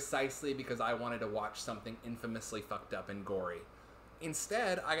 precisely because I wanted to watch something infamously fucked up and gory.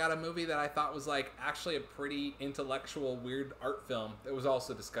 Instead, I got a movie that I thought was like actually a pretty intellectual, weird art film that was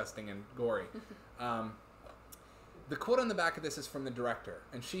also disgusting and gory. The quote on the back of this is from the director,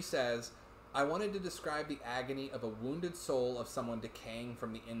 and she says, "I wanted to describe the agony of a wounded soul of someone decaying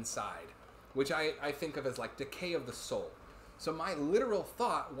from the inside," which I think of as like decay of the soul. So my literal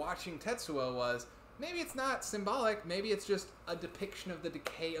thought watching Tetsuo was, maybe it's not symbolic, maybe it's just a depiction of the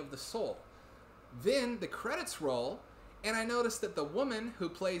decay of the soul. Then the credits roll, and I noticed that the woman who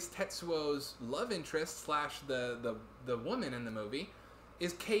plays Tetsuo's love interest / the woman in the movie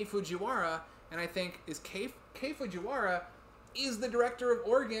is Kei Fujiwara, and I think, is Kei Fujiwara is the director of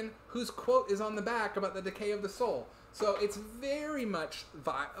Organ, whose quote is on the back about the decay of the soul. So it's very much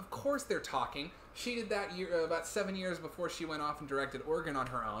vibe. Of course they're talking. She did that about 7 years before she went off and directed Organ on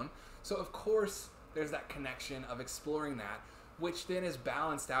her own. So of course there's that connection of exploring that, which then is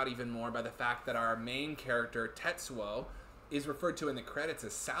balanced out even more by the fact that our main character, Tetsuo, is referred to in the credits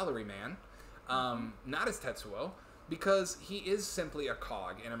as Salaryman, not as Tetsuo, because he is simply a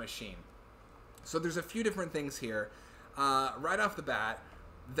cog in a machine. So there's a few different things here. Right off the bat,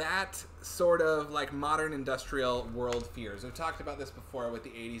 that sort of like modern industrial world fears. We've talked about this before with the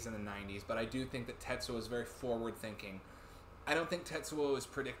 80s and the 90s, but I do think that Tetsuo is very forward thinking. I don't think Tetsuo is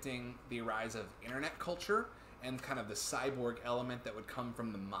predicting the rise of internet culture and kind of the cyborg element that would come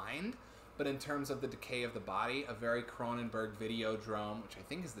from the mind, but in terms of the decay of the body, a very Cronenberg Videodrome, which I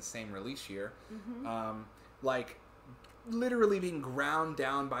think is the same release year, like literally being ground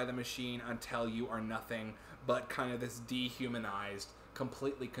down by the machine until you are nothing but kind of this dehumanized,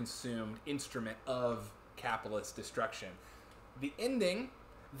 completely consumed instrument of capitalist destruction. The ending,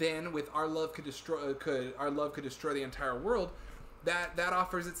 then, with our love could destroy the entire world, that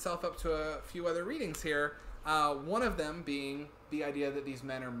offers itself up to a few other readings here. One of them being the idea that these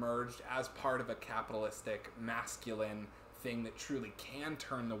men are merged as part of a capitalistic, masculine thing that truly can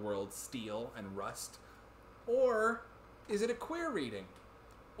turn the world steel and rust. Or is it a queer reading?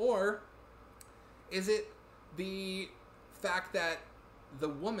 Or is it the fact that the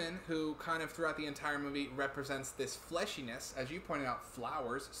woman who kind of throughout the entire movie represents this fleshiness, as you pointed out,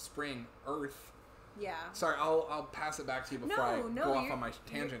 flowers, spring, earth. Yeah. Sorry, I'll pass it back to you before I go off on my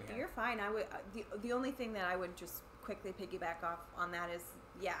tangent here. You're fine. I would the only thing that I would just quickly piggyback off on that is,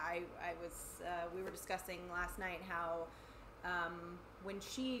 yeah, I was we were discussing last night how when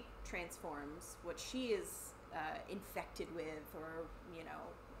she transforms, what she is infected with or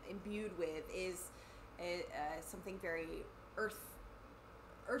imbued with is something very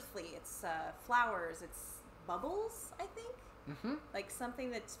earthly. It's flowers. It's bubbles, I think. Mm-hmm. Like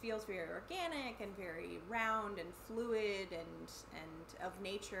something that feels very organic and very round and fluid and of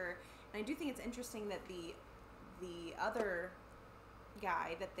nature. And I do think it's interesting that the other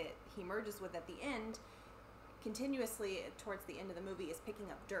guy that he merges with at the end, continuously towards the end of the movie, is picking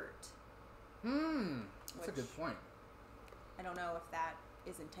up dirt. That's a good point. I don't know if that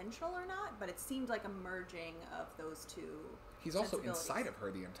is intentional or not, but it seemed like a merging of those two. He's also inside of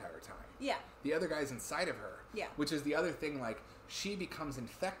her the entire time. Yeah. The other guy's inside of her. Yeah. Which is the other thing, like, she becomes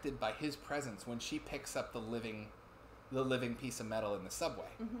infected by his presence when she picks up the living piece of metal in the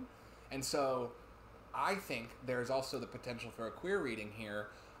subway. Mm-hmm. And so I think there's also the potential for a queer reading here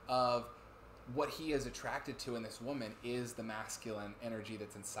of what he is attracted to in this woman is the masculine energy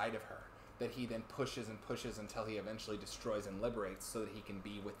that's inside of her, that he then pushes and pushes until he eventually destroys and liberates so that he can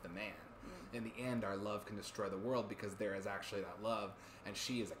be with the man. In the end, our love can destroy the world because there is actually that love, and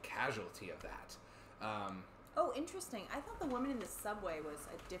she is a casualty of that. Oh, interesting. I thought the woman in the subway was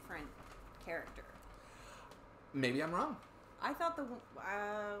a different character. Maybe I'm wrong. I thought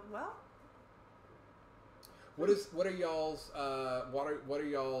well. What are y'all's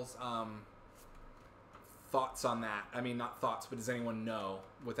thoughts on that? I mean, not thoughts, but does anyone know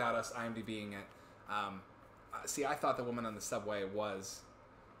without us IMDbing it? See, I thought the woman on the subway was.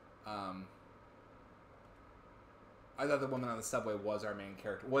 I thought the woman on the subway was our main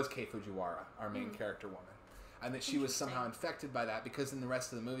character, was Kei Fujiwara, our main character woman. And that she was somehow infected by that because in the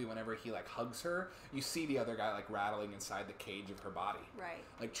rest of the movie, whenever he, like, hugs her, you see the other guy, like, rattling inside the cage of her body. Right.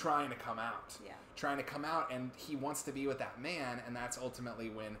 Like, trying to come out. Yeah. Trying to come out, and he wants to be with that man, and that's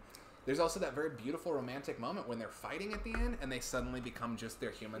ultimately when... There's also that very beautiful romantic moment when they're fighting at the end, and they suddenly become just their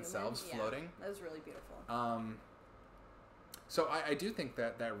human selves floating. That was really beautiful. So I do think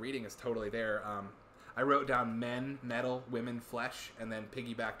that reading is totally there. I wrote down men, metal, women, flesh, and then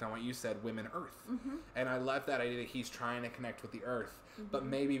piggybacked on what you said, women, earth. Mm-hmm. And I love that idea that he's trying to connect with the earth, but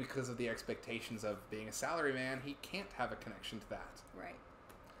maybe because of the expectations of being a salaryman, he can't have a connection to that. Right.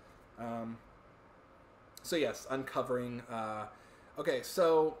 So yes, uncovering... okay,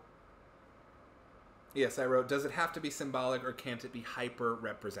 so... Yes, I wrote, does it have to be symbolic or can't it be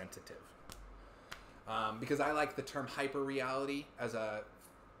hyper-representative? Because I like the term hyper-reality as a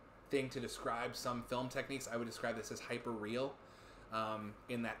thing to describe some film techniques. I would describe this as hyper-real,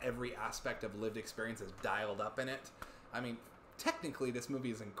 in that every aspect of lived experience is dialed up in it. I mean, technically, this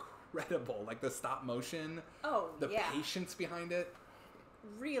movie is incredible. Like, the stop motion, the patience behind it.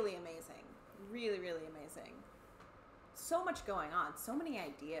 Really amazing. Really, really amazing. So much going on. So many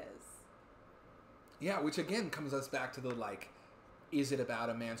ideas. Yeah, which again comes us back to the, like, is it about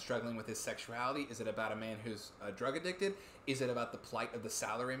a man struggling with his sexuality? Is it about a man who's drug addicted? Is it about the plight of the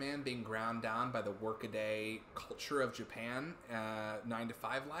salaryman being ground down by the workaday culture of Japan,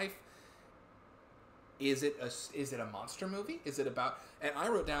 9-to-5 life? Is it a monster movie? Is it about... And I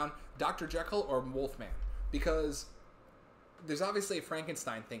wrote down Dr. Jekyll or Wolfman, because there's obviously a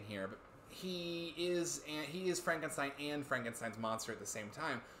Frankenstein thing here, but he is Frankenstein and Frankenstein's monster at the same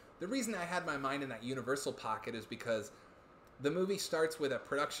time. The reason I had my mind in that Universal pocket is because the movie starts with a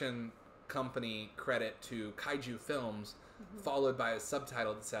production company credit to Kaiju Films, followed by a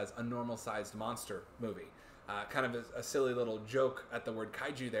subtitle that says a normal-sized monster movie. Kind of a silly little joke at the word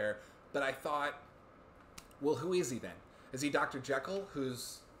kaiju there. But I thought, well, who is he then? Is he Dr. Jekyll,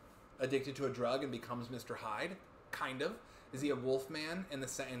 who's addicted to a drug and becomes Mr. Hyde? Kind of. Is he a Wolfman in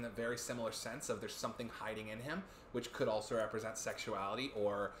the very similar sense of there's something hiding in him, which could also represent sexuality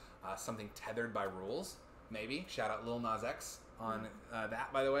or something tethered by rules? Maybe. Shout out Lil Nas X on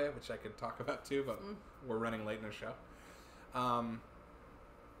that, by the way, which I could talk about too, but we're running late in the show.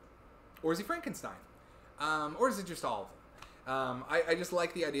 Or is he Frankenstein? Or is it just all of them? I just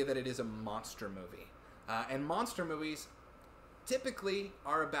like the idea that it is a monster movie. And monster movies typically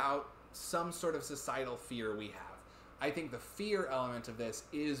are about some sort of societal fear we have. I think the fear element of this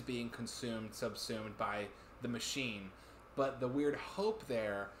is being subsumed by the machine. But the weird hope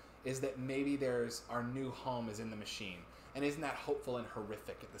there is that maybe our new home is in the machine. And isn't that hopeful and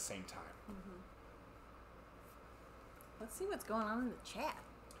horrific at the same time? Mm-hmm. Let's see what's going on in the chat.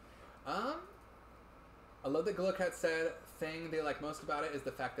 I love that Glowcat said, thing they like most about it is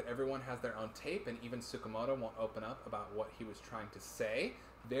the fact that everyone has their own tape, and even Tsukamoto won't open up about what he was trying to say.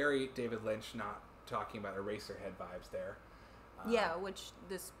 Very David Lynch, not talking about Eraserhead vibes there. Yeah, which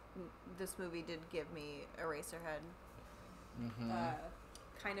this movie did give me Eraserhead. Mm-hmm.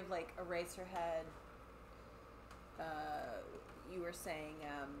 Kind of like Eraserhead. You were saying...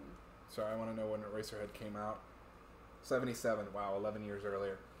 Sorry, I want to know when Eraserhead came out. 77. Wow, 11 years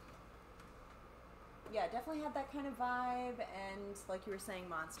earlier. Yeah, definitely had that kind of vibe, and like you were saying,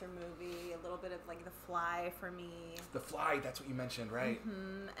 monster movie, a little bit of like The Fly for me. The Fly, that's what you mentioned, right?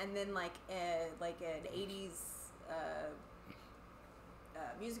 Mm-hmm. And then like an 80s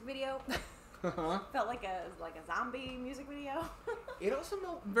music video. Felt like a zombie music video. It also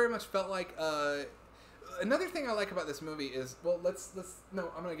very much felt like another thing I like about this movie is, well,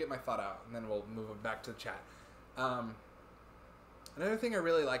 I'm gonna get my thought out and then we'll move it back to the chat. Another thing I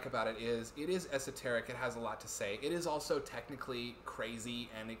really like about it is esoteric. It has a lot to say. It is also technically crazy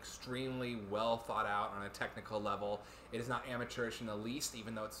and extremely well thought out on a technical level. It is not amateurish in the least,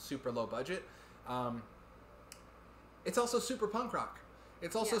 even though it's super low budget. It's also super punk rock.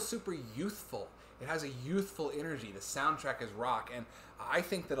 It's also super youthful. It has a youthful energy. The soundtrack is rock, and I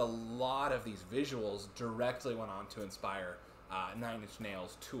think that a lot of these visuals directly went on to inspire Nine Inch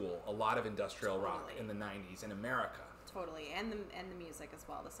Nails, Tool, a lot of industrial rock in the 90s in America. Totally, and the music as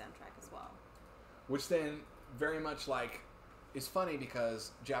well, the soundtrack as well. Which then very much like is funny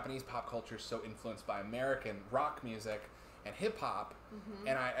because Japanese pop culture is so influenced by American rock music and hip hop,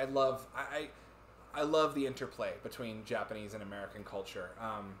 and I love the interplay between Japanese and American culture.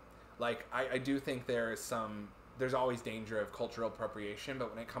 I do think there's always danger of cultural appropriation,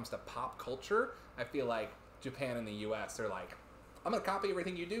 but when it comes to pop culture, I feel like Japan and the U.S. are like, I'm going to copy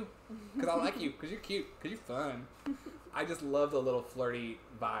everything you do because I like you, because you're cute, because you're fun. I just love the little flirty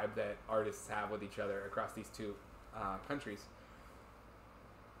vibe that artists have with each other across these two countries.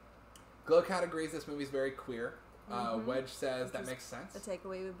 Glowcat agrees this movie's very queer. Wedge says that makes sense.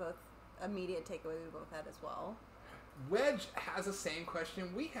 Immediate takeaway we both had as well. Wedge has the same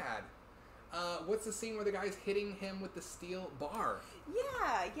question we had. What's the scene where the guy's hitting him with the steel bar?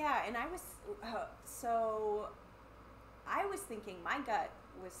 Yeah, and I was I was thinking, my gut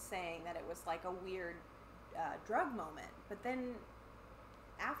was saying that it was like a weird drug moment, but then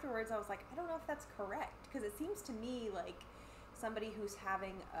afterwards I was like, I don't know if that's correct, because it seems to me like somebody who's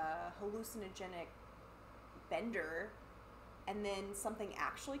having a hallucinogenic bender, and then something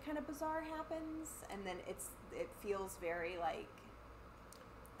actually kind of bizarre happens, and then it feels very like,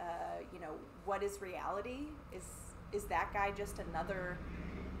 what is reality? Is that guy just another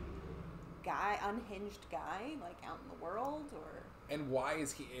guy, unhinged guy, like out in the world, or? And why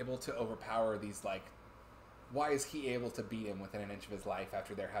is he able to overpower these, like, why is he able to beat him within an inch of his life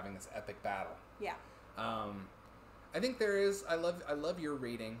after they're having this epic battle? Yeah. I think there is, I love your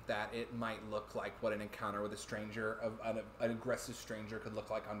reading that it might look like what an encounter with a stranger, an aggressive stranger could look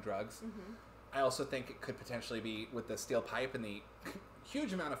like on drugs. I also think it could potentially be, with the steel pipe and the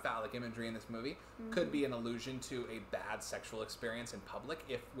huge amount of phallic imagery in this movie, could be an allusion to a bad sexual experience in public,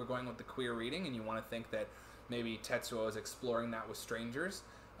 if we're going with the queer reading and you want to think that maybe Tetsuo is exploring that with strangers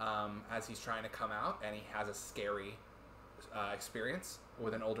as he's trying to come out and he has a scary experience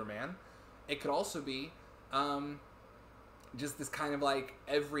with an older man. It could also be just this kind of like,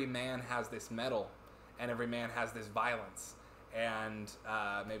 every man has this metal and every man has this violence, and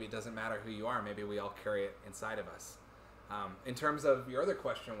maybe it doesn't matter who you are, maybe we all carry it inside of us. In terms of your other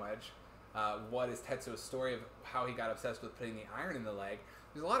question, Wedge, what is Tetsuo's story of how he got obsessed with putting the iron in the leg?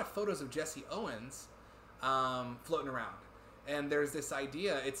 There's a lot of photos of Jesse Owens floating around, and there's this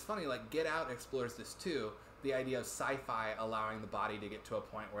idea, it's funny, like Get Out explores this too, the idea of sci-fi allowing the body to get to a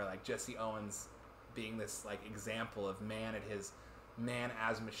point where, like, Jesse Owens being this like example of man at his man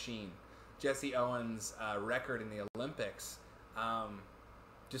as machine. Jesse Owens' record in the Olympics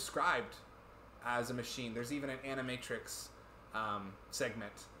described as a machine. There's even an Animatrix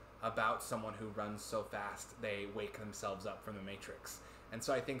segment about someone who runs so fast they wake themselves up from the Matrix. And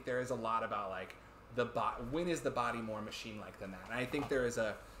so I think there is a lot about like when is the body more machine-like than that? And I think there is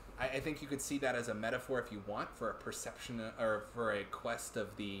I think you could see that as a metaphor if you want, for a perception or for a quest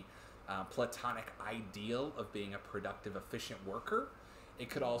of the platonic ideal of being a productive, efficient worker. It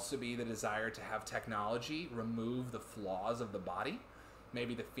could also be the desire to have technology remove the flaws of the body.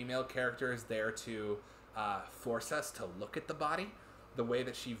 Maybe the female character is there to force us to look at the body. The way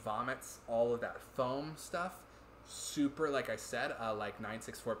that she vomits all of that foam stuff, super, like I said, like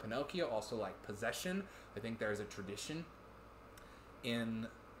 964 Pinocchio, also like Possession. I think there's a tradition in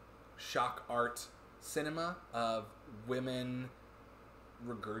shock art cinema of women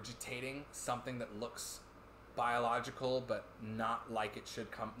regurgitating something that looks biological but not like it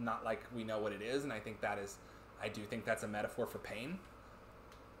should come, not like we know what it is. And I do think that's a metaphor for pain.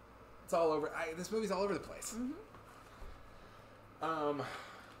 It's all over, this movie's all over the place.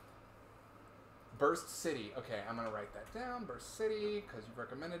 Burst City. Okay, I'm gonna write that down. Burst City, because you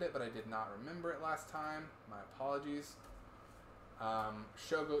recommended it, but I did not remember it last time. My apologies.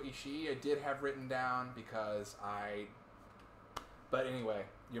 Shogo Ishii, I did have written down because but anyway,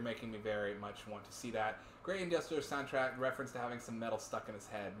 you're making me very much want to see that. Great industrial soundtrack, reference to having some metal stuck in his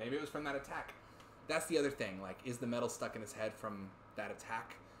head. Maybe it was from that attack. That's the other thing. Like, is the metal stuck in his head from that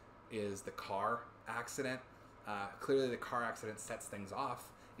attack? Is the car accident? Clearly the car accident sets things off.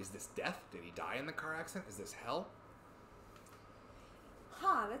 Is this death? Did he die in the car accident? Is this hell?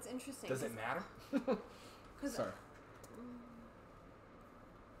 Huh, that's interesting. Does it matter? Sorry.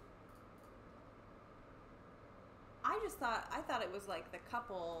 I thought it was like the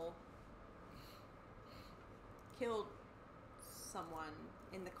couple killed someone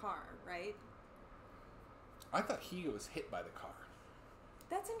in the car, right? I thought he was hit by the car.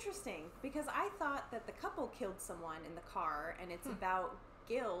 That's interesting, because I thought that the couple killed someone in the car, and it's about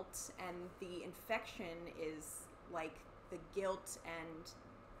guilt, and the infection is like the guilt and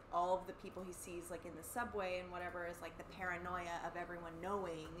all of the people he sees like in the subway and whatever is like the paranoia of everyone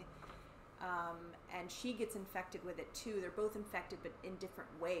knowing. And she gets infected with it too. They're both infected, but in different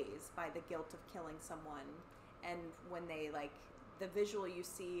ways, by the guilt of killing someone. And when they, like, the visual you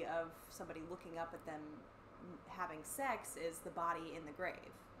see of somebody looking up at them having sex is the body in the grave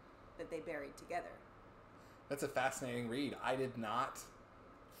that they buried together. That's a fascinating read. I did not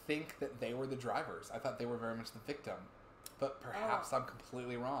think that they were the drivers. I thought they were very much the victim. But perhaps I'm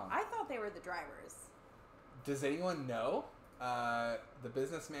completely wrong. I thought they were the drivers. Does anyone know? The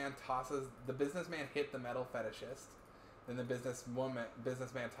businessman hit the metal fetishist. Then the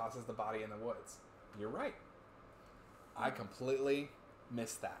businessman tosses the body in the woods. You're right. I completely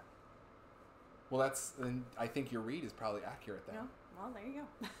missed that. Well, I think your read is probably accurate then. No? Well, there you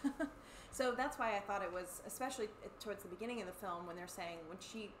go. So that's why I thought it was, especially towards the beginning of the film, when they're saying, when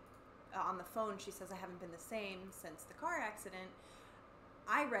she, on the phone, she says, I haven't been the same since the car accident.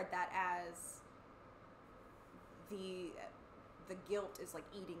 I read that as the guilt is like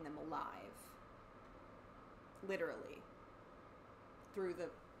eating them alive. Literally. Through the,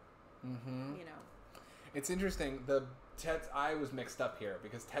 you know. It's interesting. I was mixed up here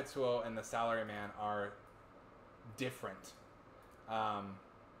because Tetsuo and the salaryman are different.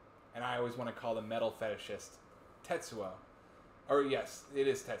 And I always want to call the metal fetishist Tetsuo. Or yes, it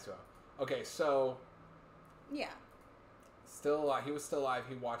is Tetsuo. Okay, so... Yeah. He was still alive.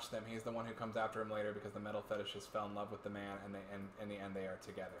 He watched them. He's the one who comes after him later because the metal fetishist fell in love with the man, and in the end they are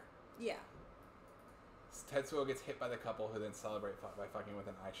together. Yeah. Tetsuo gets hit by the couple, who then celebrate by fucking with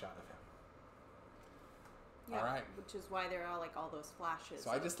an eye shot of him. Yeah, all right. Which is why there are like all those flashes. So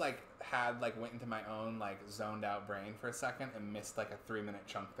I just went into my own like zoned out brain for a second and missed like a 3-minute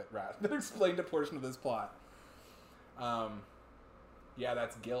chunk that explained a portion of this plot. Yeah,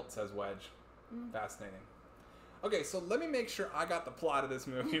 that's guilt, says Wedge. Fascinating. Okay, so let me make sure I got the plot of this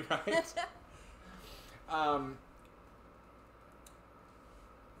movie right.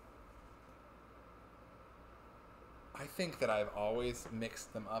 I think that I've always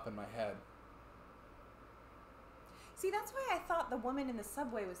mixed them up in my head. See, that's why I thought the woman in the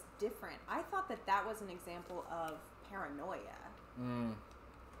subway was different. I thought that was an example of paranoia.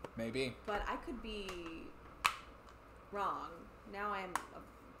 Maybe. But I could be wrong. Now I'm a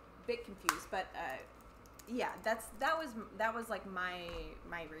bit confused, but yeah, that was like my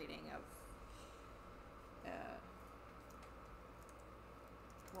reading of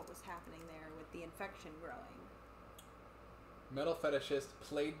what was happening there with the infection growing. Metal fetishist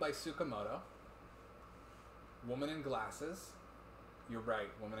played by Tsukamoto. Woman in glasses. You're right.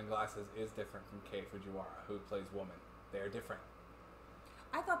 Woman in glasses is different from Kei Fujiwara, who plays woman. They are different.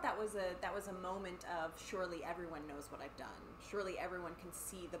 I thought that was a moment of surely everyone knows what I've done. Surely everyone can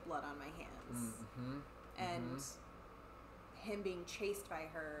see the blood on my hands. And him being chased by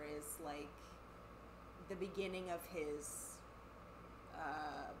her is like the beginning of his,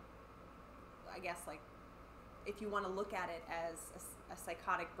 I guess, like, if you want to look at it as a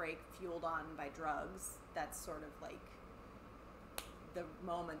psychotic break fueled on by drugs, that's sort of like the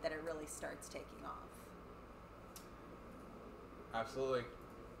moment that it really starts taking off. Absolutely.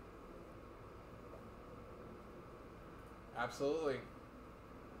 Absolutely.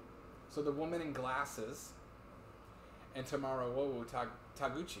 So the woman in glasses and Tamarowo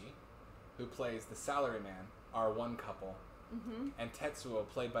Taguchi, who plays the salaryman, are one couple. And Tetsuo,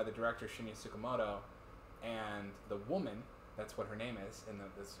 played by the director Shinya Tsukamoto, and the woman, that's what her name is, in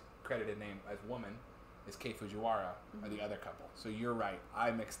this credited name as woman, is Kei Fujiwara, are the other couple. So you're right. I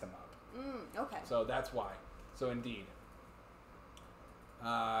mixed them up. Okay. So that's why. So indeed.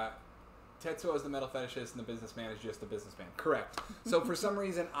 Tetsuo is the metal fetishist and the businessman is just a businessman. Correct. So for some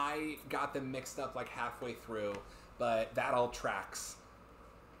reason I got them mixed up like halfway through, but that all tracks.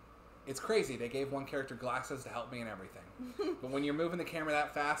 It's crazy. They gave one character glasses to help me and everything. But when you're moving the camera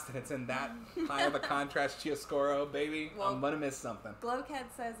that fast and it's in that high of a contrast chiaroscuro, baby, well, I'm going to miss something. Glowcat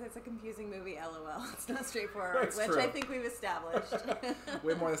says it's a confusing movie, LOL. It's not straightforward, That's which true. I think we've established.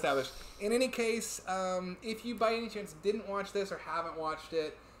 Way more than established. In any case, if you by any chance didn't watch this or haven't watched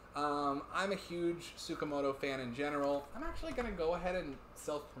it, I'm a huge Tsukamoto fan in general. I'm actually going to go ahead and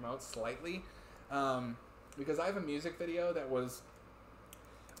self-promote slightly because I have a music video that was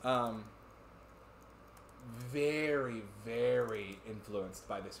very, very influenced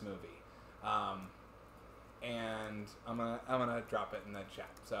by this movie. And I'm gonna drop it in the chat.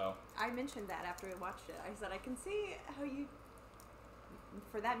 So I mentioned that after we watched it. I said I can see how you,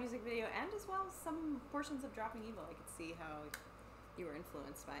 for that music video and as well as some portions of Dropping Evil, I could see how you were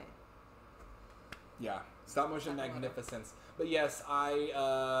influenced by it. Yeah, stop motion magnificence. But yes,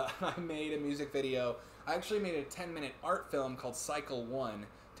 I made a music video. I actually made a 10-minute art film called Cycle 1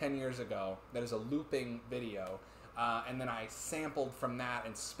 10 years ago. That is a looping video. And then I sampled from that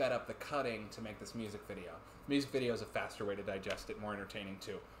and sped up the cutting to make this music video. Music video is a faster way to digest it, more entertaining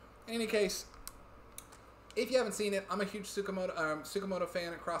too. In any case, if you haven't seen it, I'm a huge Tsukamoto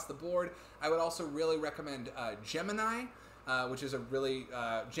fan across the board. I would also really recommend Gemini, which is a really...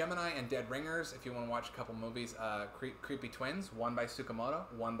 Gemini and Dead Ringers, if you want to watch a couple movies. Creepy Twins, one by Tsukamoto,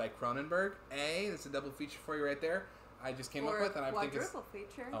 one by Cronenberg. That's a double feature for you right there. I just came up with, and I think it's... quadruple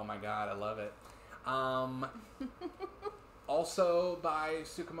feature. Oh my god, I love it. Also by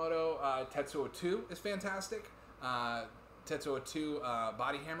Tsukamoto, Tetsuo 2 is fantastic. Tetsuo 2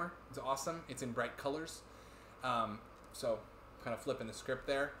 Body Hammer is awesome. It's in bright colors. So kind of flipping the script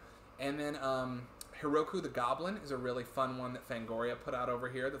there. And then Hiroku the Goblin is a really fun one that Fangoria put out over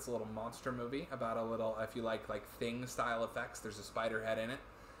here. That's a little monster movie about a little, if you like Thing style effects. There's a spider head in it.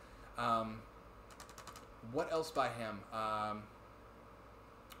 What else by him?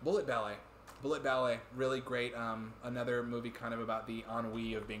 Bullet Ballet. Bullet Ballet, really great. Another movie kind of about the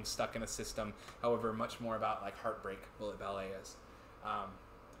ennui of being stuck in a system. However, much more about heartbreak. Bullet Ballet is.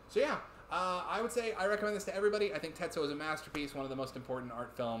 So yeah, I would say I recommend this to everybody. I think Tetsuo is a masterpiece, one of the most important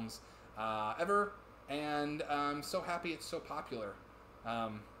art films ever, and I'm so happy it's so popular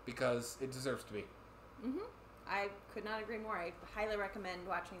because it deserves to be. I could not agree more. I highly recommend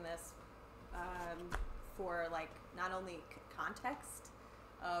watching this for not only context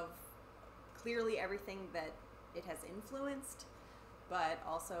of clearly everything that it has influenced, but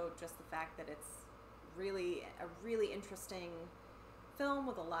also just the fact that it's really a really interesting film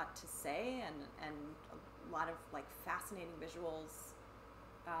with a lot to say and a lot of fascinating visuals.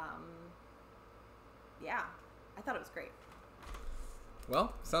 Yeah, I thought it was great.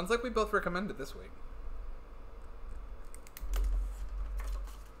 Well, sounds like we both recommend it this week.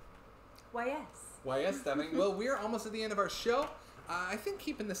 Why yes? Why yes, Stephanie? Well, we're almost at the end of our show. I think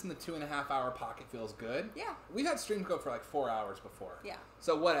keeping this in the 2.5-hour pocket feels good. Yeah. We've had streams go for 4 hours before. Yeah.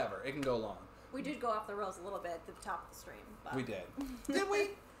 So whatever, it can go long. We did go off the rails a little bit at the top of the stream. But... We did. Did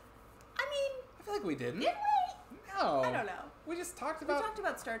we? I feel like we didn't. Did we? No. I don't know. We just talked about... We talked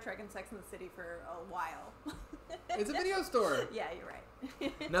about Star Trek and Sex and the City for a while. It's a video store. Yeah, you're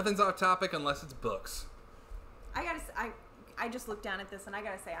right. Nothing's off topic unless it's books. I just looked down at this and I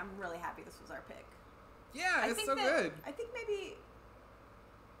gotta say I'm really happy this was our pick. Yeah, it's so good. I think maybe...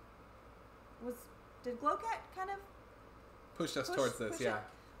 Did Glowcat kind of pushed us towards this? Yeah.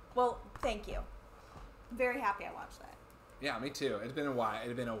 Well, thank you. Very happy I watched that. Yeah, me too. It's been a while.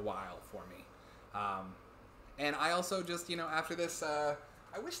 It's been a while for me. And I also just, after this, I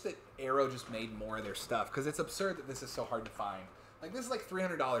wish that Arrow just made more of their stuff because it's absurd that this is so hard to find. This is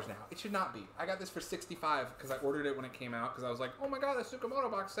 $300 now. It should not be. I got this for $65 because I ordered it when it came out because I was like, oh my god, the Tsukamoto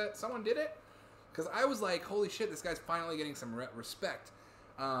box set. Someone did it. Because I was like, holy shit, this guy's finally getting some respect.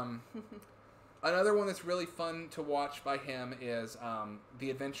 Another one that's really fun to watch by him is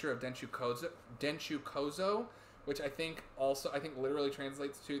The Adventure of Denshu Kozo, which I think literally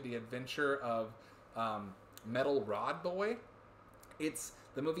translates to The Adventure of Metal Rod Boy. It's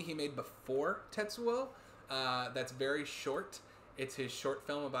the movie he made before Tetsuo. That's very short. It's his short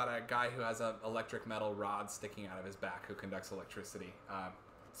film about a guy who has an electric metal rod sticking out of his back who conducts electricity.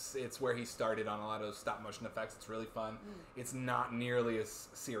 It's where he started on a lot of those stop motion effects. It's really fun. It's not nearly as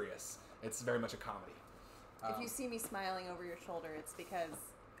serious. It's very much a comedy. If you see me smiling over your shoulder, it's because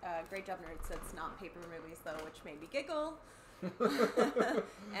Great Job Nerd said it's not paper movies, though, which made me giggle.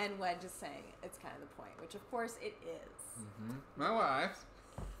 And Wedge is saying it's kind of the point, which of course it is. Mm-hmm. My wife.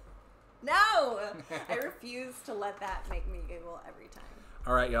 No! I refuse to let that make me giggle every time.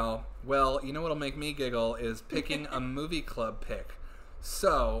 All right, y'all. Well, you know what'll make me giggle is picking a movie club pick.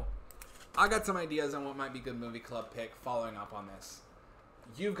 So, I got some ideas on what might be a good movie club pick following up on this.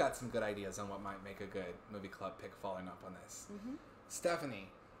 You've got some good ideas on what might make a good movie club pick following up on this. Mm-hmm. Stephanie,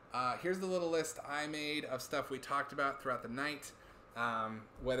 here's the little list I made of stuff we talked about throughout the night.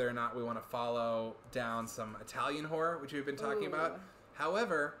 Whether or not we want to follow down some Italian horror, which we've been talking about.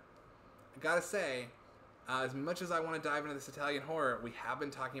 However, I gotta say, As much as I want to dive into this Italian horror, we have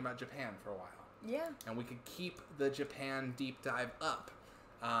been talking about Japan for a while. Yeah. And we could keep the Japan deep dive up.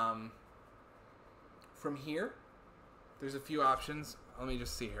 From here, there's a few options. Let me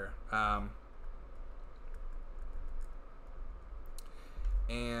just see here.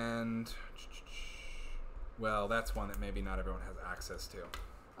 And, well, that's one that maybe not everyone has access to.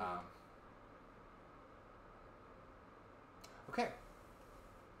 Okay.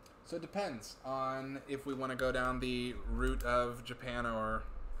 So it depends on if we want to go down the route of Japan or...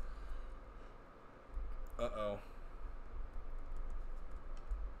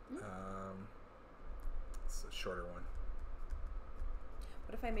 it's a shorter one.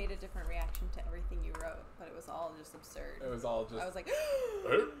 What if I made a different reaction to everything you wrote, but it was all just absurd? It was all just... I was like,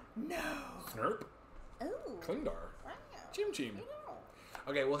 no. Snurp. Oh. Klingdar. Wow. Chim chim. I know.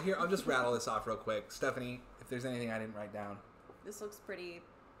 Okay, well here, I'll just rattle this off real quick. Stephanie, if there's anything I didn't write down. This looks pretty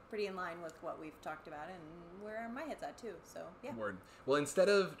in line with what we've talked about and where my head's at too, so yeah. Word. Well, instead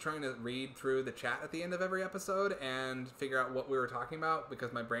of trying to read through the chat at the end of every episode and figure out what we were talking about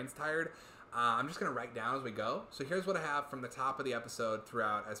because my brain's tired, I'm just going to write down as we go. So here's what I have from the top of the episode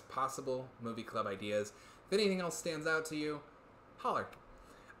throughout as possible movie club ideas. If anything else stands out to you, holler.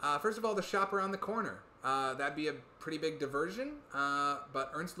 First of all, The Shop Around the Corner. That'd be a pretty big diversion,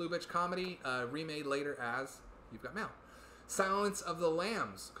 but Ernst Lubitsch comedy, remade later as You've Got Mail. Silence of the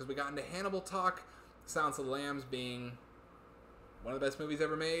Lambs, because we got into Hannibal talk. Silence of the Lambs being one of the best movies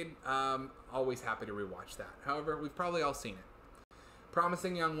ever made. Always happy to rewatch that. However, we've probably all seen it.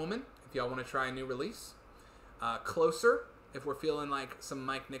 Promising Young Woman, if y'all want to try a new release. Closer, if we're feeling like some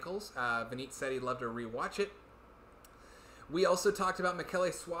Mike Nichols. Vineet said he'd love to rewatch it. We also talked about Michele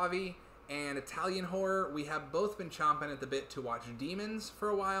Soavi and Italian horror. We have both been chomping at the bit to watch Demons for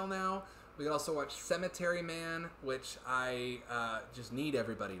a while now. We could also watch Cemetery Man, which I just need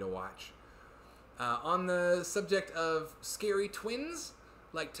everybody to watch. On the subject of scary twins,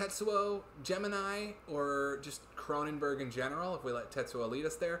 like Tetsuo, Gemini, or just Cronenberg in general, if we let Tetsuo lead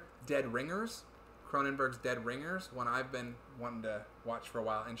us there. Dead Ringers. Cronenberg's Dead Ringers, one I've been wanting to watch for a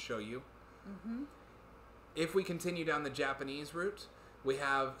while and show you. Mm-hmm. If we continue down the Japanese route, we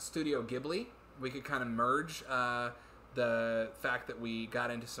have Studio Ghibli. We could kind of merge the fact that we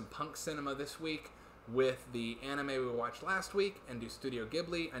got into some punk cinema this week with the anime we watched last week and do Studio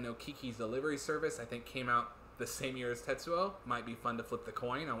Ghibli. I know Kiki's Delivery Service, I think, came out the same year as Tetsuo. Might be fun to flip the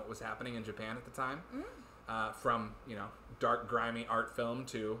coin on what was happening in Japan at the time. From, dark, grimy art film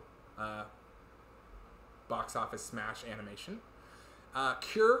to box office smash animation.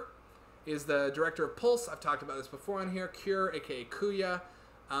 Cure is the director of Pulse. I've talked about this before on here. Cure, aka Kuya.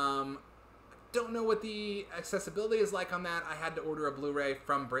 Don't know what the accessibility is like on that. I had to order a Blu-ray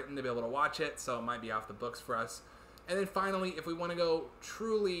from Britain to be able to watch it, so it might be off the books for us. And then finally, if we want to go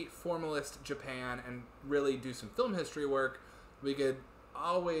truly formalist Japan and really do some film history work, we could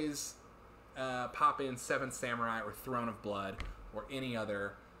always pop in Seven Samurai or Throne of Blood or any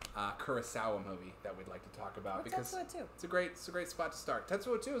other Kurosawa movie that we'd like to talk about. Or because Tetsuo 2. It's a great spot to start.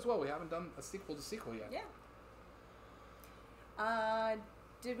 Tetsuo 2 as well. We haven't done a sequel to sequel yet. Yeah.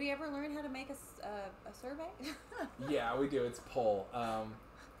 Did we ever learn how to make a survey? Yeah, we do. It's poll.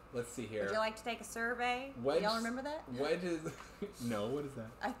 Let's see here. Would you like to take a survey? Wedge, Y'all remember that? Wedge is... No, what is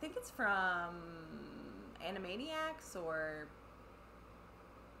that? I think it's from Animaniacs, or...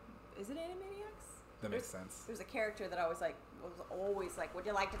 Is it Animaniacs? That makes sense. There's a character that was always like, would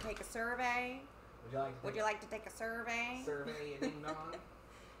you like to take a survey? Would you like to take a survey? Survey, ding dong.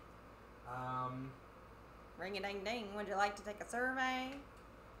 Ring a ding ding. Would you like to take a survey?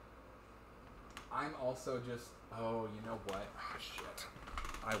 I'm also just... Oh, you know what? Oh, shit.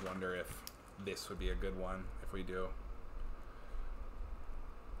 I wonder if this would be a good one if we do.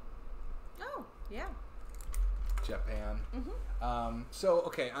 Oh, yeah. Japan. Mm-hmm.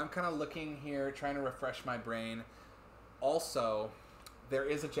 Okay, I'm kind of looking here, trying to refresh my brain. Also, there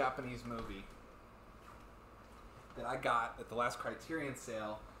is a Japanese movie that I got at the last Criterion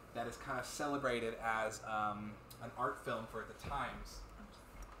sale that is kind of celebrated as an art film for the times.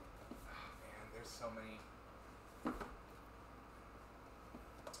 Oh, man, there's so many.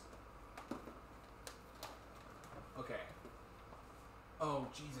 Okay. Oh,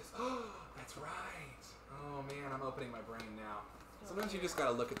 Jesus. Oh, that's right. Oh, man, I'm opening my brain now. Sometimes you just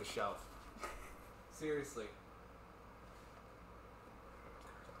gotta look at the shelf. Seriously.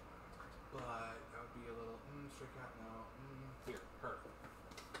 But that would be a little, straight out, no. Here, her.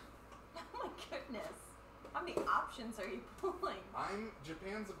 Oh my goodness. How many options are you pulling?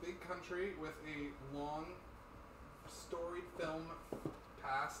 Japan's a big country with a long, storied film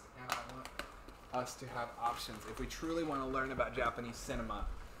past, and I want us to have options if we truly want to learn about Japanese cinema.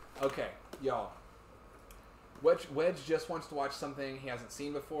 Okay, y'all. Wedge just wants to watch something he hasn't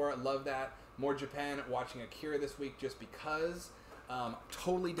seen before. I love that. More Japan, watching Akira this week just because.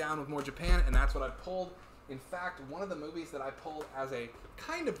 Totally down with more Japan, and that's what I pulled. In fact, one of the movies that I pulled as a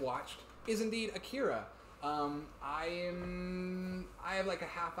kind of watched is indeed Akira. I have like a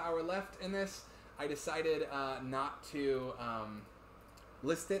half hour left in this. I decided not to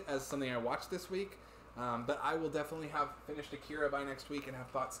list it as something I watched this week, but I will definitely have finished Akira by next week and have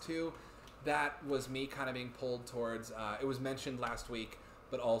thoughts too. That was me kind of being pulled towards, it was mentioned last week,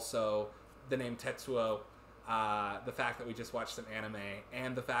 but also the name Tetsuo, the fact that we just watched some anime,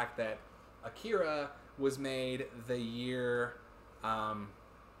 and the fact that Akira was made the year,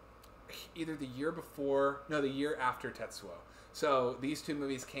 either the year before, no, the year after Tetsuo. So these two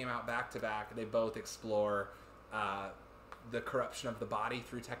movies came out back to back. They both explore the corruption of the body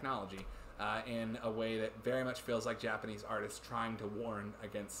through technology in a way that very much feels like Japanese artists trying to warn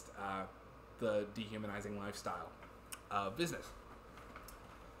against the dehumanizing lifestyle of business.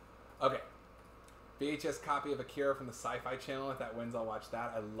 Okay. VHS copy of Akira from the Sci-Fi Channel. If that wins, I'll watch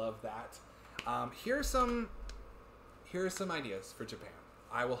that. I love that. Here are some ideas for Japan.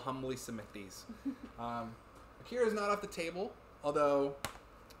 I will humbly submit these. Akira is not off the table, although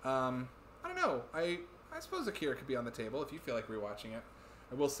I don't know. I suppose Akira could be on the table if you feel like rewatching it.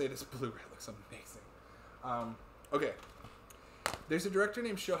 I will say this Blu-ray looks amazing. Okay. There's a director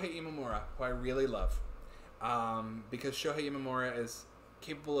named Shohei Imamura who I really love because Shohei Imamura is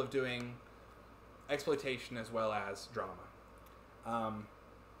capable of doing exploitation as well as drama.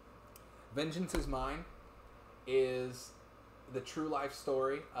 Vengeance is Mine is the true life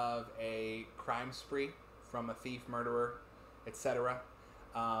story of a crime spree from a thief, murderer, etc.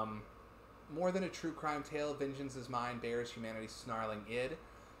 More than a true crime tale, Vengeance is Mine bears humanity's snarling id.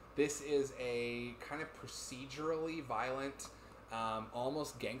 This is a kind of procedurally violent,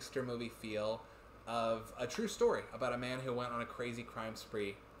 almost gangster movie feel of a true story about a man who went on a crazy crime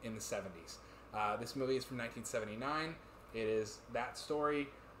spree in the 70s. This movie is from 1979. It is that story.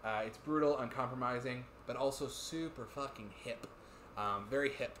 It's brutal, uncompromising, but also super fucking hip. Very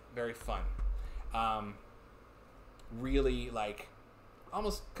hip, very fun. Really, like,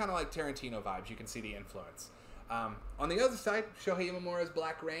 almost kind of like Tarantino vibes. You can see the influence. On the other side, Shohei Imamura's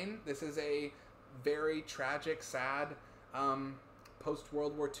Black Rain. This is a very tragic, sad,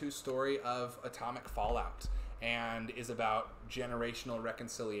 post-World War II story of atomic fallout and is about generational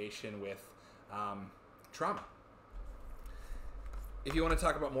reconciliation with trauma. If you want to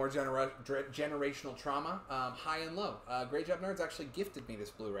talk about more generational trauma, High and Low. Great Job Nerds actually gifted me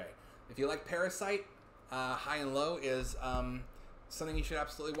this Blu-ray. If you like Parasite, High and Low is something you should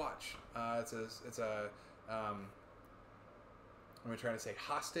absolutely watch. It's a what am I trying to say?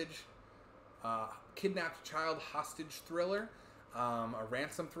 Hostage, kidnapped child hostage thriller, a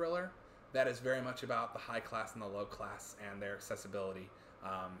ransom thriller that is very much about the high class and the low class and their accessibility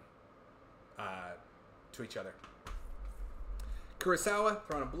to each other. Kurosawa,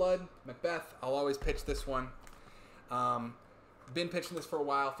 Throne of Blood, Macbeth. I'll always pitch this one. Been pitching this for a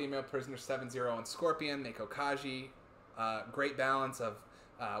while. Female Prisoner 7-0 and Scorpion, Meiko Kaji. Great balance of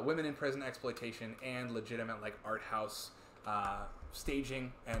women in prison exploitation and legitimate like art house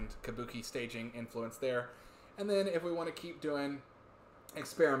staging and kabuki staging influence there. And then if we want to keep doing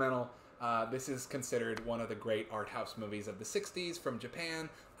experimental, this is considered one of the great art house movies of the 60s from Japan.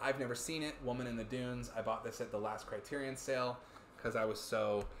 I've never seen it. Woman in the Dunes. I bought this at the last Criterion sale because I was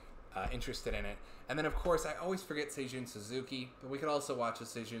so interested in it. And then, of course, I always forget Seijun Suzuki, but we could also watch a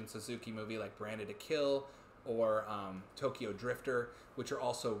Seijun Suzuki movie like Branded to Kill or Tokyo Drifter, which are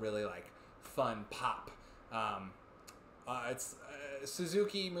also really like fun pop. It's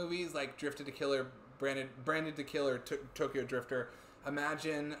Suzuki movies like Drifted to Kill or Branded to Kill or Tokyo Drifter.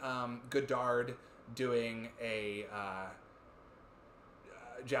 Imagine Godard doing a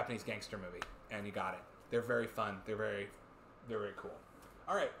Japanese gangster movie, and you got it. They're very fun. They're very cool.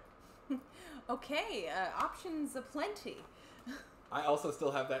 All right. Okay, options aplenty. I also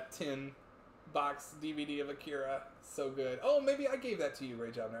still have that tin box DVD of Akira. So good. Oh, maybe I gave that to you,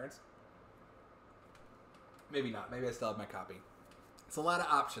 Great Job Nerds. Maybe not. Maybe I still have my copy. It's a lot of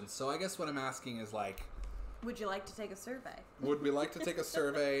options. So I guess what I'm asking is like, would you like to take a survey? Would we like to take a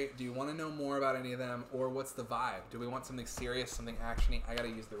survey? Do you want to know more about any of them? Or what's the vibe? Do we want something serious, something actiony? I got to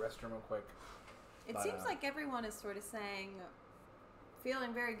use the restroom real quick. It seems like everyone is sort of saying,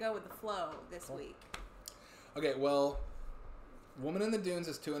 feeling very go with the flow this week. Okay, well, Woman in the Dunes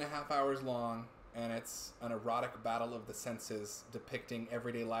is 2.5 hours long, and it's an erotic battle of the senses depicting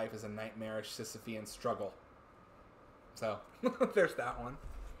everyday life as a nightmarish Sisyphean struggle. So, there's that one.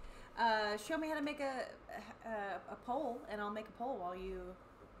 Show me how to make a poll, and I'll make a poll while you...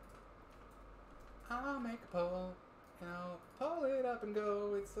 I'll make a pole. And I'll pull it up and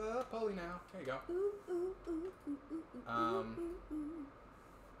go. It's a pulley now. There you go. I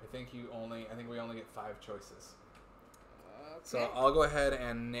think we only get 5 choices. Okay. So I'll go ahead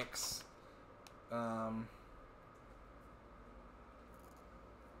and nix. I'll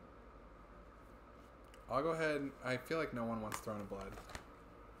go ahead. I feel like no one wants Throne of Blood.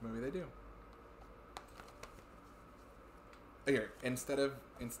 Maybe they do. Here, instead of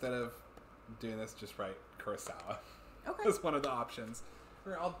doing this, just write Kurosawa. Okay. As one of the options.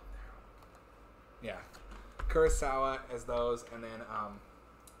 Kurosawa as those, and then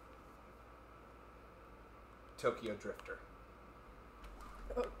Tokyo Drifter.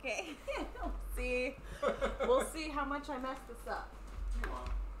 Okay. We'll see how much I mess this up. You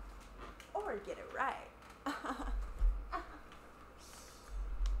won't. Or get it right.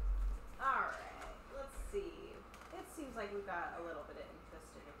 Alright, let's see. It seems like we've got a little bit of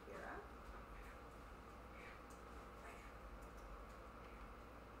interest in Akira.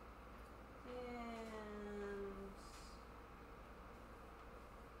 And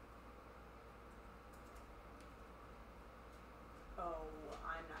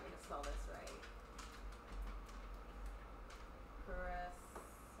I'm not going to spell this right. Kurosawa?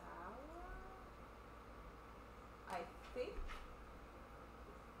 I think. Is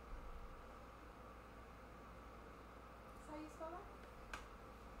that how you spell that?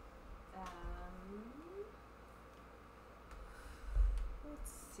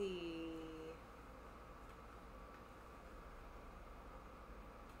 Let's see.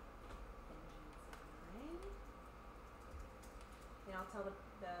 Engine design. And I'll tell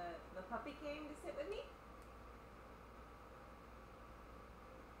the puppy king to sit with me.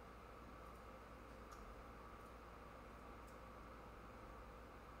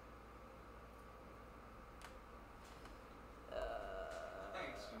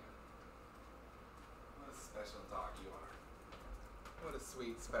 Thanks. What a special dog you are. What a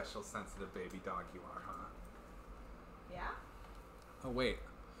sweet, special, sensitive baby dog you are, huh? Yeah? Oh, wait.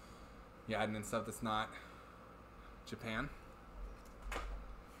 You adding in stuff that's not Japan?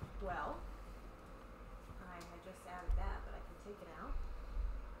 Well, I had just added that, but I can take it out.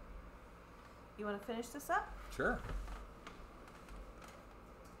 You want to finish this up? Sure.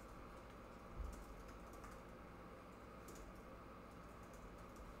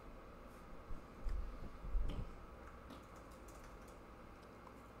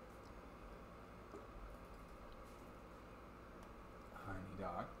 Honey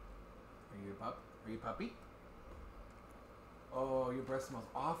dog. Are you a pup? Are you a puppy? Oh, your breath smells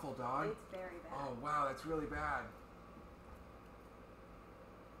awful, dog. It's very bad. Oh, wow, that's really bad.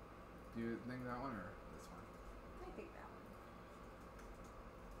 Do you think that one or this one? I think that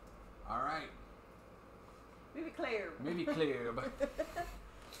one. All right. Maybe clear. Maybe clear.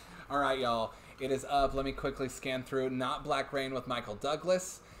 All right, y'all. It is up. Let me quickly scan through. Not Black Rain with Michael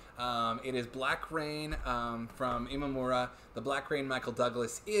Douglas. It is Black Rain from Imamura. The Black Rain Michael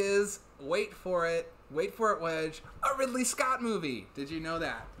Douglas is, wait for it, Wedge, a Ridley Scott movie. Did you know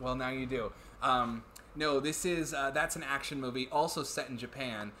that? Well, now you do. No, this is, that's an action movie, also set in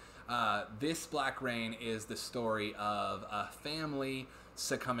Japan. This Black Rain is the story of a family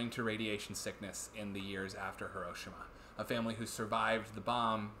succumbing to radiation sickness in the years after Hiroshima. A family who survived the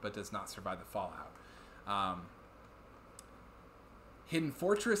bomb but does not survive the fallout. Hidden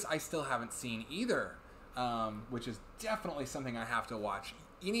Fortress I still haven't seen either, which is definitely something I have to watch.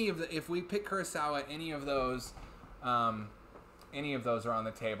 If we pick Kurosawa, any of those are on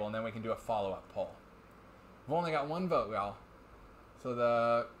the table, and then we can do a follow-up poll. We've only got one vote, y'all. So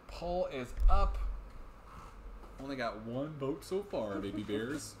the poll is up. Only got one vote so far, baby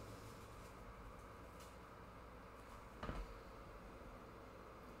bears.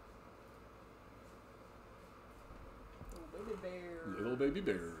 Little baby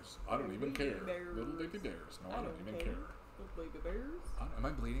bears. I don't even care. Little baby bears. No, I don't even care. Little baby bears. Am I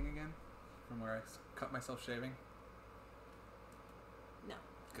bleeding again from where I cut myself shaving? No.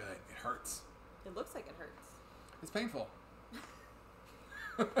 Good. It hurts. It looks like it hurts. It's painful.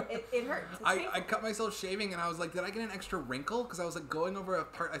 It hurts. It's I cut myself shaving and I was like, did I get an extra wrinkle? Because I was like going over a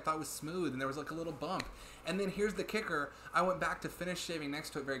part I thought was smooth and there was like a little bump. And then here's the kicker. I went back to finish shaving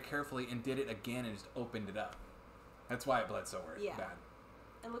next to it very carefully and did it again and just opened it up. That's why it bled so bad.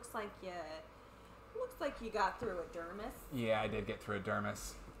 It looks like you got through a dermis. Yeah, I did get through a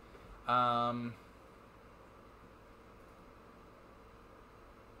dermis.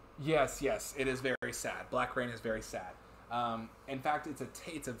 Yes, it is very sad. Black Rain is very sad. In fact,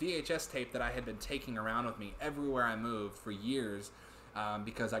 it's a VHS tape that I had been taking around with me everywhere I moved for years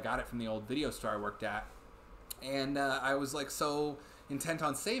because I got it from the old video store I worked at. And I was like so intent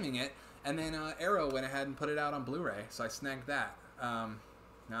on saving it. And then Arrow went ahead and put it out on Blu-ray, so I snagged that. Now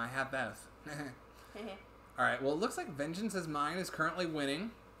I have both. All right, well, it looks like Vengeance is Mine is currently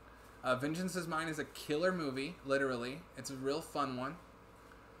winning. Vengeance is Mine is a killer movie, literally. It's a real fun one.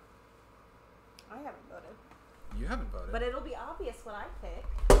 I haven't voted. You haven't voted. But it'll be obvious what I pick.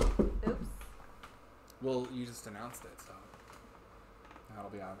 Oops. Well, you just announced it, so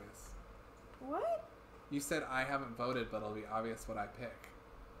that'll be obvious. What? You said I haven't voted, but it'll be obvious what I pick.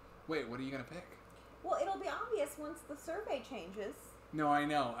 Wait, what are you going to pick? Well, it'll be obvious once the survey changes. No, I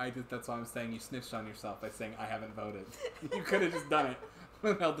know. That's why I'm saying you snitched on yourself by saying I haven't voted. You could have just done it.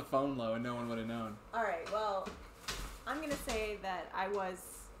 Held the phone low and no one would have known. All right, well, I'm going to say that I was,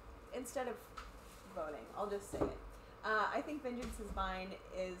 instead of voting, I'll just say it. I think Vengeance is Mine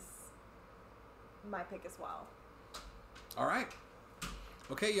is my pick as well. All right.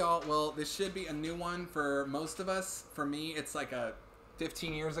 Okay, y'all. Well, this should be a new one for most of us. For me, it's like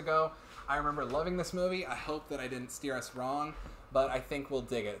 15 years ago. I remember loving this movie. I hope that I didn't steer us wrong, but I think we'll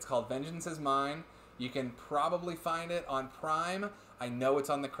dig it. It's called Vengeance is Mine. You can probably find it on Prime. I know it's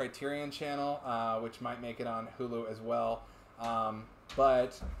on the Criterion channel, which might make it on Hulu as well.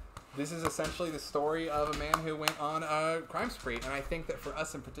 But this is essentially the story of a man who went on a crime spree. And I think that for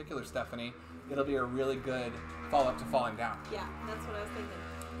us in particular, Stephanie, it'll be a really good follow-up to Falling Down. Yeah, that's what I was thinking.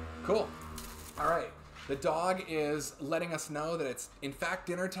 Cool. All right. The dog is letting us know that it's, in fact,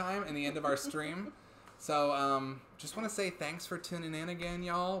 dinner time in the end of our stream. So, just want to say thanks for tuning in again,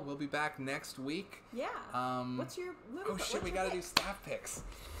 y'all. We'll be back next week. Yeah. What's your movie? Oh shit, we gotta do staff picks.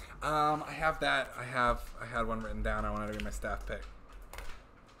 I have that. I had one written down. I wanted to be my staff pick.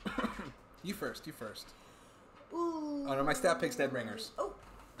 You first. Ooh. Oh no, my staff pick's Dead Ringers. Oh.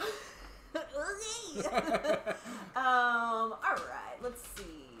 Okay. All right. Let's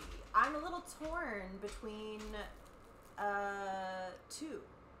see. I'm a little torn between two.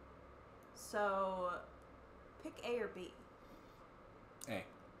 So, pick A or B. A.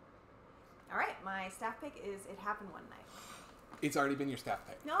 All right, my staff pick is It Happened One Night. It's already been your staff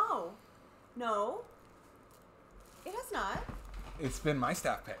pick. No, it has not. It's been my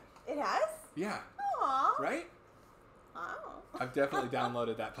staff pick. It has? Yeah. Aww. Right? Oh. I've definitely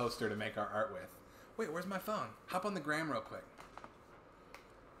downloaded that poster to make our art with. Wait, where's my phone? Hop on the gram real quick.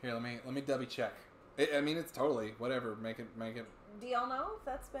 Here, let me double check. I mean, it's totally whatever. Make it. Do y'all know if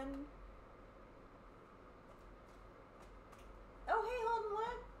that's been? Oh, hey, hold on,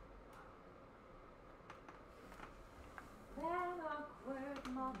 what? That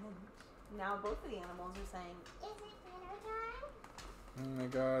awkward moment. Now both of the animals are saying, "Is it dinner time?" Oh my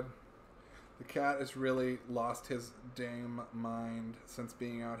god. The cat has really lost his damn mind since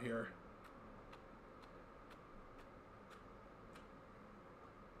being out here.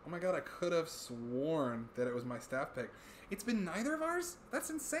 Oh my god, I could have sworn that it was my staff pick. It's been neither of ours? That's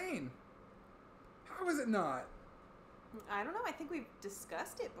insane. How is it not? I don't know. I think we've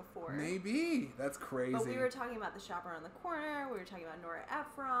discussed it before. Maybe. That's crazy. But we were talking about The Shop Around the Corner. We were talking about Nora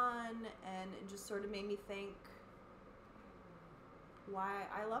Ephron. And it just sort of made me think why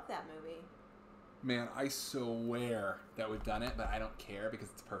I love that movie. Man, I swear that we've done it, but I don't care because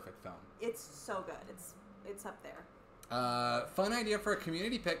it's a perfect film. It's so good. It's up there. Fun idea for a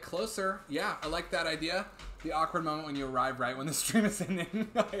community pick. Closer. Yeah, I like that idea. The awkward moment when you arrive right when the stream is ending.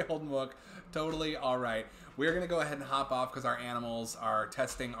 I hold book. Totally all right. We're going to go ahead and hop off because our animals are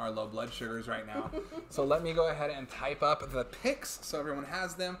testing our low blood sugars right now. So let me go ahead and type up the picks so everyone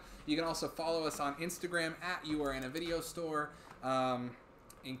has them. You can also follow us on Instagram at You Are In A Video Store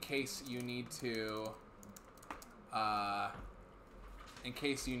in case you need to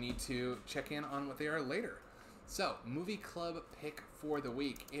check in on what they are later. So, movie club pick for the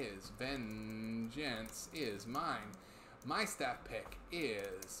week is Vengeance is Mine. My staff pick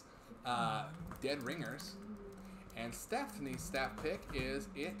is Dead Ringers. And Stephanie's staff pick is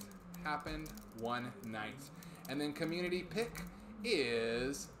It Happened One Night. And then community pick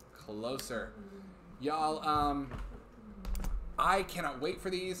is Closer. Y'all, I cannot wait for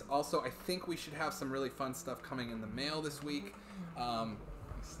these. Also, I think we should have some really fun stuff coming in the mail this week.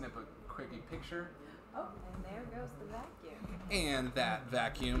 Snip a quickie picture. Oh, and there goes the vacuum. And that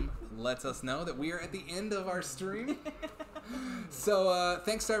vacuum lets us know that we are at the end of our stream. So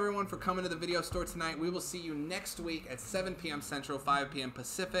thanks to everyone for coming to the video store tonight. We will see you next week at 7 p.m. Central, 5 p.m.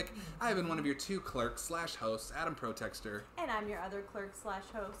 Pacific. I have been one of your two clerks/hosts, Adam Protextor. And I'm your other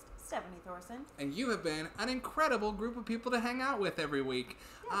clerk/host, Stephanie Thoreson. And you have been an incredible group of people to hang out with every week.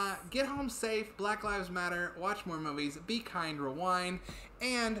 Yes. Get home safe, Black Lives Matter, watch more movies, be kind, rewind,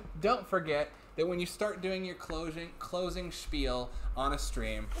 and don't forget that when you start doing your closing spiel on a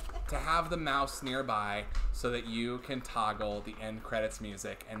stream, to have the mouse nearby so that you can toggle the end credits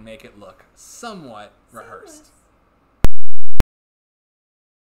music and make it look somewhat rehearsed.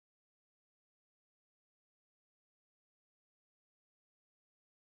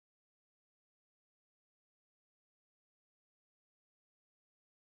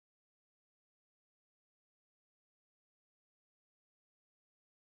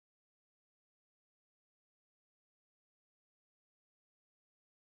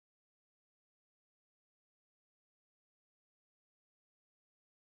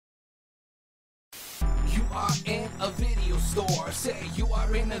 You are in a video store. Say you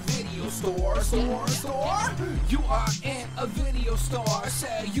are in a video store. Store. You are in a video store.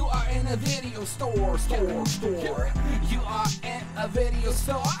 Say you are in a video store. Store. You are in a video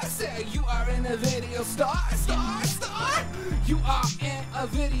store. Say you are in a video store. Store. You are in a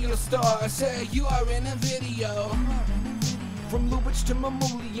video store. Say you are in a video. From Lubitsch to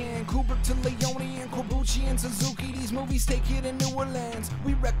Mamoulian, Kubrick to Leone and Corbucci and Suzuki, these movies take you to New Orleans.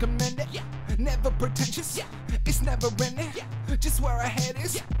 We recommend it, never pretentious, it's never in it, just where our head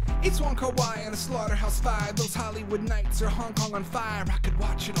is. It's one Kauai and a Slaughterhouse 5, those Hollywood nights or Hong Kong on fire. I could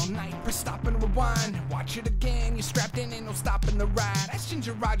watch it all night, press stop and rewind, watch it again, you're strapped in, ain't no stopping the ride. That's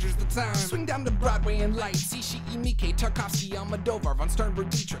Ginger Rogers the time, swing down to Broadway and lights, Ishii, Miike, Tarkovsky, Almodovar, Von Sternberg,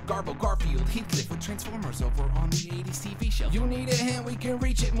 Dietrich, Garbo, Garfield, Heathcliff with Transformers over on the 80s TV show. You need a hand, we can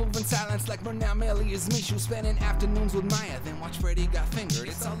reach it, move in silence like Bernal Melly is Mishu, spending afternoons with Maya, then watch Freddy Got Fingered.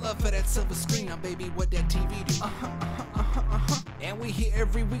 It's all love for that silver screen, now baby, what that TV do? And we here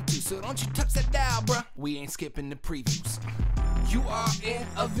every week too, so don't you touch that dial, bruh. We ain't skipping the previews. You are in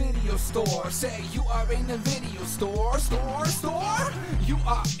a video store. Say you are in a video store. Store. You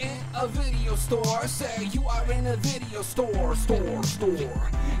are in a video store. Say you are in a video store. Store.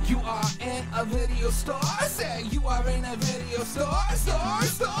 You are in a video store. Say you are in a video store.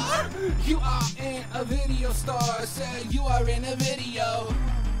 Store. You are in a video store. Say you are in a video.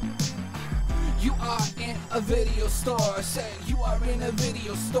 You are in a video store. Say you are in a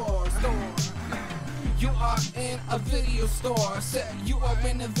video store. You are in a video store. Say you are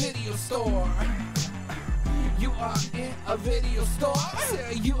in a video store. You are in a video store.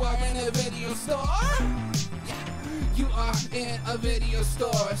 Say you are in a video store. You are in a video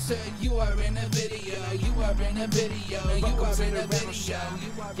store. Say you are in a video. You are in a video. You are in a video.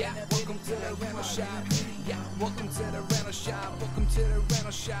 Yeah, welcome to the rental shop. Yeah, welcome to the rental shop. Welcome to the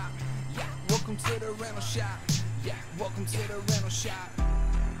rental shop. Yeah, welcome to the rental shop. Yeah, welcome to the rental shop.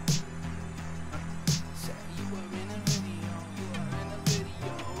 Say you are in a video. You are in a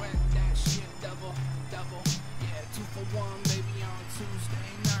video. Rent that shit double. Yeah, 2 for 1, baby, on Tuesday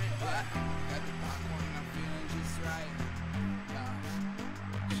night. Got the popcorn, I'm feeling just right.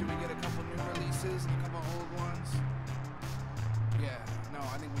 Should we get a couple new releases and a couple old ones? Yeah, no,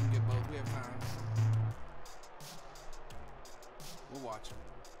 I think we can get both. We have time. We'll watch them.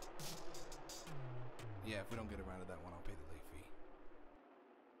 Yeah, if we don't get around to that one, I'll pay the